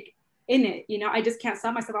partake in it. I just can't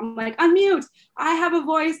stop myself. I'm like, unmute. I have a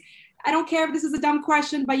voice. I don't care if this is a dumb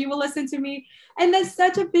question, but you will listen to me. And that's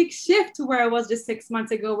such a big shift to where I was just 6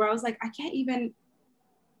 months ago, where I was like, I can't even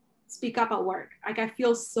speak up at work. Like, I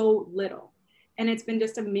feel so little. And it's been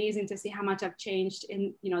just amazing to see how much I've changed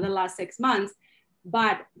in, the last 6 months.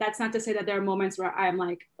 But that's not to say that there are moments where I'm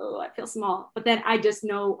like, oh, I feel small. But then I just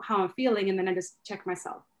know how I'm feeling, and then I just check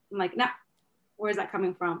myself. I'm like, nah, where's that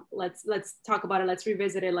coming from? Let's talk about it. Let's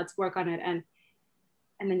revisit it. Let's work on it, and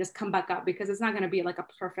then just come back up, because it's not going to be like a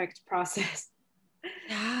perfect process.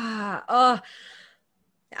 Yeah. Oh,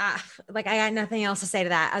 like I got nothing else to say to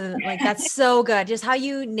that other than like, that's so good. Just how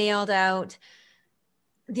you nailed out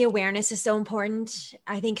the awareness is so important.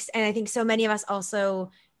 I think so many of us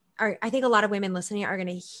also I think a lot of women listening are going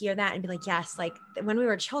to hear that and be like, yes, like when we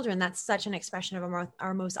were children, that's such an expression of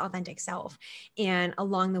our most authentic self. And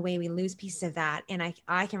along the way, we lose pieces of that. And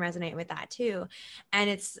I can resonate with that too.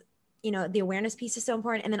 And it's the awareness piece is so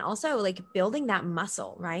important. And then also like building that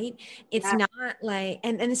muscle, right? It's not like,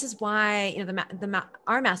 and this is why,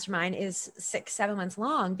 our mastermind is 6-7 months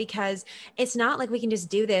long, because it's not like we can just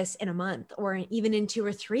do this in a month or even in 2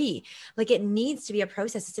 or 3. Like it needs to be a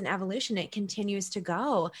process. It's an evolution. It continues to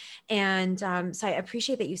go. And so I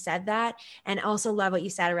appreciate that you said that, and also love what you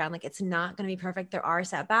said around like, it's not going to be perfect. There are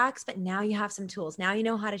setbacks, but now you have some tools. Now you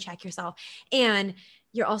know how to check yourself. And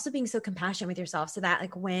you're also being so compassionate with yourself, so that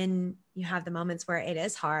like when you have the moments where it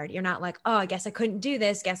is hard, you're not like, oh, I guess I couldn't do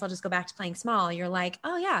this. Guess I'll just go back to playing small. You're like,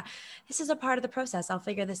 oh yeah, this is a part of the process. I'll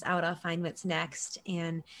figure this out. I'll find what's next.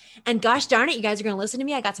 And gosh darn it, you guys are going to listen to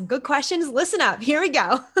me. I got some good questions. Listen up. Here we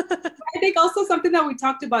go. I think also something that we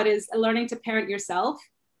talked about is learning to parent yourself.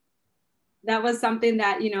 That was something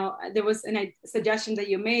that, there was a suggestion that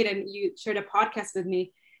you made, and you shared a podcast with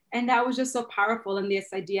me. And that was just so powerful. And this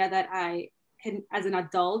idea that as an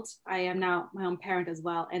adult, I am now my own parent as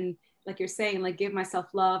well. And like you're saying, like give myself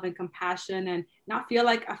love and compassion and not feel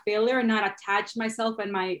like a failure, and not attach myself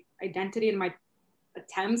and my identity and my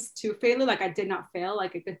attempts to failure. Like I did not fail,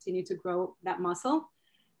 like I continue to grow that muscle.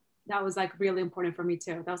 That was like really important for me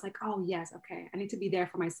too. That was like, oh yes, okay, I need to be there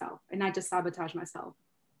for myself and not just sabotage myself.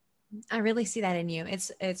 I really see that in you.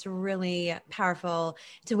 It's really powerful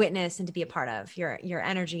to witness and to be a part of your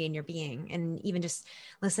energy and your being. And even just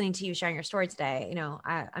listening to you sharing your story today,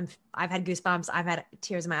 I've had goosebumps. I've had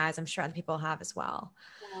tears in my eyes. I'm sure other people have as well.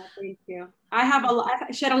 Oh, thank you. I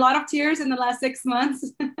shed a lot of tears in the last 6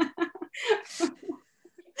 months.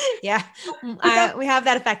 Yeah. We have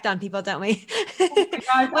that effect on people, don't we? Oh my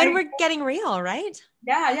God, when we're getting real, right?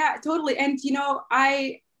 Yeah, totally. And,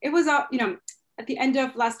 it was at the end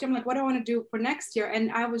of last year, I'm like, what do I want to do for next year?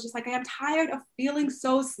 And I was just like, I am tired of feeling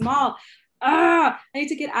so small. I need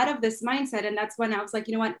to get out of this mindset. And that's when I was like,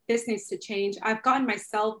 you know what, this needs to change. I've gotten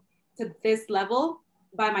myself to this level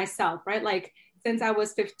by myself, right? Like since I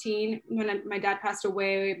was 15, when my dad passed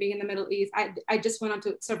away, being in the Middle East, I just went on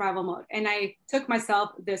to survival mode, and I took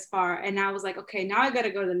myself this far. And I was like, okay, now I got to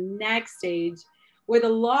go to the next stage with a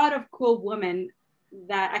lot of cool women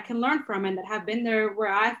that I can learn from and that have been there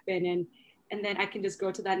where I've been. And then I can just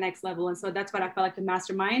go to that next level. And so that's what I felt like the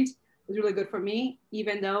mastermind was really good for me,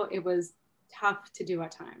 even though it was tough to do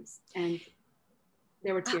at times. And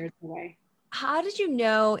there were tears away. How did you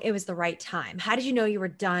know it was the right time? How did you know you were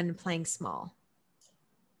done playing small?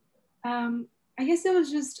 I guess it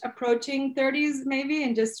was just approaching 30s maybe,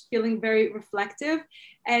 and just feeling very reflective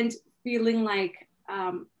and feeling like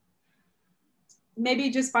maybe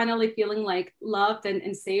just finally feeling like loved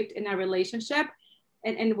and safe in a relationship.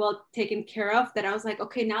 And well taken care of, that I was like,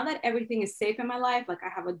 okay, now that everything is safe in my life, like I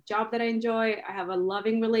have a job that I enjoy, I have a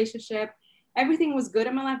loving relationship, everything was good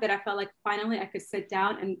in my life, that I felt like finally I could sit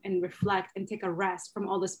down and reflect and take a rest from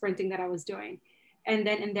all the sprinting that I was doing. And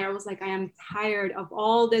then in there I was like, I am tired of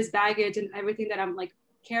all this baggage and everything that I'm like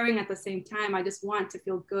carrying at the same time. I just want to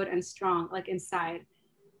feel good and strong, like inside.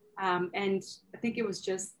 And I think it was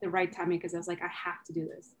just the right timing, because I was like, I have to do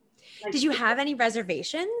this. Like, did you have any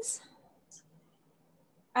reservations?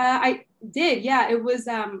 I did. Yeah, it was,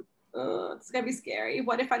 it's gonna be scary.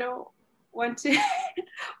 What if I don't want to,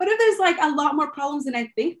 what if there's like a lot more problems than I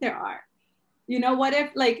think there are? What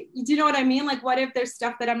if, like, do you know what I mean? Like, what if there's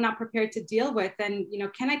stuff that I'm not prepared to deal with? And,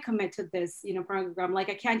 can I commit to this, program? Like,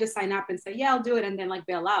 I can't just sign up and say, yeah, I'll do it, and then like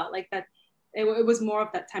bail out. Like that, it was more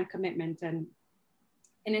of that time commitment. And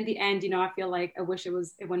in the end, I feel like I wish it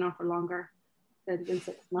went on for longer than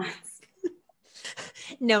 6 months.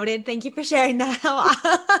 Noted. Thank you for sharing that.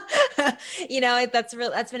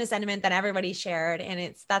 That's been a sentiment that everybody shared.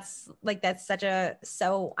 And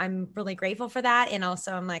I'm really grateful for that. And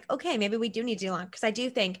also I'm like, okay, maybe we do need to do long. Cause I do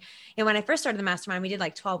think, when I first started the mastermind, we did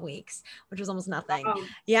like 12 weeks, which was almost nothing. Oh.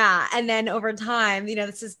 Yeah. And then over time,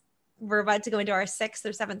 we're about to go into our 6th or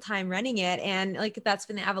 7th time running it. And like, that's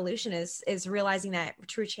been the evolution is realizing that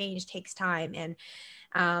true change takes time. And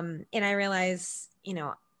I realize,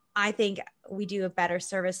 I think we do a better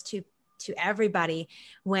service to everybody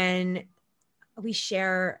when we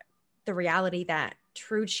share the reality that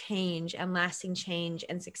true change and lasting change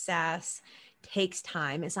and success takes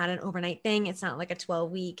time. It's not an overnight thing. It's not like a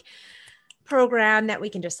 12-week program that we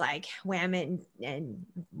can just like wham it and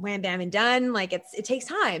wham bam and done. Like it takes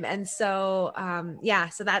time. And so,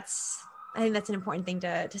 I think that's an important thing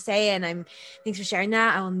to say. And thanks for sharing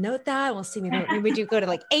that. I will note that. We'll see. Maybe we do go to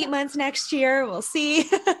like 8 months next year. We'll see.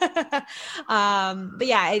 But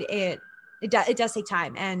yeah, it does take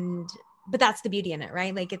time. But that's the beauty in it,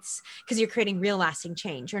 right? Like it's because you're creating real lasting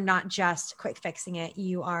change. You're not just quick fixing it.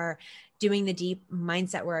 You are doing the deep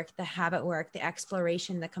mindset work, the habit work, the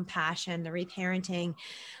exploration, the compassion, the reparenting,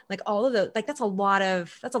 like all of those, like that's a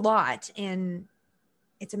lot. And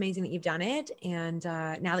it's amazing that you've done it. And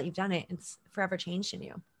now that you've done it, it's forever changed in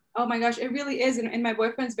you. Oh my gosh, it really is. And my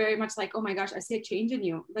boyfriend's very much like, oh my gosh, I see a change in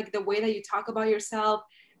you. Like the way that you talk about yourself,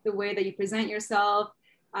 the way that you present yourself,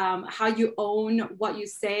 how you own what you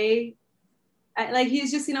say. Like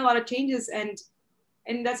he's just seen a lot of changes,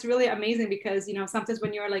 and that's really amazing because, you know, sometimes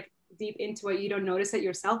when you're like deep into it, you don't notice it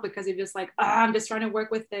yourself because you're just like, I'm just trying to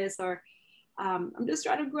work with this, or I'm just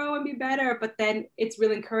trying to grow and be better. But then it's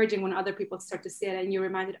really encouraging when other people start to see it and you're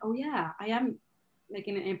reminded, oh yeah, I am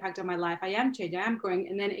making an impact on my life. I am changing, I am growing.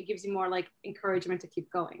 And then it gives you more like encouragement to keep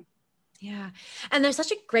going. Yeah. And there's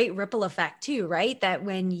such a great ripple effect too, right? That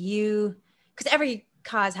when you, because every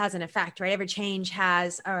cause has an effect, right? Every change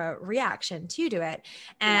has a reaction to it.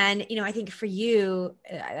 And, you know, I think for you,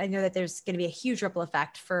 I know that there's going to be a huge ripple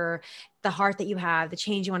effect for the heart that you have, the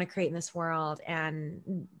change you want to create in this world,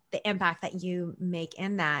 and the impact that you make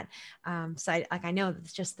in that. So I know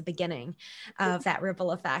it's just the beginning of that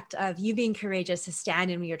ripple effect of you being courageous to stand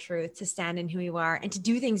in your truth, to stand in who you are, and to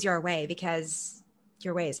do things your way, because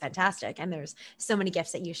your way is fantastic. And there's so many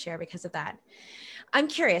gifts that you share because of that. I'm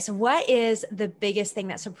curious, what is the biggest thing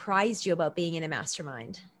that surprised you about being in a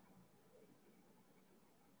mastermind?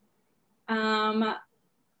 How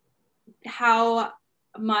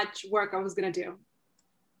much work I was going to do.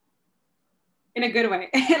 In a good way.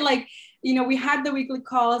 Like, you know, we had the weekly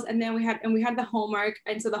calls, and then we had the homework.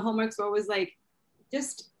 And so the homeworks were always like,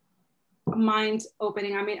 just mind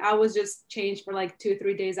opening. I mean, I was just changed for like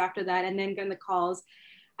 2-3 days after that. And then getting the calls,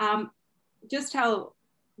 just how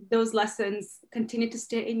those lessons continue to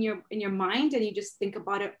stay in your mind, and you just think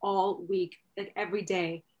about it all week, like every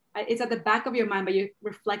day. It's at the back of your mind, but you're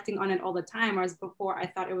reflecting on it all the time. Whereas before, I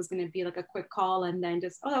thought it was going to be like a quick call and then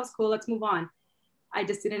just, oh, that was cool, let's move on. I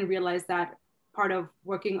just didn't realize that part of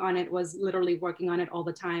working on it was literally working on it all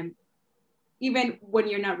the time, even when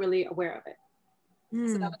you're not really aware of it.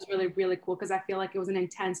 So that was really, really cool, because I feel like it was an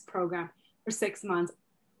intense program for 6 months,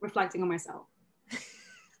 reflecting on myself.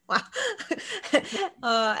 Wow. And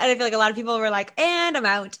I feel like a lot of people were like, and I'm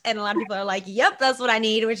out. And a lot of people are like, yep, that's what I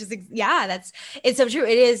need, which is, it's so true.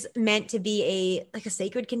 It is meant to be a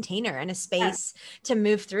sacred container and a space to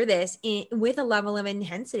move through this with a level of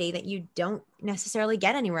intensity that you don't necessarily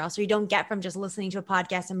get anywhere else, or you don't get from just listening to a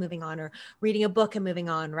podcast and moving on, or reading a book and moving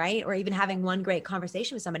on, right? Or even having one great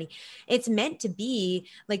conversation with somebody. It's meant to be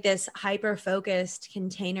like this hyper-focused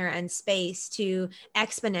container and space to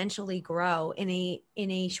exponentially grow in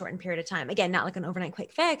a shortened period of time. Again, not like an overnight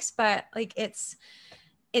quick fix, but like it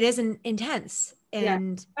is intense.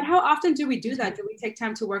 And but how often do we do that? Do we take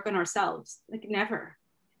time to work on ourselves? Like never.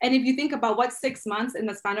 And if you think about what's 6 months in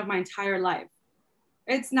the span of my entire life,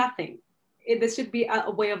 it's nothing. This should be a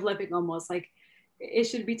way of living almost. Like it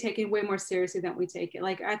should be taken way more seriously than we take it.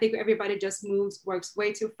 Like I think everybody just works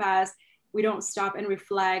way too fast. We don't stop and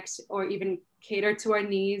reflect or even cater to our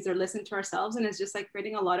needs or listen to ourselves. And it's just like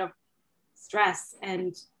creating a lot of stress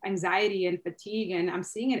and anxiety and fatigue. And I'm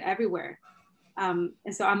seeing it everywhere. And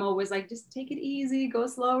so I'm always like, just take it easy, go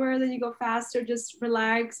slower, then you go faster, just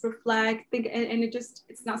relax, reflect, think. And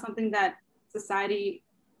it's not something that society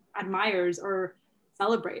admires or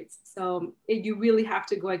celebrates. So you really have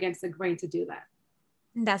to go against the grain to do that.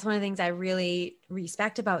 That's one of the things I really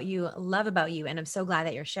respect about you, love about you. And I'm so glad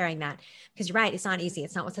that you're sharing that, because you're right. It's not easy.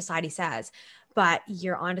 It's not what society says, but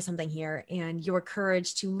you're onto something here, and your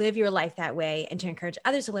courage to live your life that way and to encourage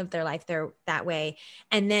others to live their life that way.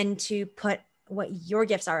 And then to put what your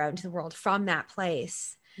gifts are out into the world from that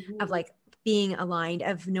place of like being aligned,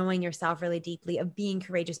 of knowing yourself really deeply, of being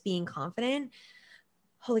courageous, being confident.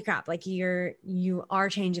 Holy crap. Like you are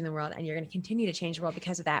changing the world, and you're going to continue to change the world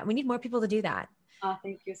because of that. We need more people to do that. Oh,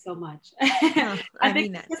 thank you so much. I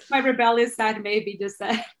think that's my rebellious side, maybe just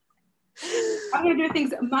that I'm going to do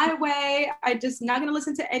things my way. I just not going to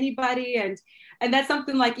listen to anybody. And that's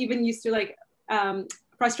something like even used to like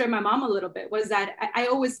frustrate my mom a little bit, was that I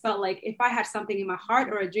always felt like if I had something in my heart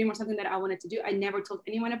or a dream or something that I wanted to do, I never told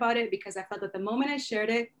anyone about it, because I felt that the moment I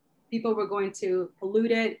shared it, people were going to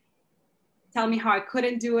pollute it, tell me how I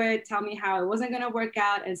couldn't do it, tell me how it wasn't going to work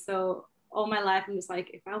out. And so all my life, I'm just like,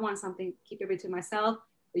 if I want something, keep it to myself,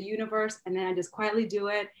 the universe, and then I just quietly do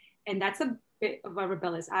it. And that's a bit of a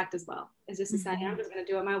rebellious act as well. It's just deciding I'm just going to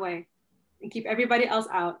do it my way and keep everybody else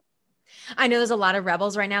out. I know there's a lot of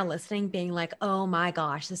rebels right now listening, being like, oh my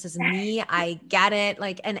gosh, this is me. I get it.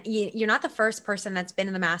 Like, and you're not the first person that's been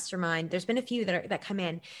in the mastermind. There's been a few that come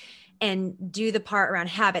in. and do the part around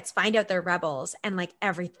habits, find out they're rebels, and like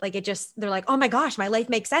they're like, oh my gosh, my life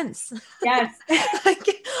makes sense. Yes.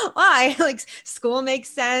 Like, why? Like school makes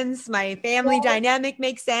sense. My family dynamic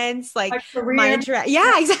makes sense. Like my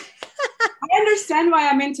yeah, exactly. I understand why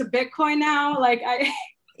I'm into Bitcoin now. Like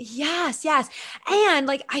Yes. And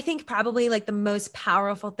like, I think probably like the most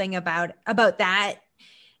powerful thing about that,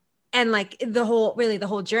 and like the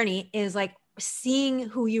whole journey is like seeing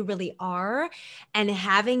who you really are and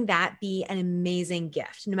having that be an amazing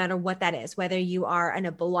gift, no matter what that is, whether you are an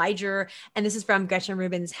obliger. And this is from Gretchen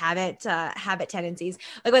Rubin's habit tendencies.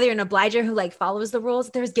 Like whether you're an obliger who like follows the rules,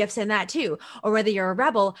 there's gifts in that too. Or whether you're a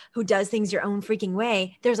rebel who does things your own freaking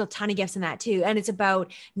way, there's a ton of gifts in that too. And it's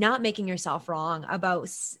about not making yourself wrong, about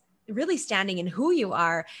really standing in who you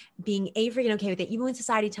are, being freaking okay with it, even when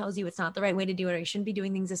society tells you it's not the right way to do it, or you shouldn't be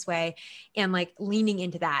doing things this way, and like leaning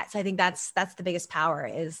into that. So I think that's the biggest power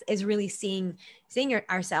is really seeing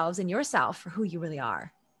ourselves and yourself for who you really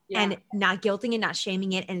are. Yeah. And not guilting it, not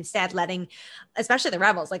shaming it, and instead letting, especially the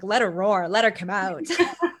rebels, like let her roar, let her come out.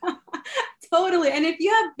 Totally. And if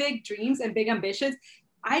you have big dreams and big ambitions,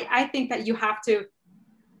 I think that you have to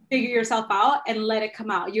figure yourself out and let it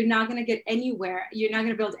come out. You're not going to get anywhere. You're not going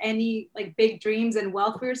to build any like big dreams and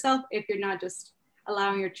wealth for yourself if you're not just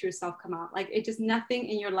allowing your true self come out. Like it just, nothing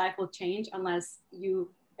in your life will change unless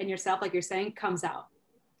you and yourself, like you're saying, comes out.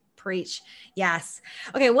 Preach. Yes.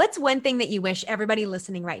 Okay. What's one thing that you wish everybody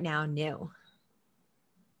listening right now knew?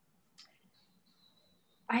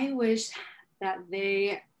 I wish that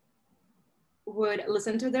they would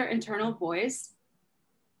listen to their internal voice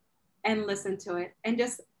and listen to it. And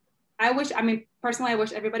just, personally, I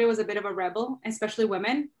wish everybody was a bit of a rebel, especially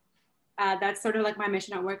women. That's sort of like my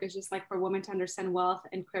mission at work, is just like for women to understand wealth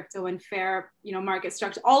and crypto and fair, market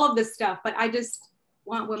structure, all of this stuff. But I just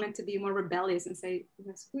want women to be more rebellious and say,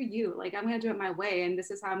 screw you. Like, I'm going to do it my way. And this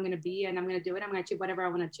is how I'm going to be. And I'm going to do it. I'm going to achieve whatever I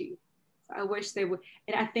want to achieve. So I wish they would.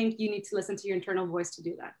 And I think you need to listen to your internal voice to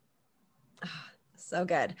do that. Oh, so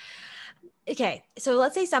good. Okay. So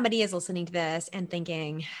let's say somebody is listening to this and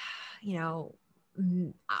thinking,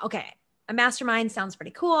 okay, a mastermind sounds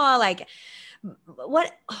pretty cool. Like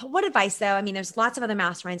what advice though? I mean, there's lots of other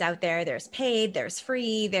masterminds out there. There's paid, there's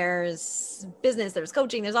free, there's business, there's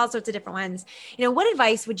coaching, there's all sorts of different ones. What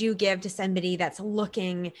advice would you give to somebody that's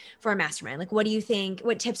looking for a mastermind? Like, what do you think,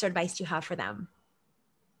 what tips or advice do you have for them?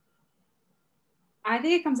 I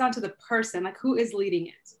think it comes down to the person, like who is leading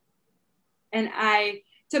it. And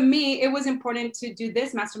to me, it was important to do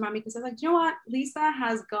this mastermind because I was like, you know what? Lisa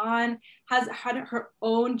has had her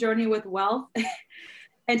own journey with wealth.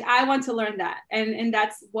 And I want to learn that. And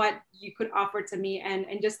that's what you could offer to me. And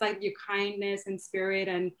just like your kindness and spirit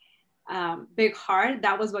and big heart,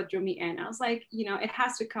 that was what drew me in. I was like, it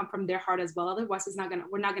has to come from their heart as well. Otherwise,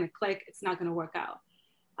 we're not going to click. It's not going to work out.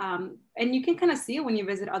 And you can kind of see it when you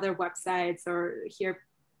visit other websites or hear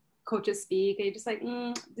coaches speak. And you're just like,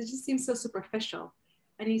 this just seems so superficial.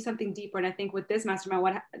 I need something deeper. And I think with this mastermind,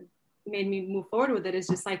 what made me move forward with it is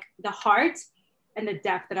just like the heart and the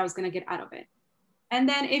depth that I was going to get out of it. And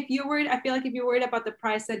then if you're worried, I feel like if you're worried about the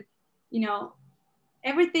price, that,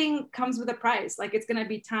 everything comes with a price. Like it's going to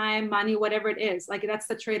be time, money, whatever it is. Like that's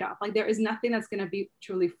the trade-off. Like there is nothing that's going to be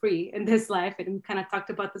truly free in this life. And we kind of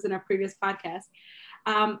talked about this in our previous podcast.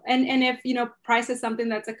 And if, price is something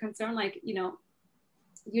that's a concern, like,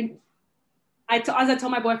 as I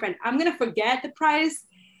told my boyfriend, I'm going to forget the price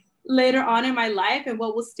later on in my life, and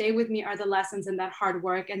what will stay with me are the lessons and that hard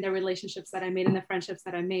work and the relationships that I made and the friendships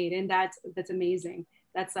that I made. And that's amazing.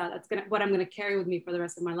 That's what I'm going to carry with me for the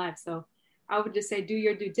rest of my life. So I would just say, do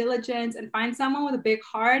your due diligence and find someone with a big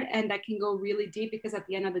heart and that can go really deep, because at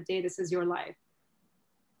the end of the day, this is your life.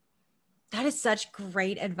 That is such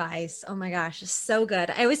great advice. Oh my gosh, so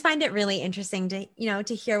good. I always find it really interesting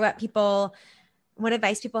to hear what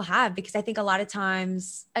advice people have, because I think a lot of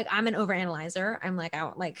times, like, I'm an overanalyzer.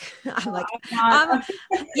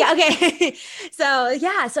 Yeah. Okay.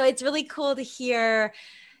 So it's really cool to hear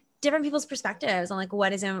different people's perspectives on like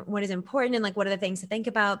what is important and like what are the things to think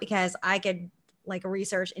about, because I could like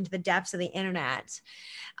research into the depths of the internet.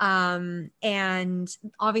 And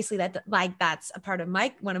obviously that's a part of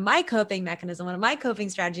one of my coping mechanisms, one of my coping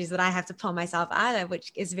strategies that I have to pull myself out of,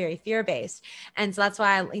 which is very fear-based. And so that's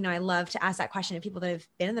why I love to ask that question to people that have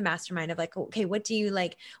been in the mastermind of like, okay, what do you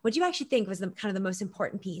actually think was the kind of the most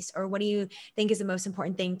important piece? Or what do you think is the most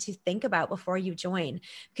important thing to think about before you join?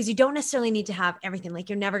 Because you don't necessarily need to have everything. Like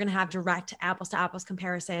you're never going to have direct apples to apples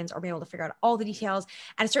comparisons or be able to figure out all the details.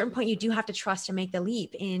 At a certain point, you do have to trust and make the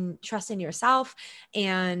leap in trust in yourself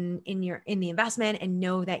and in the investment, and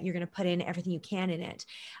know that you're going to put in everything you can in it.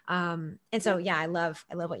 And so, yeah, I love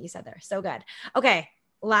what you said there. So good. Okay.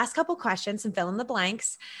 last couple questions and fill in the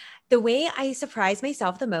blanks. The way I surprise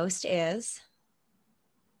myself the most is?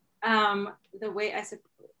 The way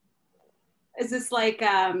is this like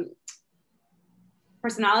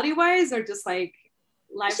personality wise or just like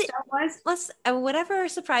lifestyle wise?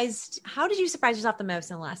 How did you surprise yourself the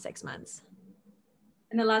most in the last 6 months?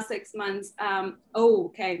 In the last 6 months,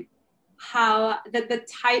 okay. How the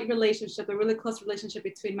tight relationship, the really close relationship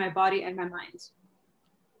between my body and my mind.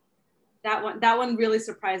 That one really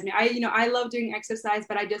surprised me. I love doing exercise,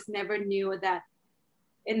 but I just never knew that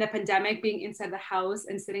in the pandemic, being inside the house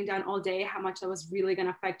and sitting down all day, how much that was really going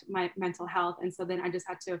to affect my mental health. And so then I just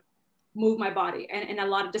had to move my body and a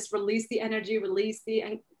lot of just release the energy, release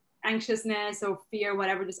the anxiousness or fear,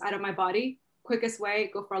 whatever, just out of my body. Quickest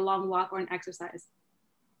way, go for a long walk or an exercise.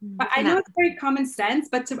 But I know it's very common sense,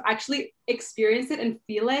 but to actually experience it and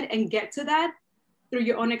feel it and get to that through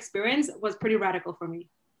your own experience was pretty radical for me.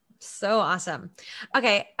 So awesome.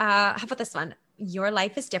 Okay. How about this one? Your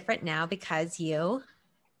life is different now because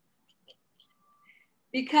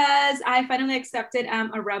I finally accepted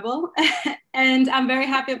I'm a rebel and I'm very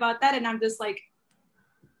happy about that. And I'm just like,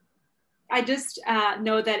 I just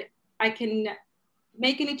know that I can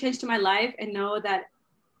make any change to my life and know that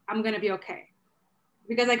I'm going to be okay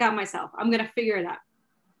because I got myself. I'm going to figure it out.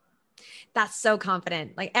 That's so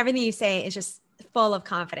confident. Like everything you say is just full of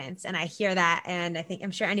confidence. And I hear that. And I'm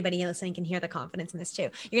sure anybody listening can hear the confidence in this too.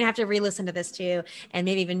 You're going to have to re-listen to this too. And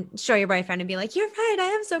maybe even show your boyfriend and be like, you're right. I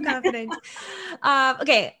am so confident.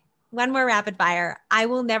 Okay. One more rapid fire. I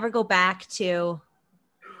will never go back to.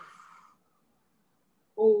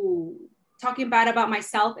 Oh, talking bad about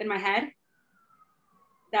myself in my head.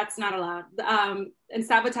 That's not allowed. And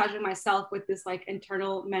sabotaging myself with this like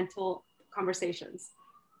internal mental conversations.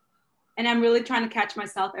 And I'm really trying to catch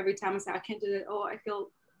myself every time I say, I can't do it. Oh, I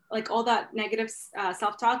feel like all that negative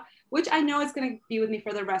self-talk, which I know is going to be with me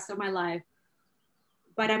for the rest of my life.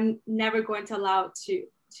 But I'm never going to allow it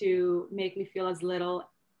to make me feel as little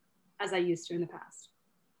as I used to in the past.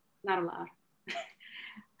 Not allowed.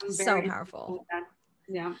 So powerful.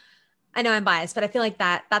 Yeah. I know I'm biased, but I feel like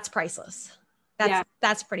that's priceless.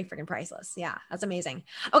 That's pretty freaking priceless. Yeah. That's amazing.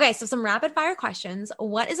 Okay. So some rapid fire questions.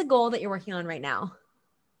 What is a goal that you're working on right now?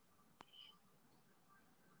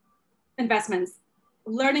 Investments,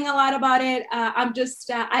 learning a lot about it. I'm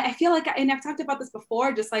just, I feel like, and I've talked about this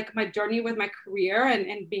before, just like my journey with my career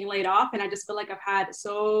and being laid off. And I just feel like I've had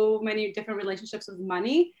so many different relationships with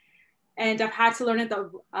money and I've had to learn it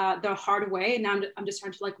the hard way. And now I'm just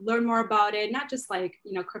trying to like learn more about it, not just like,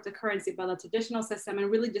 cryptocurrency, but the traditional system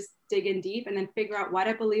and really just dig in deep and then figure out what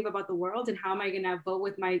I believe about the world and how am I going to vote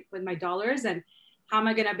with my dollars and how am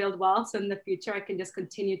I going to build wealth. So in the future, I can just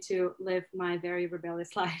continue to live my very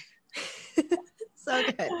rebellious life. So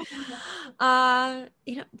good.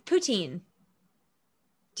 Poutine.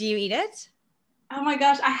 Do you eat it? Oh my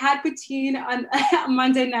gosh, I had poutine on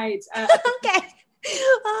Monday night. Okay.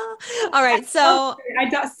 All right. So I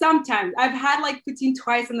do sometimes. I've had like poutine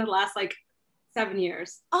twice in the last like 7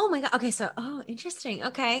 years. Oh my God. Okay. So, interesting.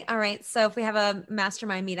 Okay. All right. So if we have a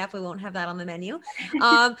mastermind meetup, we won't have that on the menu.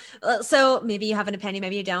 So maybe you have an opinion,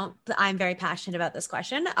 maybe you don't, but I'm very passionate about this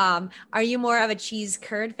question. Are you more of a cheese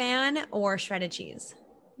curd fan or shredded cheese?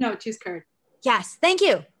 No, cheese curd. Yes. Thank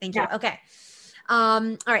you. Yeah. Okay.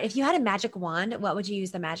 All right. If you had a magic wand, what would you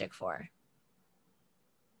use the magic for?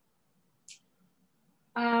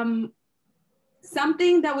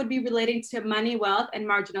 Something that would be relating to money, wealth, and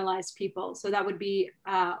marginalized people. So that would be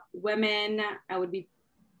women, that would be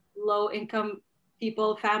low-income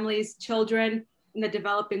people, families, children in the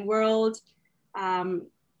developing world,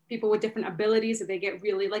 people with different abilities that they get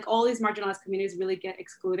really, like all these marginalized communities really get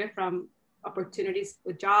excluded from opportunities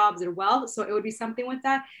with jobs or wealth. So it would be something with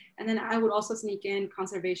that. And then I would also sneak in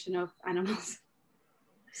conservation of animals.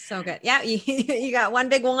 So good. Yeah. You got one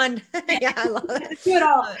big one. Yeah. I love it. Do it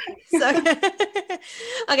all.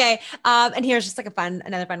 Okay. And here's just like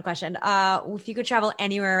another fun question. If you could travel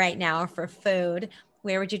anywhere right now for food,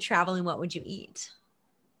 where would you travel and what would you eat?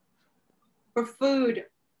 For food.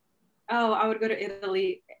 Oh, I would go to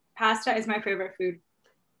Italy. Pasta is my favorite food.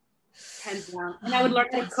 Hands down. And I would learn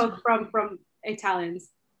to cook from Italians.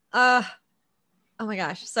 Oh my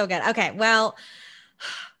gosh. So good. Okay. Well,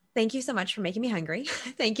 thank you so much for making me hungry.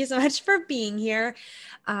 Thank you so much for being here.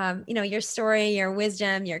 Your story, your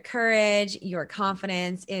wisdom, your courage, your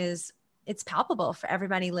confidence it's palpable for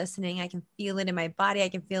everybody listening. I can feel it in my body. I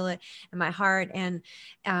can feel it in my heart. And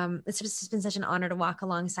it's just been such an honor to walk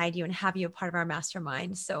alongside you and have you a part of our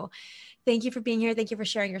mastermind. So thank you for being here. Thank you for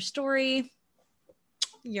sharing your story.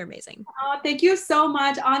 You're amazing. Oh, thank you so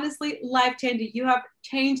much. Honestly, life-changing. You have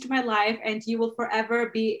changed my life and you will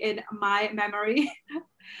forever be in my memory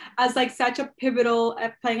as like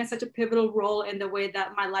playing such a pivotal role in the way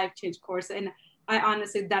that my life changed course. And I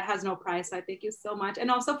honestly, that has no price. So I thank you so much.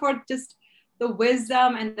 And also for just the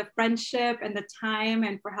wisdom and the friendship and the time,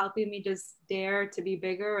 and for helping me just dare to be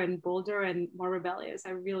bigger and bolder and more rebellious.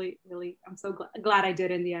 I really, really, I'm so glad I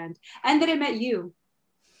did in the end, and that I met you.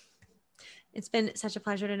 It's been such a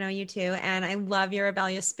pleasure to know you too. And I love your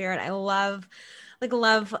rebellious spirit. I love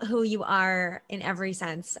who you are in every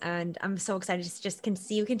sense. And I'm so excited to just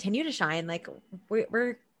see you continue to shine. Like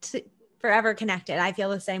we're forever connected. I feel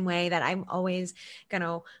the same way, that I'm always going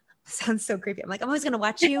to, sounds so creepy. I'm like, I'm always going to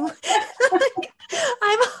watch you.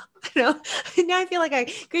 Now I feel like a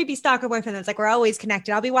creepy stalker boyfriend that's like, we're always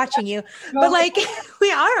connected. I'll be watching you, but like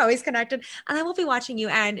we are always connected, and I will be watching you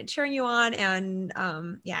and cheering you on. And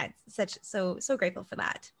it's so grateful for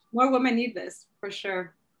that. More women need this for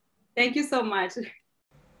sure. Thank you so much.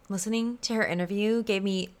 Listening to her interview gave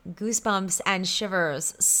me goosebumps and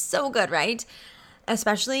shivers. So good, right?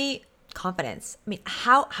 Especially confidence. I mean,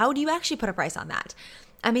 how do you actually put a price on that?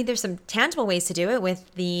 I mean, there's some tangible ways to do it with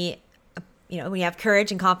when you have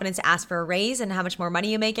courage and confidence to ask for a raise and how much more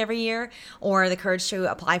money you make every year, or the courage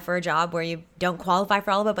to apply for a job where you don't qualify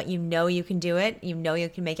for all of it, but you know you can do it. You know you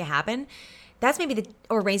can make it happen. That's maybe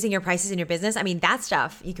or raising your prices in your business. I mean, that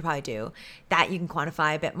stuff you could probably do, that you can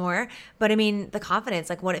quantify a bit more. But I mean, the confidence,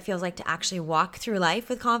 like what it feels like to actually walk through life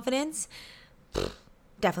with confidence,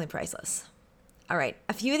 definitely priceless. All right.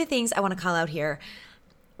 A few of the things I want to call out here.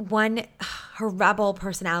 One, her rebel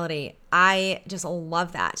personality. I just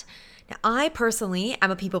love that. Now, I personally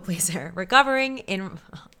am a people pleaser,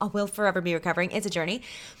 I will forever be recovering. It's a journey.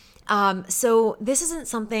 So this isn't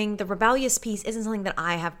something, the rebellious piece isn't something that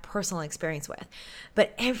I have personal experience with.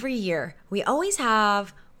 But every year, we always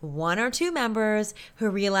have one or two members who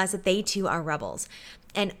realize that they too are rebels.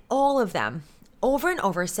 And all of them, over and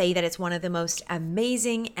over, say that it's one of the most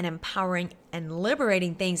amazing and empowering and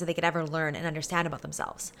liberating things that they could ever learn and understand about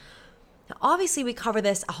themselves. Now, obviously, we cover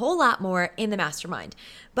this a whole lot more in the mastermind.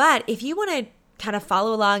 But if you want to kind of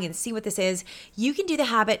follow along and see what this is, you can do the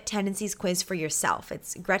Habit Tendencies quiz for yourself.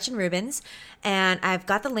 It's Gretchen Rubin's, and I've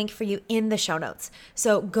got the link for you in the show notes.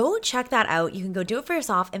 So go check that out. You can go do it for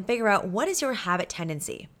yourself and figure out what is your habit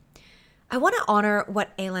tendency. I want to honor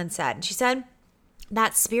what Aylin said. She said,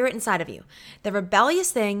 that spirit inside of you, the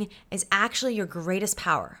rebellious thing, is actually your greatest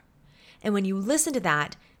power. And when you listen to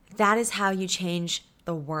that, that is how you change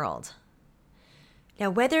the world. Now,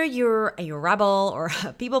 whether you're a rebel or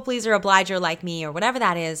a people pleaser, obliger like me, or whatever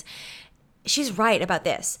that is, she's right about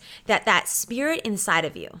this, that spirit inside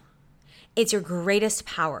of you, it's your greatest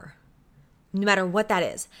power, no matter what that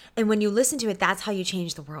is. And when you listen to it, that's how you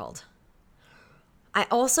change the world. I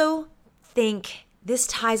also think this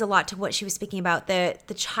ties a lot to what she was speaking about, the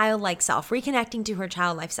childlike self, reconnecting to her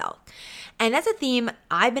childlike self. And that's a theme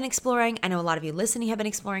I've been exploring. I know a lot of you listening have been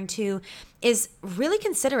exploring too, is really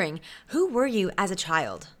considering, who were you as a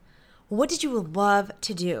child? What did you love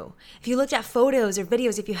to do? If you looked at photos or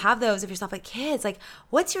videos, if you have those of yourself like kids, like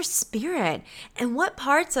what's your spirit? And what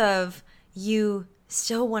parts of you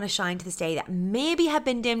still want to shine to this day that maybe have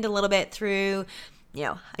been dimmed a little bit through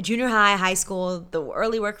a junior high school, the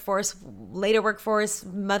early workforce, later workforce,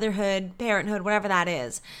 motherhood, parenthood, whatever that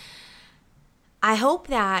is. I hope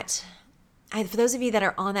that for those of you that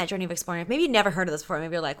are on that journey of exploring, maybe you've never heard of this before,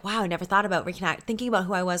 maybe you're like, wow, I never thought about thinking about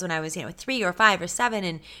who I was when I was, 3 or 5 or 7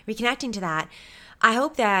 and reconnecting to that. I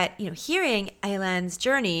hope that, hearing Aylan's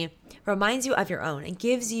journey reminds you of your own and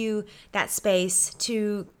gives you that space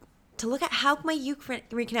to look at how might you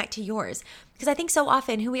reconnect to yours. Because I think so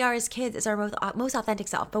often who we are as kids is our most authentic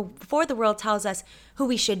self. But before the world tells us who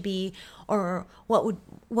we should be or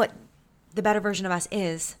what the better version of us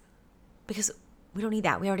is, because we don't need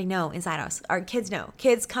that. We already know inside us. Our kids know.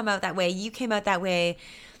 Kids come out that way. You came out that way.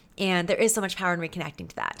 And there is so much power in reconnecting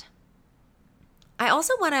to that. I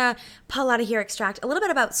also want to pull out of here, extract a little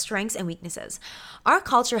bit about strengths and weaknesses. Our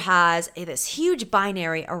culture has this huge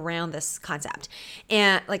binary around this concept.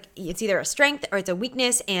 And like it's either a strength or it's a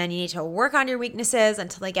weakness, and you need to work on your weaknesses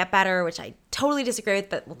until they get better, which I totally disagree with,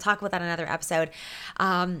 but we'll talk about that in another episode.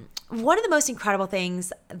 One of the most incredible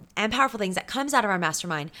things and powerful things that comes out of our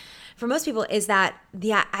mastermind for most people is that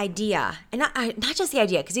the idea, and not just the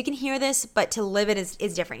idea, because you can hear this, but to live it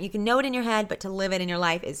is different. You can know it in your head, but to live it in your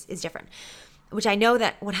life is different. Which I know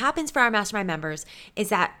that what happens for our mastermind members is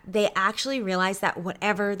that they actually realize that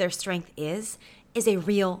whatever their strength is a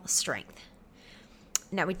real strength.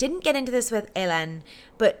 Now, we didn't get into this with Aylan,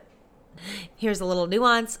 but here's a little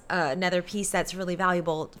nuance, another piece that's really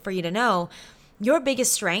valuable for you to know. Your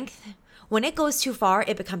biggest strength, when it goes too far,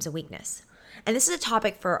 it becomes a weakness. And this is a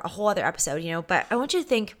topic for a whole other episode, but I want you to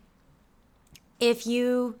think, If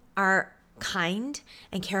you are kind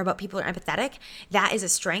and care about people and empathetic, that is a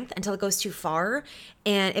strength until it goes too far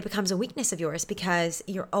and it becomes a weakness of yours because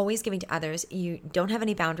you're always giving to others. You don't have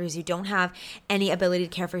any boundaries. You don't have any ability to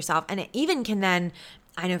care for yourself. And it even can then,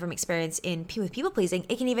 I know from experience with people pleasing,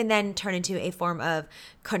 it can even then turn into a form of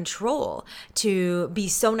control to be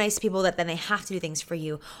so nice to people that then they have to do things for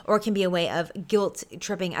you, or it can be a way of guilt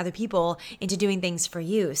tripping other people into doing things for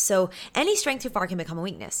you. So any strength too far can become a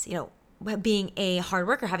weakness. Being a hard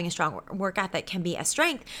worker, having a strong work ethic can be a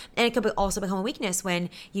strength, and it could also become a weakness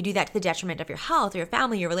when you do that to the detriment of your health, your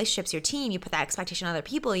family, your relationships, your team. You put that expectation on other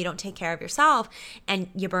people, you don't take care of yourself, and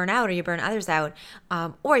you burn out or you burn others out,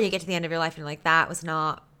 or you get to the end of your life and you're like, that was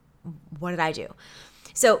not, what did I do?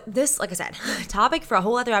 So this, like I said, topic for a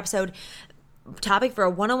whole other episode, topic for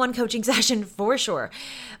a one-on-one coaching session for sure.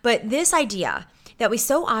 But this idea that we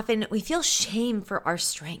feel shame for our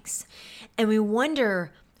strengths, and we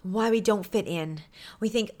wonder why we don't fit in. We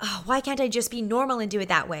think, oh, why can't I just be normal and do it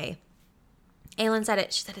that way? Aylin said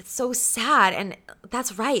it. She said, it's so sad. And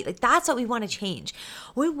that's right. Like, that's what we want to change.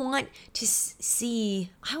 We want to see,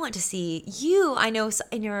 I want to see you, I know,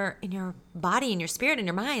 in your body, in your spirit, in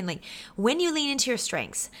your mind, like when you lean into your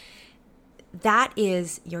strengths, that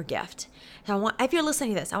is your gift. So if you're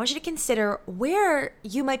listening to this, I want you to consider where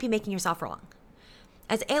you might be making yourself wrong.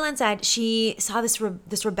 As Aylin said, she saw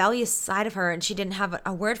this rebellious side of her, and she didn't have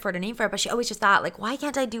a word for it, a name for it, but she always just thought, like, why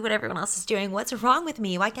can't I do what everyone else is doing? What's wrong with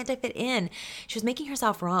me? Why can't I fit in? She was making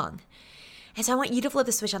herself wrong. And so I want you to flip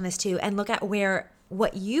the switch on this too and look at where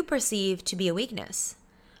what you perceive to be a weakness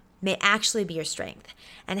may actually be your strength,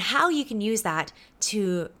 and how you can use that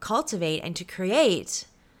to cultivate and to create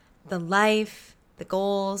the life, the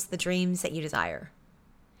goals, the dreams that you desire.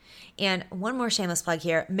 And one more shameless plug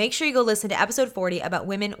here. Make sure you go listen to episode 40 about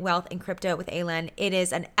women, wealth, and crypto with Aylin. It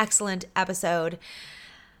is an excellent episode.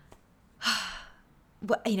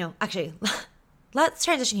 Actually, let's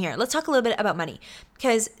transition here. Let's talk a little bit about money,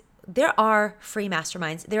 because there are free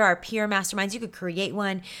masterminds. There are peer masterminds. You could create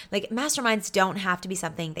one. Like, masterminds don't have to be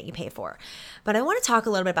something that you pay for. But I want to talk a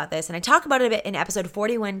little bit about this. And I talk about it a bit in episode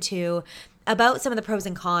 41 too, about some of the pros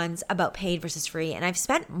and cons about paid versus free. And I've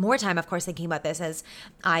spent more time, of course, thinking about this as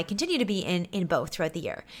I continue to be in both throughout the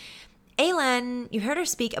year. Aylin, you heard her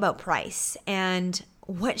speak about price and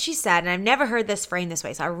what she said, and I've never heard this framed this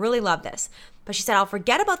way, so I really love this. But she said, I'll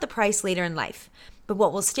forget about the price later in life, but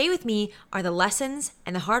what will stay with me are the lessons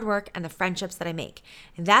and the hard work and the friendships that I make.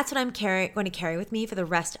 And that's what I'm going to carry with me for the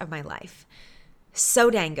rest of my life. So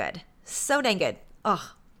dang good. So dang good.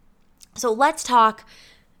 Oh. So let's talk,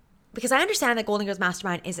 because I understand that Golden Girls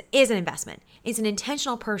Mastermind is an investment. It's an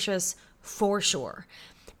intentional purchase for sure.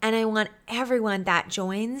 And I want everyone that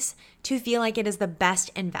joins to feel like it is the best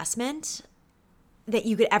investment that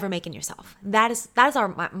you could ever make in yourself. That is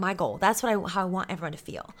my goal. That's how I want everyone to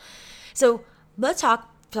feel. So let's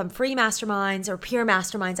talk some free masterminds or peer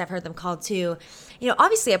masterminds, I've heard them called too.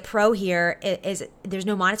 Obviously a pro here is there's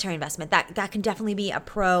no monetary investment. That can definitely be a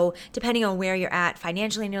pro depending on where you're at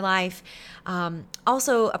financially in your life.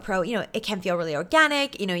 Also a pro, it can feel really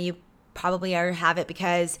organic. You probably have it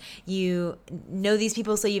because you know these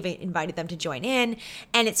people, so you've invited them to join in,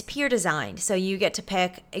 and it's peer designed. So you get to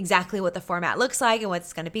pick exactly what the format looks like and what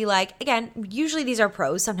it's going to be like. Again, usually these are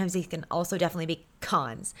pros. Sometimes these can also definitely be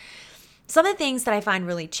cons. Some of the things that I find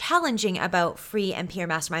really challenging about free and peer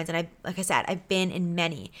masterminds, and like I said, I've been in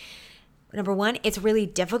many. Number one, it's really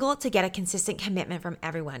difficult to get a consistent commitment from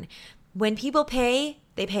everyone. When people pay,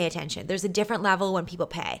 they pay attention. There's a different level when people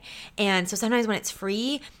pay. And so sometimes when it's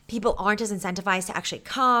free, people aren't as incentivized to actually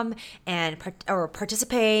come and or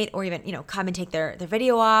participate, or even, come and take their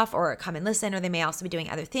video off, or come and listen, or they may also be doing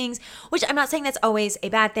other things, which I'm not saying that's always a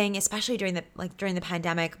bad thing, especially during the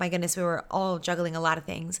pandemic. My goodness, we were all juggling a lot of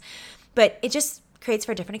things. But it just creates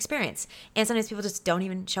for a different experience. And sometimes people just don't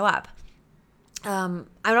even show up. I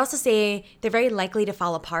would also say they're very likely to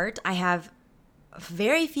fall apart. I have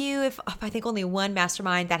very few, if I think only one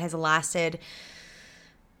mastermind that has lasted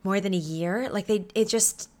more than a year. It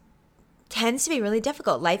just tends to be really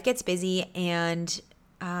difficult. Life gets busy, and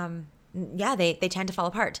they tend to fall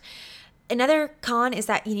apart. Another con is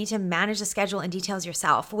that you need to manage the schedule and details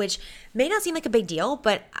yourself, which may not seem like a big deal,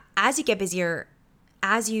 but as you get busier,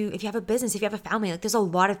 if you have a business, if you have a family, there's a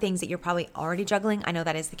lot of things that you're probably already juggling. I know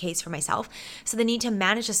that is the case for myself. So the need to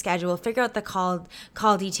manage the schedule, figure out the call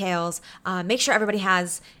details, make sure everybody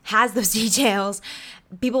has those details.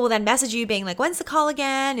 People will then message you being like, when's the call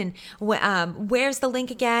again? And where's the link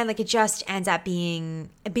again? It just ends up being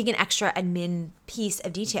an extra admin piece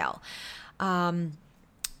of detail. Like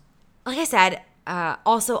I said,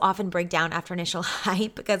 also often break down after initial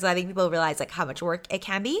hype, because I think people realize like how much work it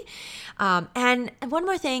can be. And one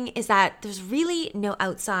more thing is that there's really no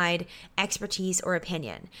outside expertise or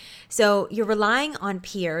opinion. So you're relying on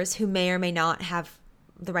peers who may or may not have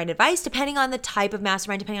the right advice, depending on the type of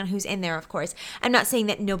mastermind, depending on who's in there, of course. I'm not saying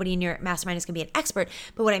that nobody in your mastermind is going to be an expert,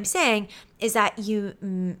 but what I'm saying is that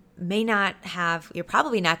you may not have, you're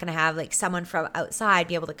probably not going to have like someone from outside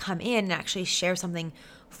be able to come in and actually share something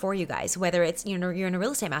for you guys. Whether it's, you know, you're in a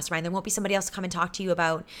real estate mastermind, there won't be somebody else to come and talk to you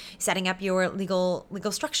about setting up your legal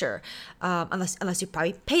structure, unless you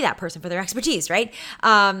probably pay that person for their expertise, right?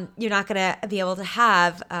 You're not going to be able to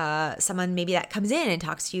have someone maybe that comes in and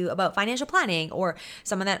talks to you about financial planning, or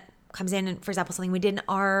someone that comes in and, for example, something we did in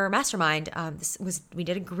our mastermind, we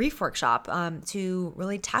did a grief workshop to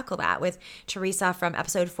really tackle that with Teresa from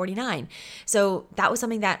episode 49. So that was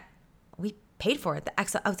something that we paid for, the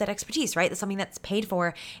outside expertise, right? That's something that's paid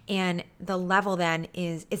for, and the level then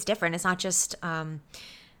it's different. It's not just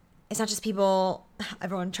people,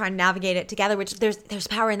 everyone trying to navigate it together, which there's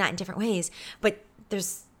power in that in different ways, but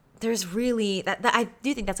there's really that I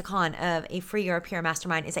do think that's a con of a free or a peer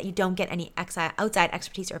mastermind, is that you don't get any outside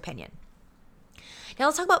expertise or opinion. Now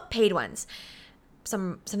let's talk about paid ones.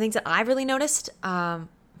 Some things that I've really noticed. Well,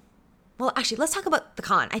 actually, let's talk about the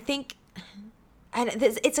con. I think. And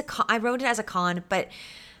it's a con. I wrote it as a con, but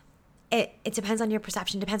it depends on your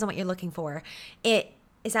perception, depends on what you're looking for. It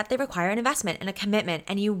is that they require an investment and a commitment,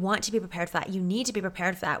 and you want to be prepared for that. You need to be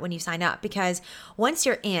prepared for that when you sign up, because once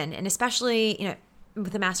you're in, and especially, you know,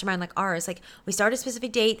 with a mastermind like ours, like we start a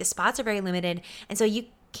specific date, the spots are very limited, and so you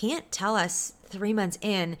can't tell us 3 months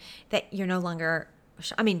in that you're no longer,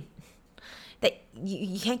 that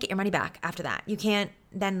you can't get your money back after that. You can't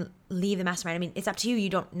then leave the mastermind. I mean, it's up to you. You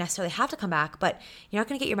don't necessarily have to come back, but you're not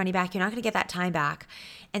going to get your money back. You're not going to get that time back.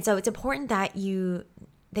 And so it's important that you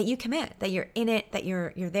commit, that you're in it, that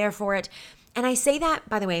you're there for it. And I say that,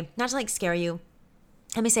 by the way, not to like scare you.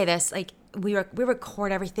 Let me say this, like we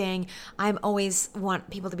record everything. I always want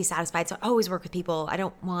people to be satisfied. So I always work with people. I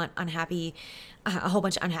don't want a whole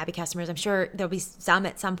bunch of unhappy customers. I'm sure there'll be some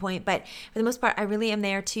at some point, but for the most part, I really am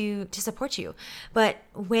there to support you. But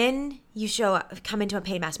when you come into a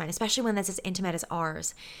paid mastermind, especially one that's as intimate as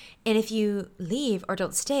ours, and if you leave or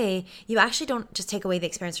don't stay, you actually don't just take away the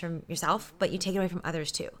experience from yourself, but you take it away from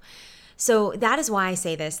others too. So that is why I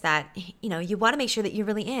say this, that, you know, you want to make sure that you're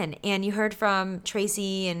really in. And you heard from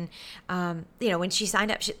Tracy, and, you know, when she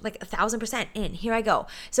signed up, she, like 1,000% in, here I go.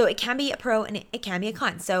 So it can be a pro and it can be a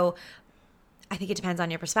con. So I think it depends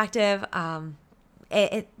on your perspective.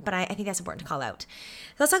 But I think that's important to call out.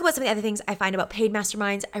 So let's talk about some of the other things I find about paid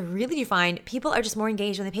masterminds. I really do find people are just more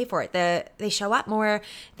engaged when they pay for it. They show up more.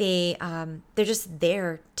 They're just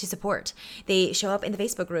there to support. They show up in the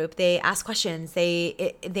Facebook group. They ask questions.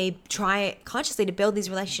 They try consciously to build these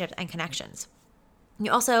relationships and connections.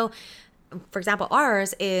 You also, for example,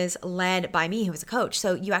 ours is led by me, who is a coach.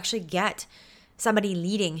 So you actually get somebody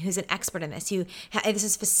leading who's an expert in this. This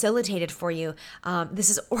is facilitated for you. This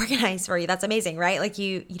is organized for you. That's amazing, right? Like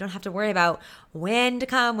you don't have to worry about when to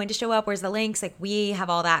come, when to show up, where's the links. Like we have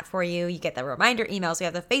all that for you. You get the reminder emails. We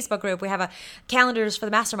have the Facebook group. We have calendars for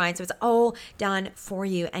the mastermind. So it's all done for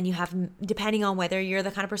you. And you have, depending on whether you're the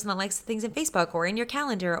kind of person that likes things in Facebook or in your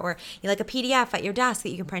calendar, or you like a PDF at your desk that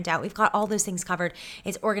you can print out, we've got all those things covered.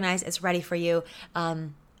 It's organized. It's ready for you.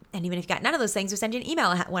 And even if you've got none of those things, we send you an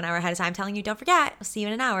email 1 hour ahead of time telling you, don't forget, we'll see you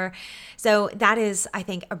in an hour. So that is, I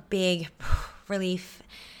think, a big relief.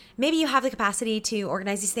 Maybe you have the capacity to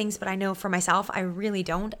organize these things, but I know for myself, I really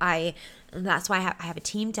don't. That's why I have a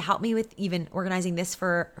team to help me with even organizing this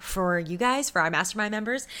for you guys, for our mastermind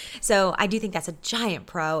members. So I do think that's a giant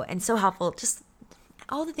pro and so helpful. Just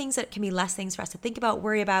all the things that can be less things for us to think about,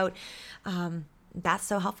 worry about, that's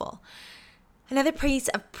so helpful. Another piece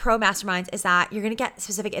of pro masterminds is that you're going to get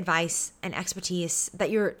specific advice and expertise that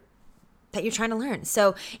you're trying to learn.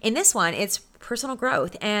 So in this one, it's personal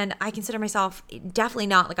growth, and I consider myself definitely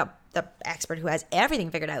not like the expert who has everything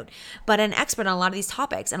figured out, but an expert on a lot of these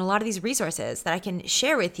topics and a lot of these resources that I can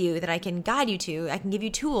share with you, that I can guide you to, I can give you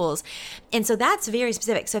tools. And so that's very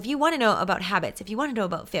specific. So if you want to know about habits, if you want to know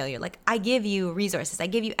about failure, like I give you resources, I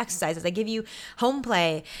give you exercises, I give you home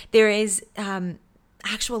play. There is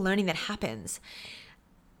actual learning that happens.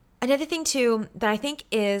 Another thing too that I think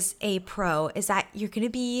is a pro is that you're going to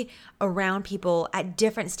be around people at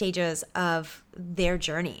different stages of their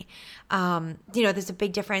journey. There's a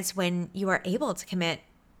big difference when you are able to commit,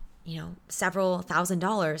 several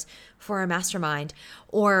 $1,000s for a mastermind,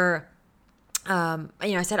 or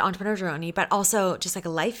I said entrepreneur journey, but also just like a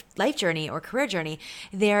life journey or career journey.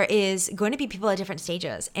 There is going to be people at different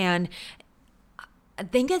stages, and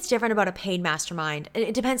think that's different about a paid mastermind.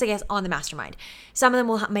 It depends, I guess, on the mastermind. Some of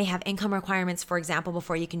them may have income requirements, for example,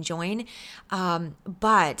 before you can join.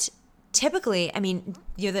 But typically, I mean,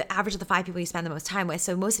 you're the average of the 5 people you spend the most time with.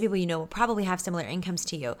 So most of the people you know will probably have similar incomes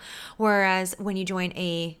to you. Whereas when you join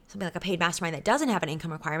something like a paid mastermind that doesn't have an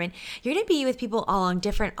income requirement, you're going to be with people all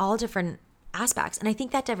different aspects. And I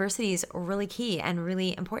think that diversity is really key and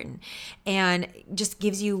really important, and just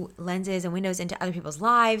gives you lenses and windows into other people's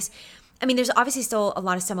lives. I mean, there's obviously still a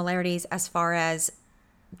lot of similarities as far as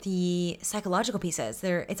the psychological pieces.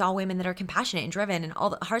 It's all women that are compassionate and driven and all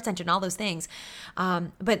the heart-centered and all those things.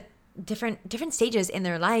 But different stages in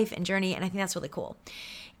their life and journey. And I think that's really cool.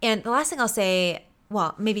 And the last thing I'll say,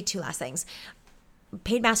 well, maybe 2 last things.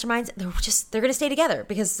 Paid masterminds, they're going to stay together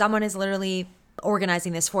because someone is literally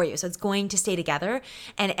organizing this for you. So it's going to stay together,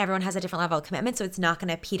 and everyone has a different level of commitment. So it's not going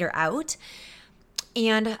to peter out.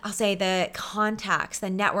 And I'll say the contacts, the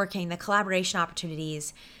networking, the collaboration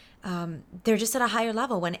opportunities, they're just at a higher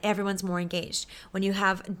level when everyone's more engaged. When you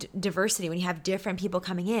have diversity, when you have different people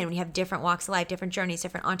coming in, when you have different walks of life, different journeys,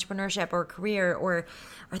 different entrepreneurship or career or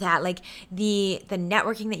that, like the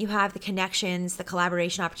networking that you have, the connections, the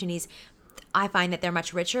collaboration opportunities, I find that they're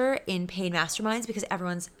much richer in paid masterminds because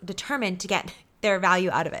everyone's determined to get their value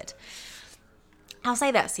out of it. I'll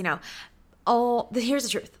say this, here's the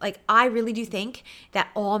truth. Like, I really do think that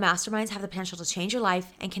all masterminds have the potential to change your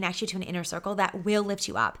life and connect you to an inner circle that will lift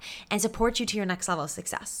you up and support you to your next level of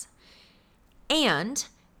success. And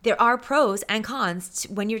there are pros and cons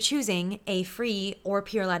when you're choosing a free or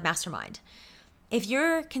peer-led mastermind. If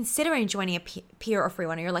you're considering joining a peer or free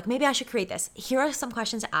one, and you're like, maybe I should create this, here are some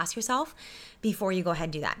questions to ask yourself before you go ahead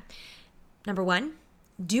and do that. Number 1,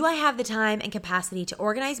 do I have the time and capacity to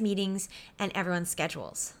organize meetings and everyone's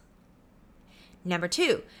schedules? Number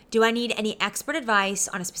 2, do I need any expert advice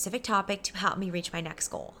on a specific topic to help me reach my next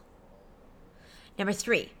goal? Number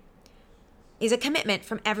 3, is a commitment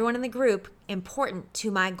from everyone in the group important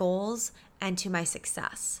to my goals and to my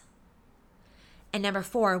success? And number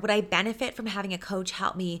 4, would I benefit from having a coach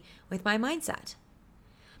help me with my mindset?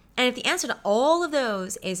 And if the answer to all of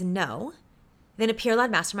those is no, then a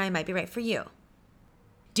peer-led mastermind might be right for you.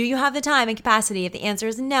 Do you have the time and capacity? If the answer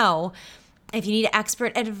is no, if you need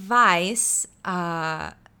expert advice,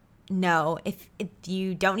 no. If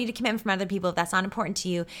you don't need a commitment from other people, if that's not important to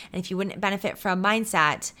you, and if you wouldn't benefit from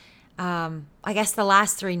mindset, I guess the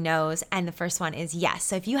last 3 no's, and the first one is yes.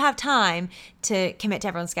 So if you have time to commit to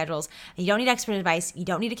everyone's schedules, you don't need expert advice, you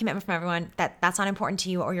don't need a commitment from everyone, that's not important to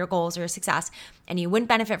you or your goals or your success, and you wouldn't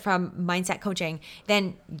benefit from mindset coaching,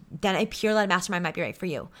 then a peer-led mastermind might be right for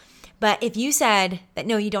you. But if you said that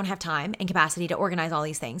no, you don't have time and capacity to organize all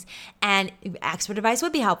these things, and expert advice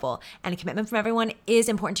would be helpful, and a commitment from everyone is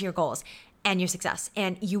important to your goals and your success,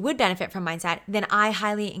 and you would benefit from mindset, then I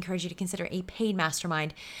highly encourage you to consider a paid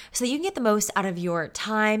mastermind so that you can get the most out of your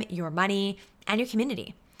time, your money, and your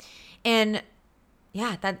community. And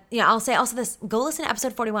I'll say also this, go listen to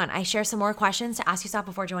episode 41. I share some more questions to ask yourself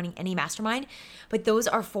before joining any mastermind, but those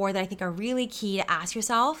are 4 that I think are really key to ask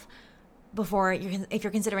yourself if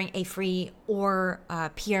you're considering a free or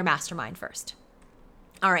peer mastermind first.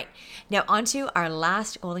 All right, now on to our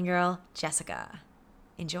last Golden Girl, Jessica.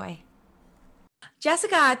 Enjoy.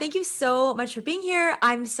 Jessica, thank you so much for being here.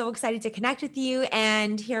 I'm so excited to connect with you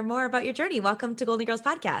and hear more about your journey. Welcome to Golden Girls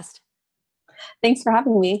Podcast. Thanks for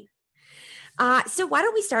having me. So why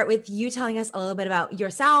don't we start with you telling us a little bit about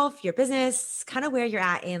yourself, your business, kind of where you're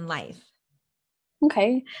at in life.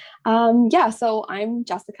 Okay. So I'm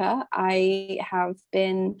Jessica. I have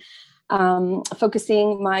been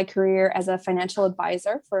focusing my career as a financial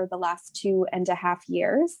advisor for the last 2.5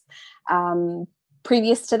 years.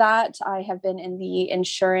 Previous to that, I have been in the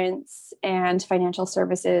insurance and financial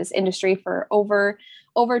services industry for over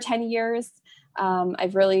 10 years.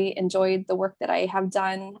 I've really enjoyed the work that I have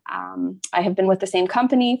done. I have been with the same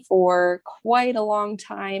company for quite a long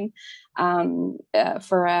time,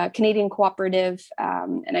 for a Canadian cooperative.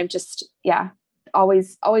 And I've just,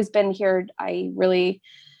 always been here. I really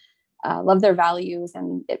love their values,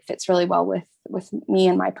 and it fits really well with me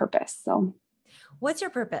and my purpose. So. What's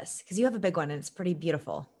your purpose? Because you have a big one and it's pretty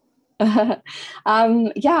beautiful. So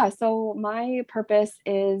my purpose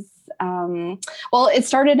is, it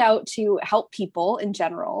started out to help people in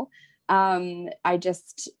general. I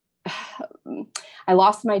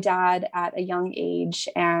lost my dad at a young age,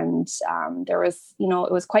 and there was,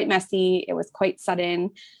 it was quite messy. It was quite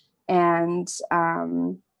sudden. And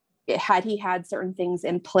had he had certain things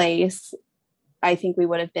in place, I think we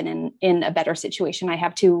would have been in a better situation. I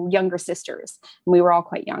have 2 younger sisters, and we were all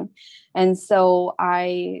quite young. And so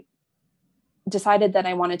I decided that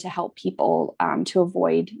I wanted to help people to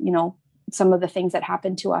avoid, some of the things that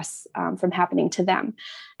happen to us from happening to them.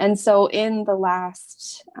 And so in the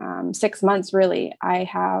last 6 months, really, I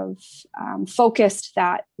have focused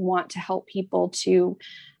that want to help people to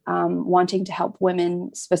wanting to help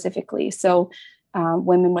women specifically. So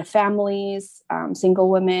women with families, single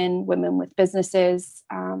women, women with businesses.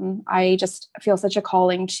 I just feel such a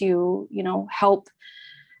calling to, help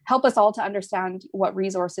us all to understand what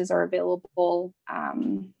resources are available,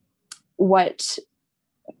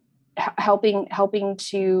 helping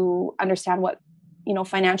to understand what,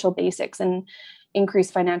 financial basics and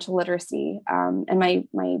increase financial literacy. And my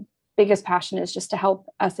biggest passion is just to help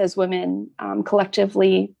us as women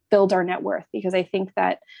collectively build our net worth, because I think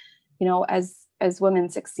that, as women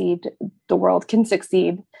succeed, the world can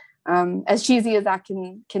succeed. As cheesy as that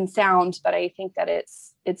can sound, but I think that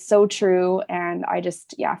it's so true. And I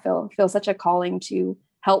just, feel such a calling to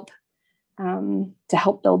help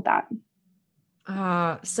build that.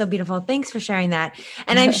 Oh, so beautiful. Thanks for sharing that.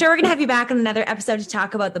 And I'm sure we're going to have you back on another episode to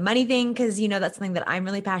talk about the money thing, because, that's something that I'm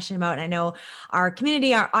really passionate about. And I know our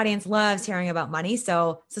community, our audience loves hearing about money.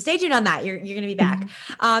 So stay tuned on that. You're going to be back.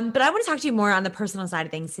 But I want to talk to you more on the personal side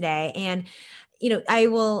of things today. And, I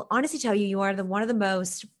will honestly tell you, you are one of the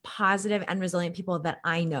most positive and resilient people that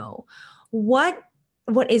I know. What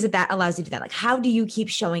is it that allows you to do that? Like, how do you keep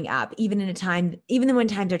showing up even when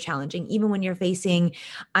times are challenging, even when you're facing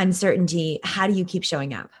uncertainty? How do you keep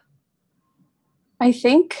showing up? I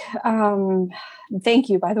think, thank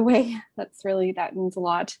you, by the way, that means a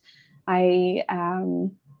lot. I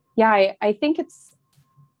think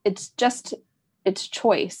it's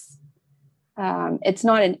choice. It's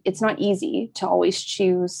not easy to always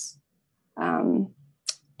choose,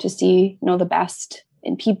 to see, the best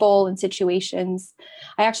in people and situations.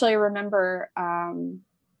 I actually remember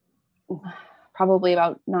probably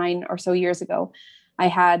about 9 or so years ago, I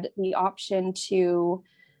had the option to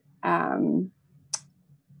I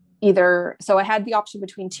had the option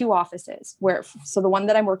between 2 offices so the one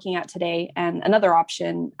that I'm working at today and another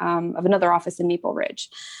option of another office in Maple Ridge.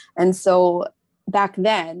 And so back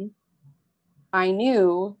then I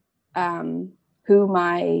knew who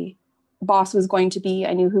my boss was going to be.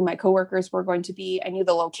 I knew who my coworkers were going to be. I knew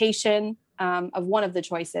the location of one of the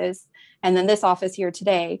choices. And then this office here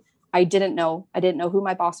today, I didn't know who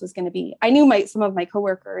my boss was going to be. I knew some of my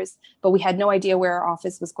coworkers, but we had no idea where our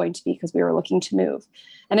office was going to be because we were looking to move.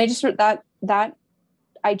 And I just that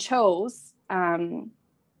I chose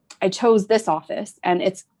this office, and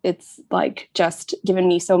it's like just given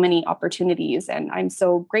me so many opportunities. And I'm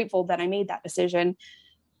so grateful that I made that decision,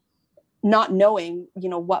 not knowing,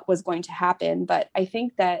 what was going to happen. But I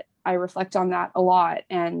think that I reflect on that a lot,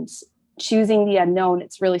 and choosing the unknown,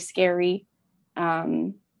 it's really scary.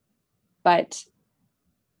 But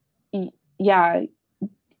yeah,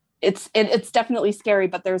 it's definitely scary,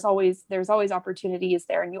 but there's always opportunities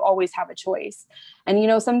there, and you always have a choice.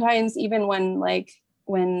 And, sometimes even when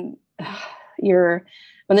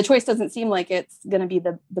the choice doesn't seem like it's going to be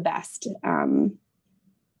the best,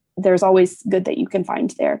 there's always good that you can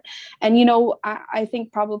find there. And, I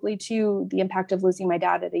think probably too, the impact of losing my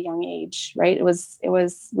dad at a young age, right? We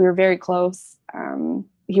were very close.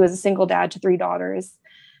 He was a single dad to 3 daughters.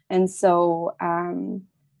 And so,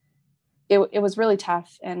 it was really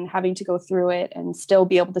tough, and having to go through it and still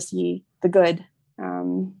be able to see the good.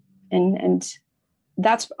 And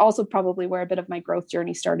that's also probably where a bit of my growth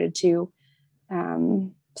journey started too.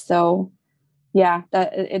 So yeah,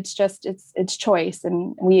 that it's choice,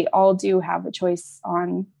 and we all do have a choice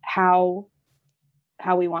on how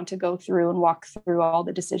we want to go through and walk through all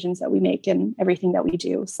the decisions that we make and everything that we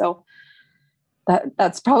do. So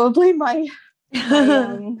that's probably my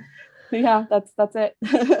yeah, that's it.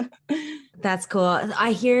 That's cool.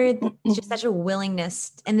 I hear just such a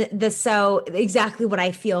willingness, and so exactly what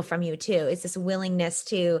I feel from you too. It's this willingness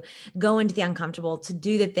to go into the uncomfortable, to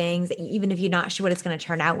do the things that even if you're not sure what it's going to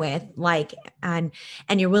turn out with, and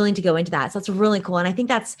you're willing to go into that. So it's really cool. And I think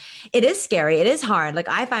it is scary. It is hard. Like,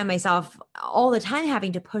 I find myself all the time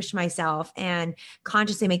having to push myself and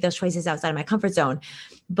consciously make those choices outside of my comfort zone.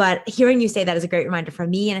 But hearing you say that is a great reminder for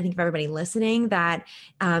me, and I think for everybody listening, that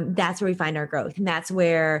that's where we find our growth, and that's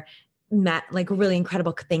where really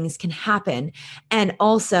incredible things can happen. And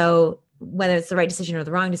also, whether it's the right decision or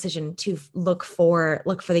the wrong decision, to look for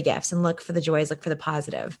the gifts and look for the joys, look for the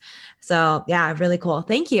positive. So yeah, really cool.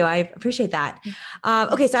 Thank you. I appreciate that.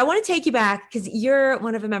 Okay. So I want to take you back, because you're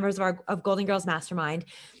one of the members of Golden Girls Mastermind.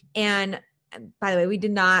 And by the way, we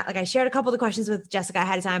did not, I shared a couple of the questions with Jessica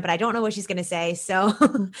ahead of time, but I don't know what she's going to say. So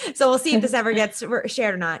we'll see if this ever gets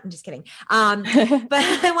shared or not. I'm just kidding. But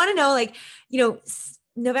I want to know,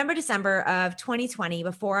 November, December of 2020,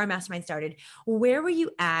 before our mastermind started, where were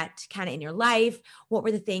you at kind of in your life? What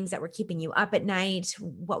were the things that were keeping you up at night?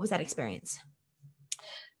 What was that experience?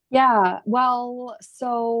 Yeah, well,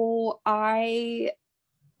 so I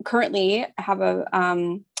currently have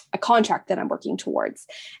a contract that I'm working towards,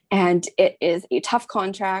 and it is a tough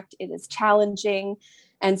contract. It is challenging.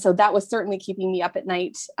 And so that was certainly keeping me up at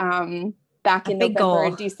night back in November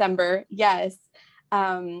and December. Yes.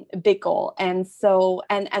 Big goal. And so,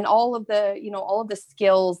 and all of the, all of the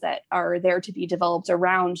skills that are there to be developed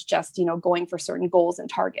around just, going for certain goals and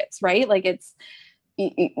targets, right? Like it's,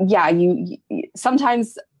 yeah, you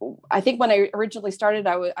sometimes, I think when I originally started,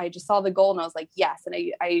 I just saw the goal and I was like, yes. And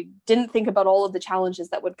I didn't think about all of the challenges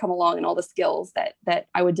that would come along and all the skills that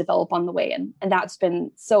I would develop on the way. And that's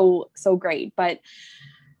been so great, but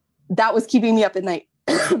that was keeping me up at night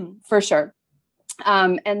for sure.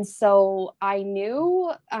 And so I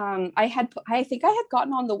knew, I think I had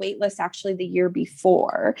gotten on the wait list actually the year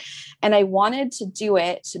before, and I wanted to do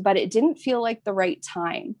it, but it didn't feel like the right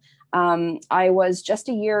time. I was just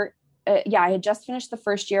a year, I had just finished the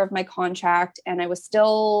first year of my contract, and I was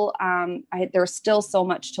still, there was still so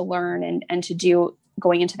much to learn and to do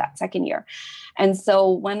going into that second year. And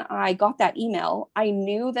so when I got that email, I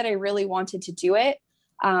knew that I really wanted to do it.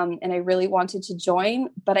 And I really wanted to join,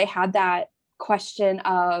 but I had that question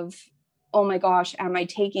of, oh my gosh, am I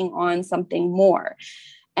taking on something more?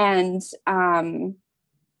 And so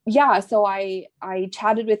I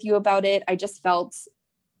chatted with you about it. I just felt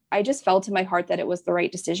in my heart that it was the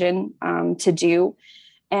right decision to do,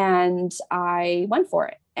 and I went for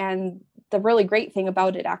it. And the really great thing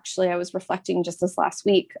about it, actually, I was reflecting just this last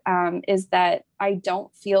week, is that I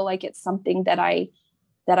don't feel like it's something that I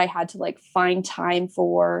had to like find time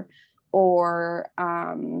for, or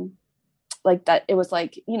like that it was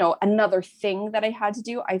like, another thing that I had to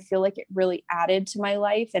do. I feel like it really added to my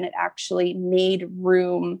life, and it actually made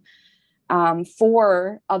room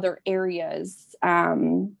for other areas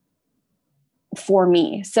for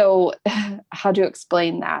me. So how to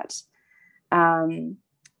explain that?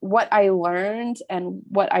 What I learned and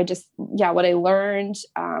what I learned,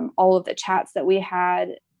 all of the chats that we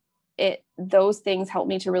had, those things helped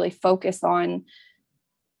me to really focus on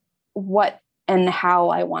what and how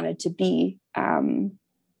I wanted to be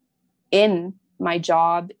in my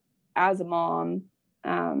job, as a mom,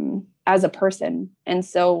 as a person. And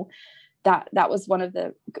so that was one of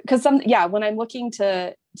the, because when I'm looking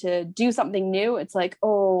to do something new, it's like,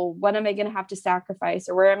 oh, what am I going to have to sacrifice,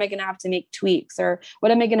 or where am I going to have to make tweaks, or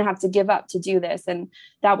what am I going to have to give up to do this? And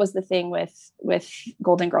that was the thing with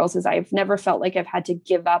Golden Girls, is I've never felt like I've had to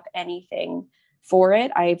give up anything for it.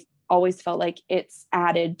 I've always felt like it's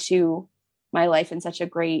added to my life in such a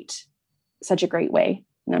great way.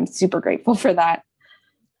 And I'm super grateful for that.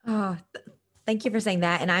 Oh, thank you for saying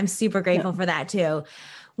that. And I'm super grateful for that too.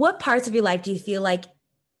 What parts of your life do you feel like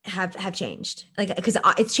have changed? Like, because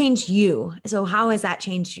it's changed you. So how has that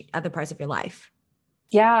changed other parts of your life?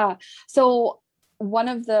 Yeah. So one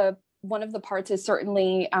of the parts is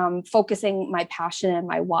certainly focusing my passion and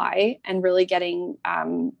my why, and really getting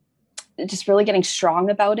strong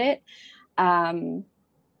about it.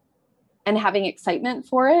 And having excitement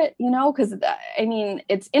for it, because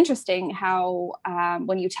it's interesting how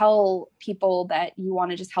when you tell people that you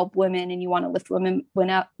want to just help women and you want to lift women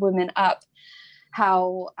up,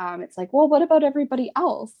 how it's like, well, what about everybody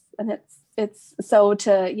else? And it's so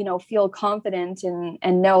to, feel confident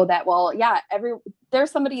and know that, well, yeah,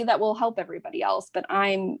 there's somebody that will help everybody else, but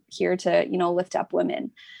I'm here to, lift up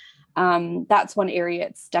women. That's one area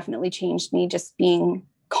it's definitely changed me, just being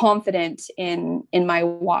confident in my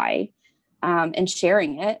why. And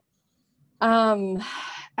sharing it.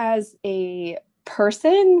 As a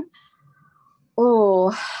person,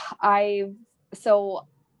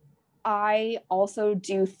 I also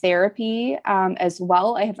do therapy as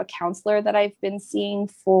well. I have a counselor that I've been seeing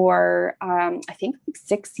for I think like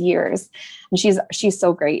 6 years, and she's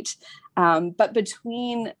so great. But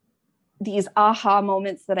between these aha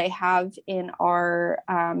moments that I have in our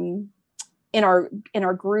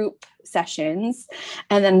group sessions,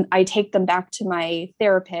 and then I take them back to my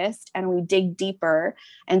therapist and we dig deeper.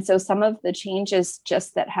 And so some of the changes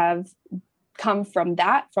just that have come from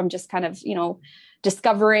just kind of,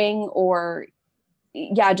 discovering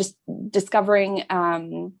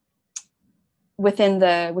within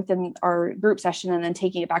our group session, and then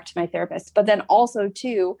taking it back to my therapist. But then also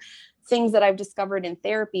too, things that I've discovered in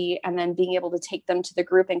therapy, and then being able to take them to the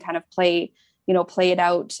group and kind of play it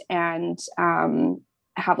out, and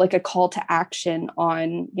have like a call to action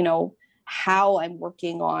on, how I'm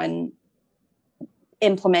working on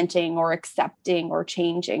implementing or accepting or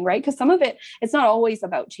changing, right? Because some of it, it's not always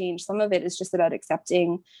about change. Some of it is just about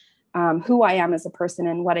accepting who I am as a person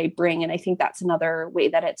and what I bring. And I think that's another way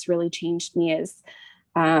that it's really changed me is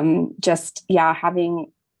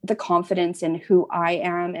having the confidence in who I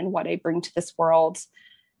am and what I bring to this world.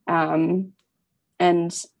 And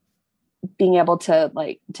being able to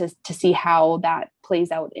to see how that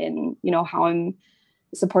plays out in, how I'm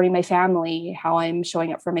supporting my family, how I'm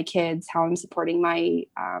showing up for my kids, how I'm supporting my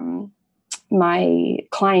my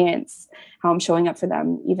clients, how I'm showing up for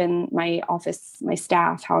them, even my office, my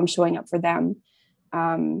staff, how I'm showing up for them.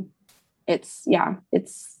 It's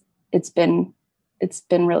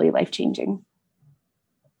been really life-changing.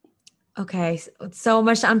 Okay, so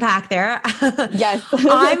much to unpack there. Yes.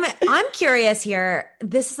 I'm curious here.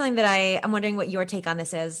 This is something that I'm wondering what your take on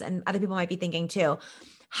this is, and other people might be thinking too.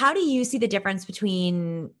 How do you see the difference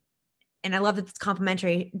between, and I love that it's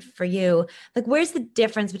complementary for you, like where's the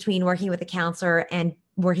difference between working with a counselor and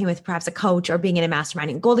working with perhaps a coach or being in a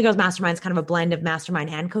mastermind? And Golden Girls Mastermind is kind of a blend of mastermind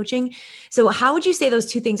and coaching. So how would you say those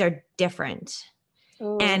two things are different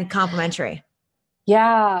and complementary?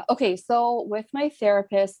 Yeah. Okay. So with my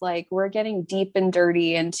therapist, like we're getting deep and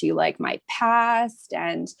dirty into like my past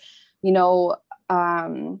and,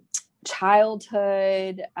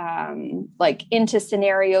 childhood, like into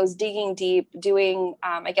scenarios, digging deep, doing,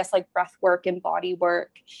 I guess like breath work and body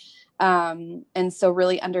work. And so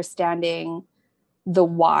really understanding the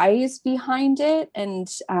whys behind it and,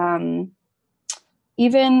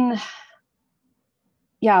 even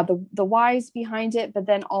the whys behind it, but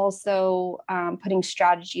then also putting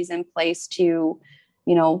strategies in place to,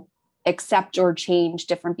 accept or change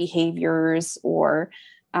different behaviors or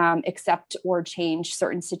accept or change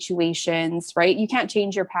certain situations, right? You can't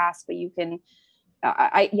change your past, but you can,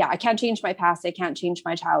 I can't change my past. I can't change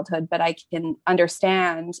my childhood, but I can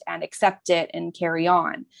understand and accept it and carry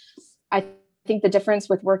on. I think the difference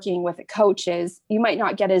with working with a coach is you might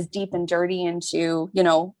not get as deep and dirty into,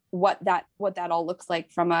 what that all looks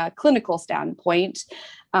like from a clinical standpoint.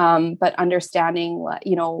 But understanding,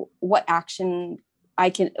 what actions I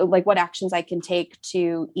can take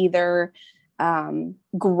to either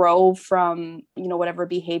grow from, whatever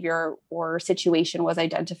behavior or situation was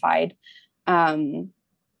identified. And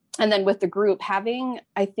then with the group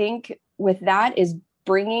I think with that is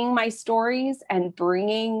bringing my stories and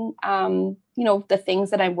bringing, the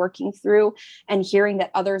things that I'm working through and hearing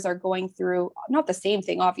that others are going through, not the same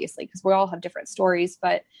thing, obviously, because we all have different stories,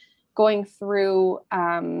 but going through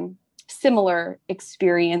similar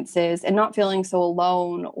experiences and not feeling so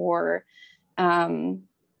alone or,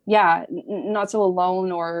 not so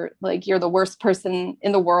alone or like you're the worst person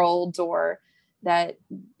in the world or that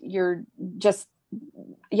you're just,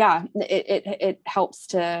 it helps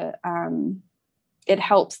to, it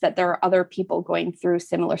helps that there are other people going through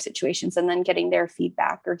similar situations and then getting their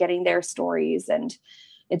feedback or getting their stories. And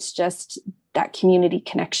it's just that community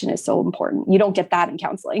connection is so important. You don't get that in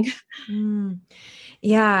counseling.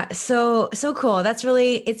 Yeah. So cool. That's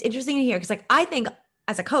really, it's interesting to hear. Cause like, I think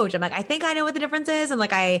as a coach, I'm like, I think I know what the difference is. And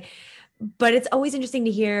like, but it's always interesting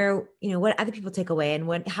to hear, what other people take away and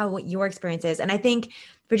what your experience is. And I think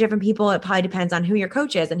for different people, it probably depends on who your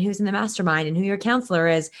coach is and who's in the mastermind and who your counselor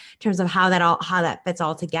is in terms of how that fits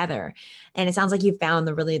all together. And it sounds like you've found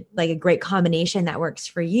the really like a great combination that works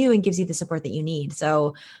for you and gives you the support that you need.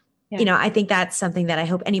 So, I think that's something that I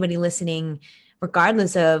hope anybody listening,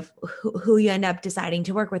 regardless of who you end up deciding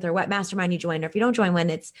to work with or what mastermind you join, or if you don't join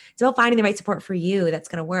one, it's about finding the right support for you that's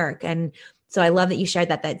going to work. And so I love that you shared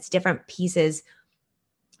that's different pieces,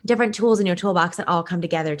 different tools in your toolbox that all come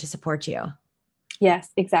together to support you. Yes,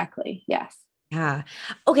 exactly. Yes. Yeah.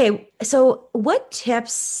 Okay. So what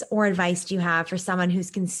tips or advice do you have for someone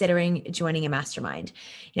who's considering joining a mastermind?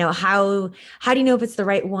 How do you know if it's the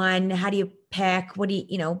right one? How do you pick? How do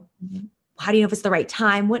you know if it's the right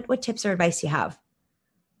time? What tips or advice do you have?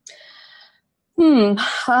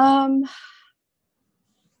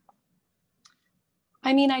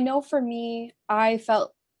 I mean, I know for me, I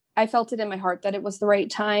felt it in my heart that it was the right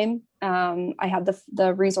time. I had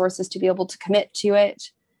the resources to be able to commit to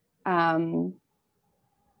it.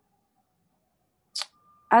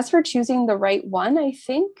 As for choosing the right one, I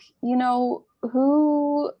think, hold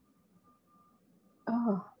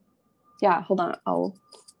on. I'll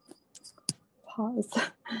pause.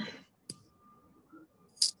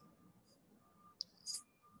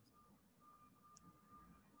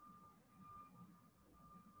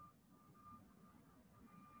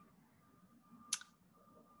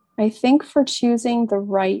 I think for choosing the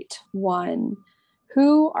right one,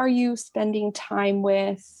 who are you spending time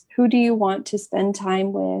with? Who do you want to spend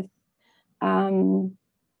time with?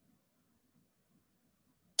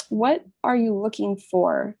 what are you looking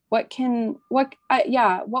for? What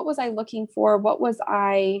was I looking for? What was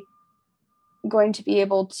I going to be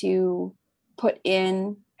able to put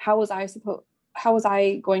in? How was I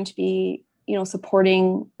going to be,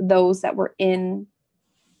 supporting those that were in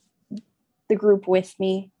the group with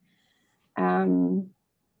me?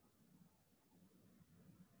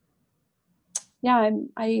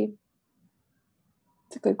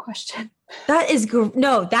 It's a good question. That is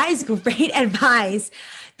great advice,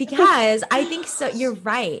 because I think so. You're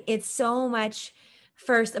right. It's so much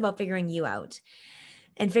first about figuring you out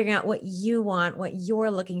and figuring out what you want, what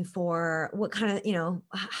you're looking for, what kind of,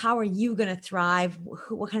 how are you going to thrive?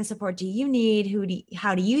 What kind of support do you need?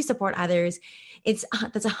 How do you support others? That's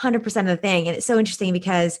 100% of the thing. And it's so interesting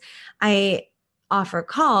because I offer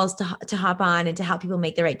calls to hop on and to help people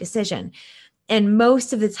make the right decision. And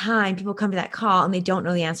most of the time people come to that call and they don't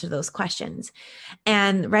know the answer to those questions.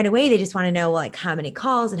 And right away, they just want to know, like, how many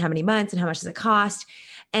calls and how many months and how much does it cost?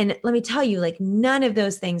 And let me tell you, like, none of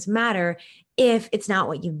those things matter if it's not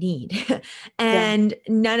what you need. And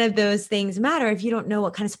none of those things matter if you don't know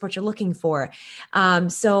what kind of support you're looking for.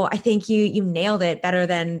 So I think you nailed it better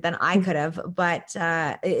than I could have, but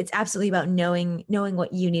it's absolutely about knowing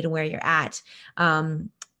what you need and where you're at.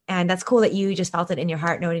 And that's cool that you just felt it in your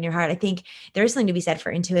heart, know it in your heart. I think there is something to be said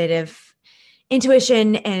for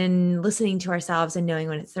intuition and listening to ourselves and knowing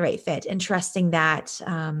when it's the right fit and trusting that,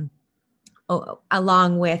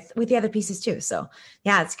 along with the other pieces too. So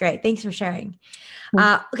yeah, it's great. Thanks for sharing.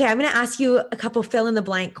 Okay. I'm going to ask you a couple fill in the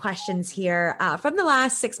blank questions here from the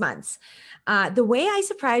last 6 months. The way I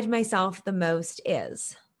surprised myself the most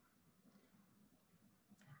is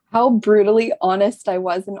how brutally honest I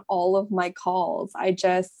was in all of my calls. I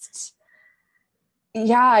just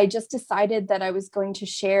decided that I was going to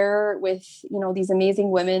share with, these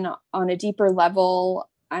amazing women on a deeper level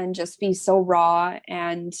and just be so raw.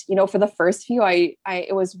 And, for the first few,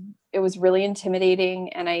 it was really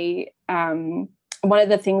intimidating. And one of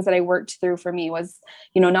the things that I worked through for me was,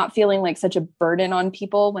 not feeling like such a burden on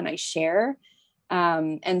people when I share.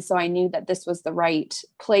 And so I knew that this was the right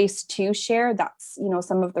place to share. That's,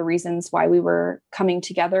 some of the reasons why we were coming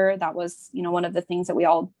together. That was, one of the things that we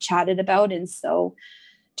all chatted about. And so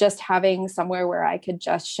just having somewhere where I could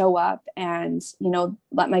just show up and,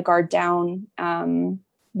 let my guard down.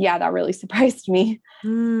 That really surprised me.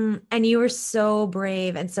 And you were so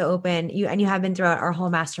brave and so open. You have been throughout our whole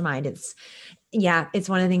mastermind. It's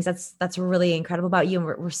one of the things that's really incredible about you. And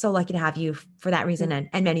we're so lucky to have you for that reason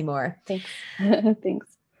and many more. Thanks. Thanks.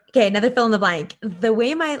 Okay. Another fill in the blank. The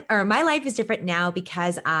way my life is different now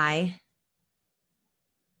because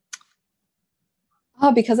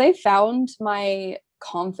because I found my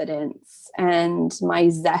confidence and my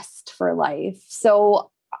zest for life.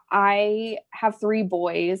 So I have 3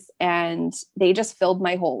 boys and they just filled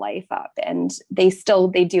my whole life up, and they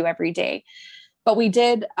do every day. But we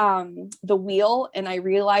did the wheel, and I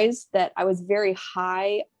realized that I was very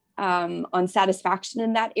high on satisfaction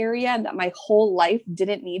in that area, and that my whole life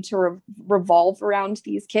didn't need to revolve around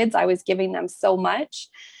these kids. I was giving them so much.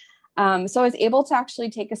 So I was able to actually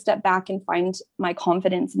take a step back and find my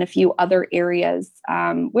confidence in a few other areas,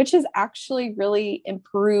 which has actually really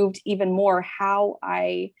improved even more how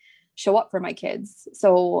I show up for my kids.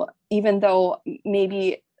 So even though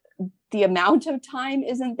maybe the amount of time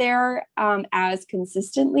isn't there as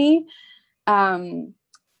consistently, it's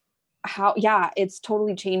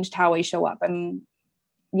totally changed how I show up. And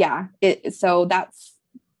so that's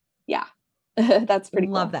that's pretty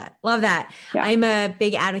cool. Love that. Yeah. I'm a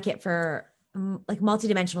big advocate for like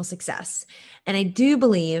multidimensional success. And I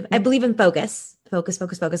believe in focus,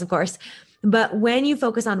 of course. But when you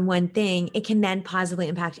focus on one thing, it can then positively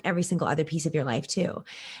impact every single other piece of your life too.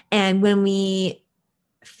 And when we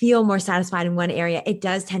feel more satisfied in one area, it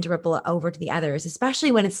does tend to ripple over to the others,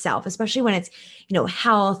 especially when it's self, especially when it's,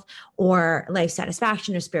 health or life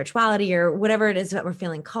satisfaction or spirituality or whatever it is that we're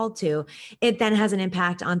feeling called to. It then has an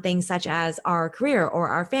impact on things such as our career or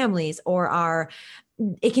our families or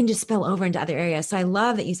it can just spill over into other areas. So I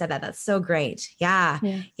love that you said that. That's so great. Yeah.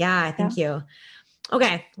 Thank you.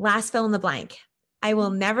 Okay. Last fill in the blank. I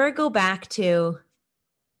will never go back to.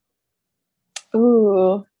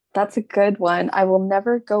 Ooh. That's a good one. I will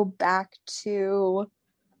never go back to.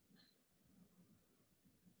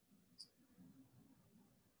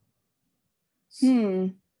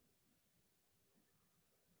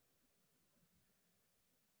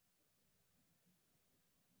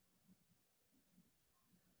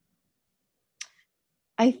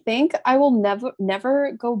 I think I will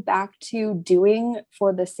never go back to doing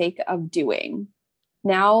for the sake of doing.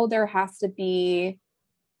 Now there has to be,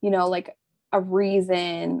 like a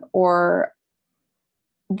reason or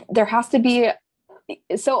there has to be,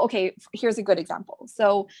 so, okay, here's a good example.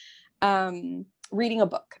 So, reading a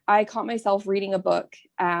book, I caught myself reading a book.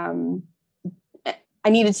 I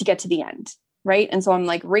needed to get to the end. Right. And so I'm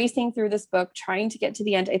like racing through this book, trying to get to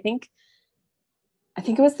the end. I think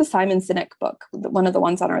it was the Simon Sinek book, one of the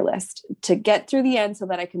ones on our list, to get through the end so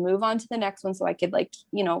that I can move on to the next one. So I could like,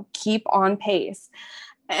 keep on pace.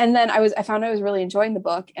 And then I found I was really enjoying the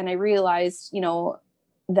book, and I realized,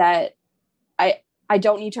 that I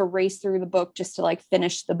don't need to race through the book just to like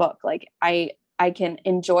finish the book. Like I can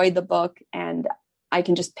enjoy the book, and I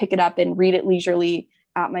can just pick it up and read it leisurely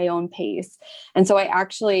at my own pace. And so I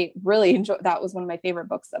actually really enjoyed, that was one of my favorite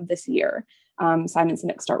books of this year. Simon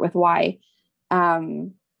Sinek, Start With Why.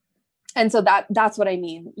 And so that's what I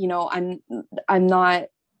mean. I'm not,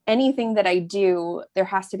 anything that I do, there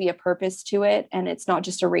has to be a purpose to it. And it's not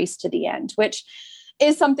just a race to the end, which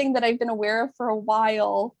is something that I've been aware of for a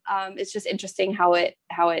while. It's just interesting how it,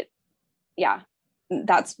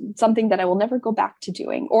 that's something that I will never go back to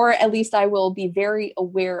doing, or at least I will be very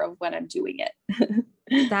aware of when I'm doing it.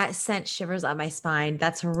 That sent shivers up my spine.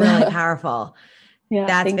 That's really powerful. Yeah,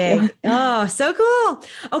 that's big. You. Oh, so cool.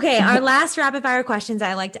 Okay. Our last rapid fire questions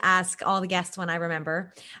I like to ask all the guests when I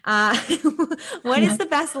remember. What is the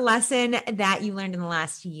best lesson that you learned in the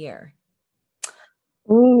last year?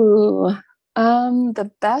 Ooh,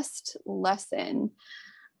 the best lesson.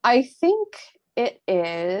 I think it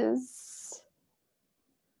is,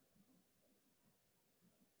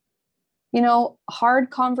 hard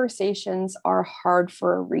conversations are hard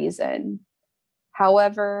for a reason.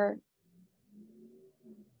 However,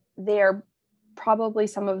 they're probably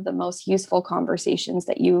some of the most useful conversations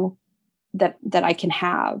that I can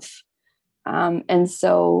have. And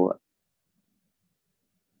so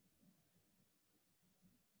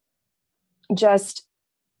just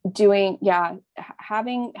doing,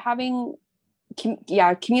 having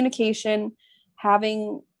communication,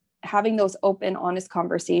 having those open, honest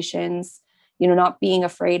conversations, not being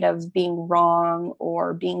afraid of being wrong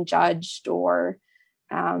or being judged or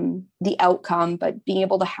the outcome, but being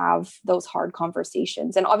able to have those hard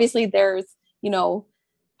conversations. And obviously there's, a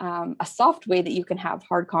soft way that you can have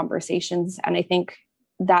hard conversations. And I think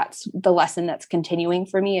that's the lesson that's continuing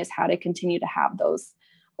for me, is how to continue to have those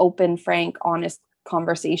open, frank, honest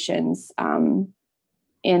conversations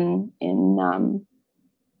in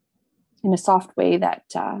a soft way that,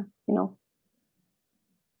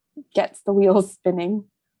 gets the wheels spinning.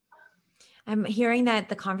 I'm hearing that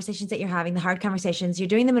the conversations that you're having, the hard conversations, you're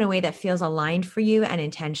doing them in a way that feels aligned for you and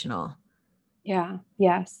intentional. Yeah.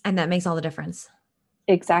 Yes. And that makes all the difference.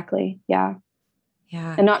 Exactly. Yeah.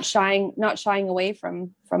 Yeah. And not shying away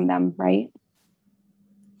from them. Right.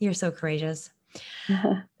 You're so courageous.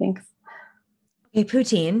 Thanks. Okay.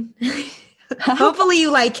 Poutine. Hopefully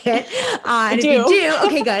you like it. And if you do,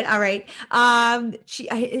 okay, good. All right.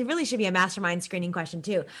 It really should be a mastermind screening question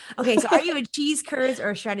too. Okay. So are you a cheese curds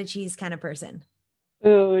or shredded cheese kind of person?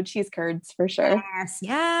 Ooh, cheese curds for sure.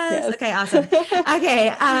 Yes. Okay. Awesome.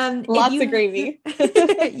 Okay. Lots of gravy.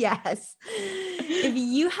 Yes. If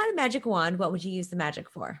you had a magic wand, what would you use the magic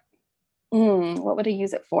for? What would I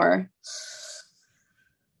use it for?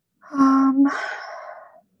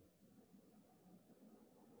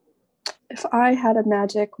 If I had a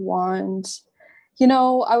magic wand,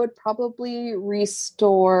 I would probably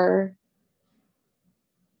restore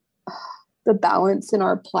the balance in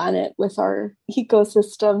our planet with our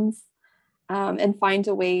ecosystems, and find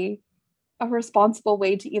a responsible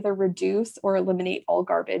way to either reduce or eliminate all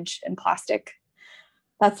garbage and plastic.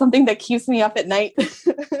 That's something that keeps me up at night.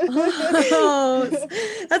 Oh,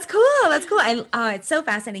 that's cool. That's cool. It's so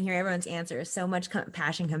fascinating here. Everyone's answers. So much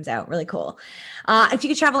passion comes out. Really cool. If you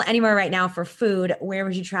could travel anywhere right now for food, where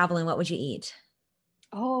would you travel and what would you eat?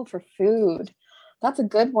 Oh, for food. That's a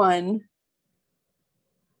good one.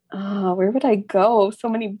 Where would I go? So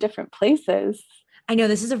many different places. I know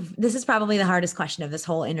this is probably the hardest question of this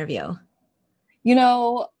whole interview.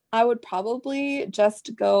 I would probably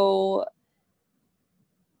just go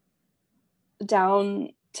down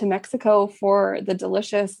to Mexico for the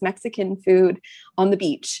delicious Mexican food on the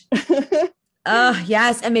beach. Oh,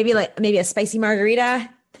 yes. And maybe a spicy margarita.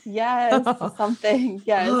 Yes, something.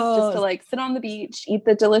 Yes, just to like sit on the beach, eat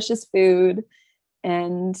the delicious food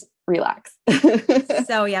and relax.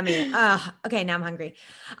 So yummy. Okay, now I'm hungry.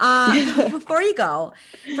 Before you go,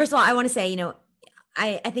 first of all, I want to say,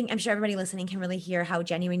 I think I'm sure everybody listening can really hear how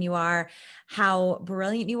genuine you are, how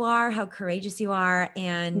brilliant you are, how courageous you are.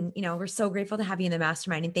 And, we're so grateful to have you in the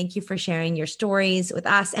mastermind. And thank you for sharing your stories with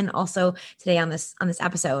us and also today on this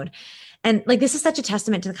episode. And like, this is such a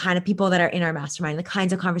testament to the kind of people that are in our mastermind, the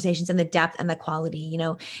kinds of conversations and the depth and the quality.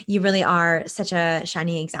 You really are such a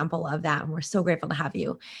shining example of that. And we're so grateful to have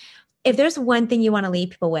you. If there's one thing you want to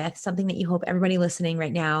leave people with, something that you hope everybody listening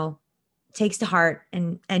right now takes to heart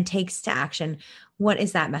and takes to action, what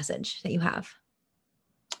is that message that you have?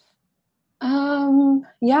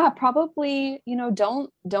 Yeah, probably,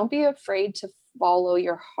 don't be afraid to follow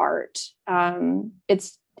your heart.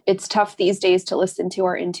 It's tough these days to listen to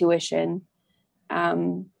our intuition.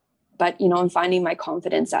 But, I'm finding my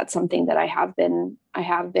confidence. That's something that I have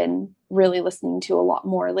been really listening to a lot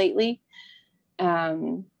more lately.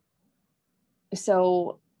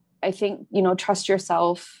 So I think, trust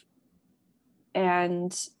yourself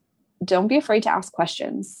and don't be afraid to ask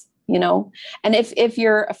questions, and if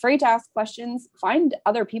you're afraid to ask questions, find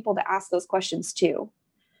other people to ask those questions to,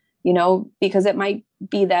 because it might not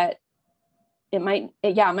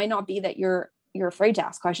be that you're afraid to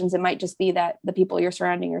ask questions. It might just be that the people you're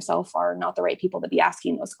surrounding yourself are not the right people to be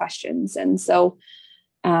asking those questions. And so,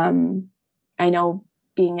 I know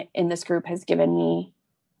being in this group has given me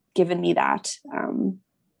that,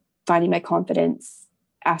 finding my confidence,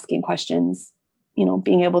 asking questions,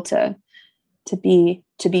 being able to be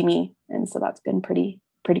me. And so that's been pretty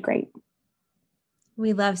great.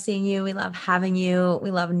 We love seeing you. We love having you.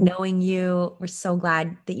 We love knowing you. We're so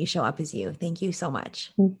glad that you show up as you. Thank you so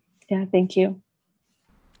much. Yeah, thank you.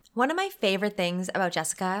 One of my favorite things about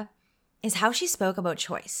Jessica is how she spoke about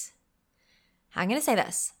choice. I'm going to say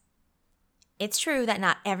this. It's true that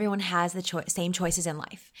not everyone has the same choices in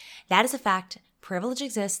life. That is a fact. Privilege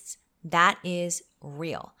exists. That is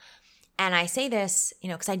real. And I say this,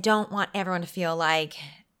 because I don't want everyone to feel like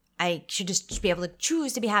I should just be able to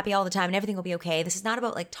choose to be happy all the time and everything will be okay. This is not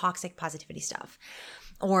about like toxic positivity stuff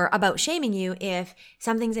or about shaming you if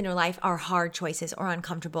some things in your life are hard choices or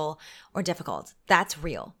uncomfortable or difficult. That's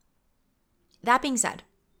real. That being said,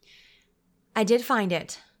 I did find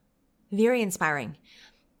it very inspiring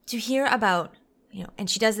to hear about, and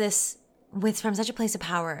she does this from such a place of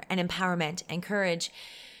power and empowerment and courage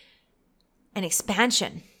and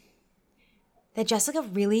expansion, that Jessica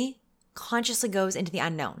really consciously goes into the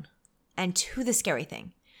unknown and to the scary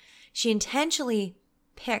thing. She intentionally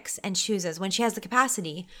picks and chooses when she has the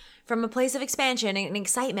capacity from a place of expansion and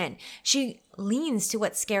excitement. She leans to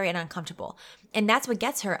what's scary and uncomfortable. And that's what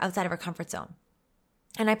gets her outside of her comfort zone.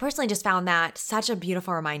 And I personally just found that such a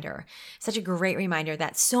beautiful reminder, such a great reminder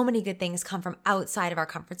that so many good things come from outside of our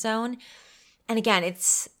comfort zone. And again,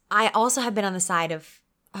 I also have been on the side of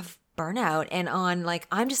burnout and on like,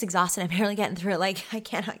 I'm just exhausted. I'm barely getting through it. Like I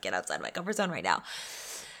cannot get outside my comfort zone right now.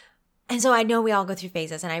 And so I know we all go through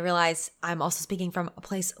phases, and I realize I'm also speaking from a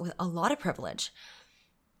place with a lot of privilege.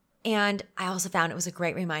 And I also found it was a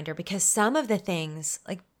great reminder because some of the things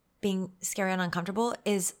like being scary and uncomfortable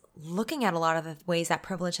is looking at a lot of the ways that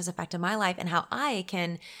privilege has affected my life and how I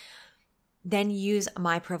can then use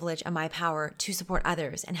my privilege and my power to support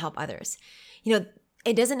others and help others.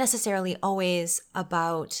 It doesn't necessarily always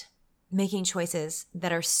about making choices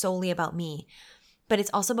that are solely about me, but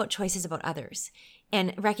it's also about choices about others.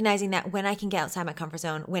 And recognizing that when I can get outside my comfort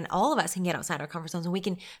zone, when all of us can get outside our comfort zones, and we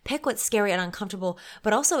can pick what's scary and uncomfortable,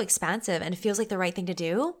 but also expansive and feels like the right thing to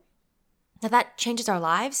do, that changes our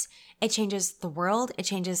lives. It changes the world. It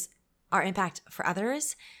changes our impact for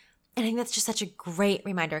others. And I think that's just such a great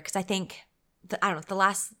reminder because I think, the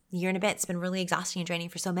last year and a bit, it's been really exhausting and draining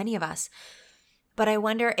for so many of us. But I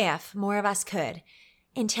wonder if more of us could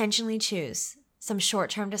intentionally choose some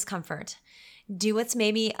short-term discomfort, do what's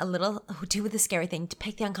maybe do the scary thing, to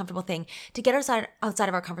pick the uncomfortable thing, to get outside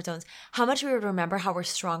of our comfort zones, how much we would remember how we're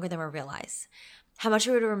stronger than we realize, how much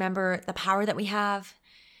we would remember the power that we have,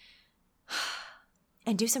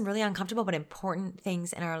 and do some really uncomfortable but important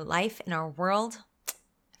things in our life, in our world,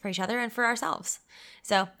 for each other and for ourselves.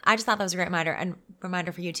 So I just thought that was a great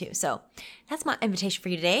reminder for you too. So that's my invitation for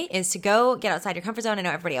you today, is to go get outside your comfort zone. I know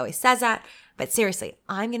everybody always says that, but seriously,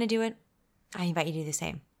 I'm going to do it. I invite you to do the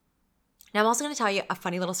same. Now I'm also going to tell you a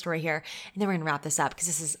funny little story here, and then we're going to wrap this up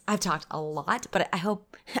because I've talked a lot, but I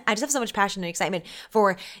just have so much passion and excitement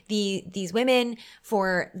for these women,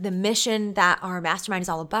 for the mission that our mastermind is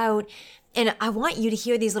all about. And I want you to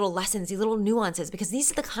hear these little lessons, these little nuances, because these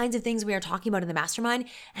are the kinds of things we are talking about in the mastermind,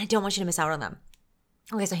 and I don't want you to miss out on them.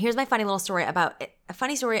 Okay, so here's my funny little story about a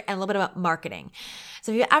funny story and a little bit about marketing.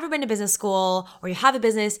 So if you've ever been to business school or you have a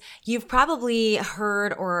business, you've probably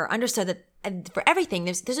heard or understood that for everything,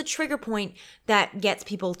 there's a trigger point that gets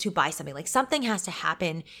people to buy something. Like something has to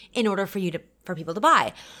happen in order for people to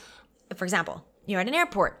buy. For example, you're at an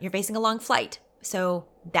airport, you're facing a long flight. So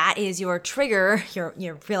that is your trigger.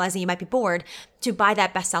 You're realizing you might be bored to buy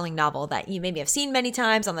that best-selling novel that you maybe have seen many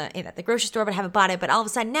times at the grocery store but haven't bought it. But all of a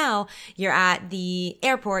sudden now you're at the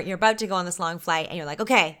airport, you're about to go on this long flight, and you're like,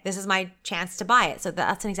 okay, this is my chance to buy it. So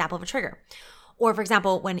that's an example of a trigger. Or for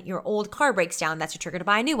example, when your old car breaks down, that's your trigger to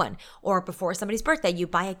buy a new one. Or before somebody's birthday, you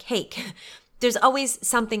buy a cake. There's always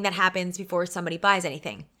something that happens before somebody buys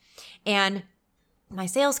anything. And my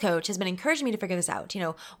sales coach has been encouraging me to figure this out.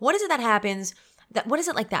 What is it that happens? What is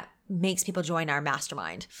it like that makes people join our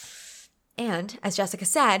mastermind? And as Jessica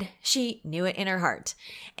said, she knew it in her heart.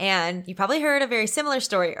 And you probably heard a very similar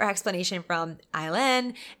story or explanation from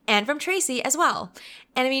Eileen and from Tracy as well.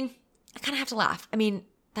 And I kind of have to laugh.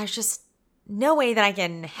 There's just no way that I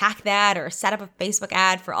can hack that or set up a Facebook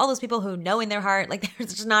ad for all those people who know in their heart, like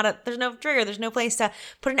there's no trigger, there's no place to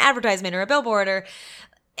put an advertisement or a billboard, or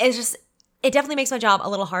it definitely makes my job a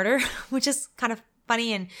little harder, which is kind of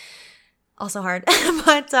funny and also hard.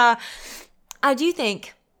 But I do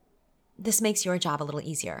think this makes your job a little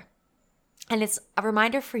easier. And it's a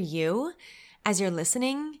reminder for you as you're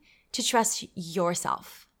listening to trust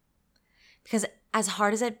yourself. Because as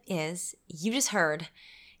hard as it is, you just heard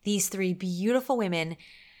these 3 beautiful women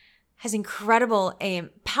has incredible and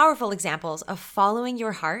powerful examples of following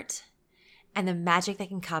your heart and the magic that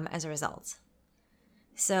can come as a result.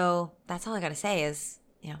 So that's all I got to say is,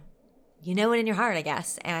 you know it in your heart, I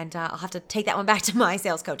guess. And I'll have to take that one back to my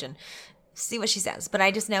sales coach and see what she says. But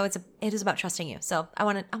I just know it is about trusting you. So I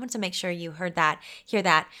wanted to make sure you heard that, hear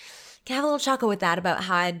that. Can have a little chuckle with that about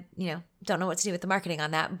how I, don't know what to do with the marketing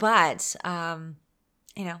on that. But,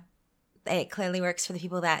 it clearly works for the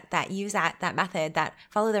people that use that method, that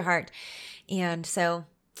follow their heart. And so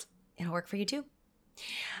it'll work for you too.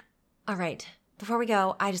 All right. Before we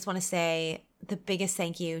go, I just want to say the biggest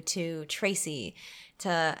thank you to Tracy,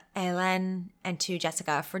 to Eileen, and to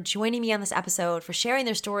Jessica for joining me on this episode, for sharing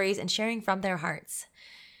their stories and sharing from their hearts.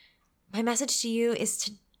 My message to you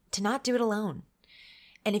is to not do it alone.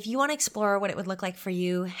 And if you want to explore what it would look like for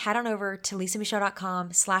you, head on over to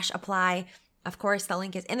lisamichaud.com/apply. Of course, the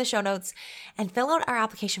link is in the show notes, and fill out our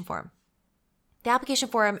application form. The application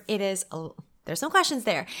form, there's some questions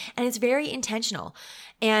there, and it's very intentional.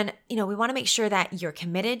 And, we want to make sure that you're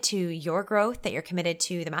committed to your growth, that you're committed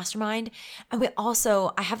to the mastermind. And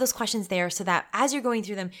I have those questions there so that as you're going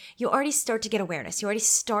through them, you already start to get awareness. You already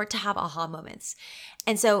start to have aha moments.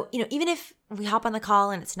 And so, even if we hop on the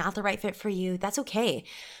call and it's not the right fit for you, that's okay.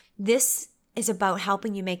 This is about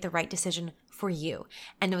helping you make the right decision for you.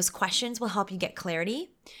 And those questions will help you get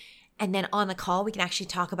clarity. And then on the call, we can actually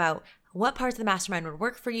talk about what parts of the mastermind would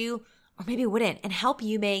work for you or maybe wouldn't, and help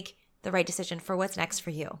you make the right decision for what's next for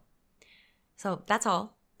you. So that's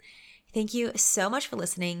all. Thank you so much for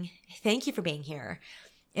listening. Thank you for being here.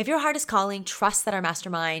 If your heart is calling, trust that our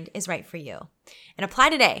mastermind is right for you. And apply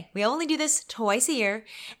today. We only do this twice a year.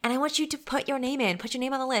 And I want you to put your name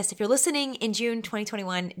on the list. If you're listening in June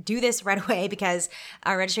 2021, do this right away because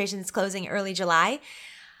our registration is closing early July.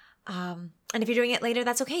 And if you're doing it later,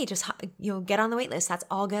 that's okay. Just you'll get on the wait list. That's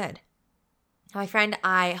all good. My friend,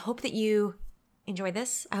 I hope that you enjoyed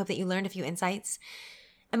this. I hope that you learned a few insights.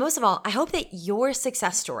 And most of all, I hope that your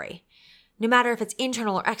success story, no matter if it's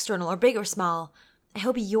internal or external or big or small, I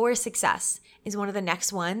hope your success is one of the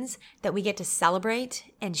next ones that we get to celebrate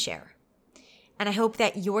and share. And I hope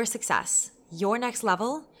that your success, your next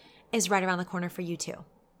level, is right around the corner for you too.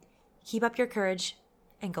 Keep up your courage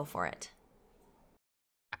and go for it.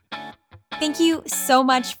 Thank you so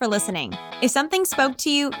much for listening. If something spoke to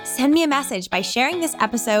you, send me a message by sharing this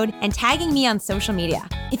episode and tagging me on social media.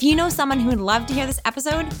 If you know someone who would love to hear this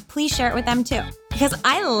episode, please share it with them too. Because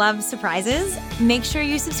I love surprises, make sure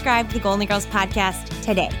you subscribe to the Golden Girls podcast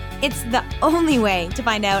today. It's the only way to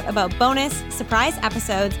find out about bonus surprise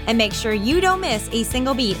episodes and make sure you don't miss a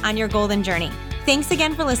single beat on your golden journey. Thanks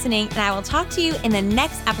again for listening, and I will talk to you in the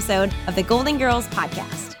next episode of the Golden Girls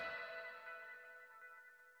podcast.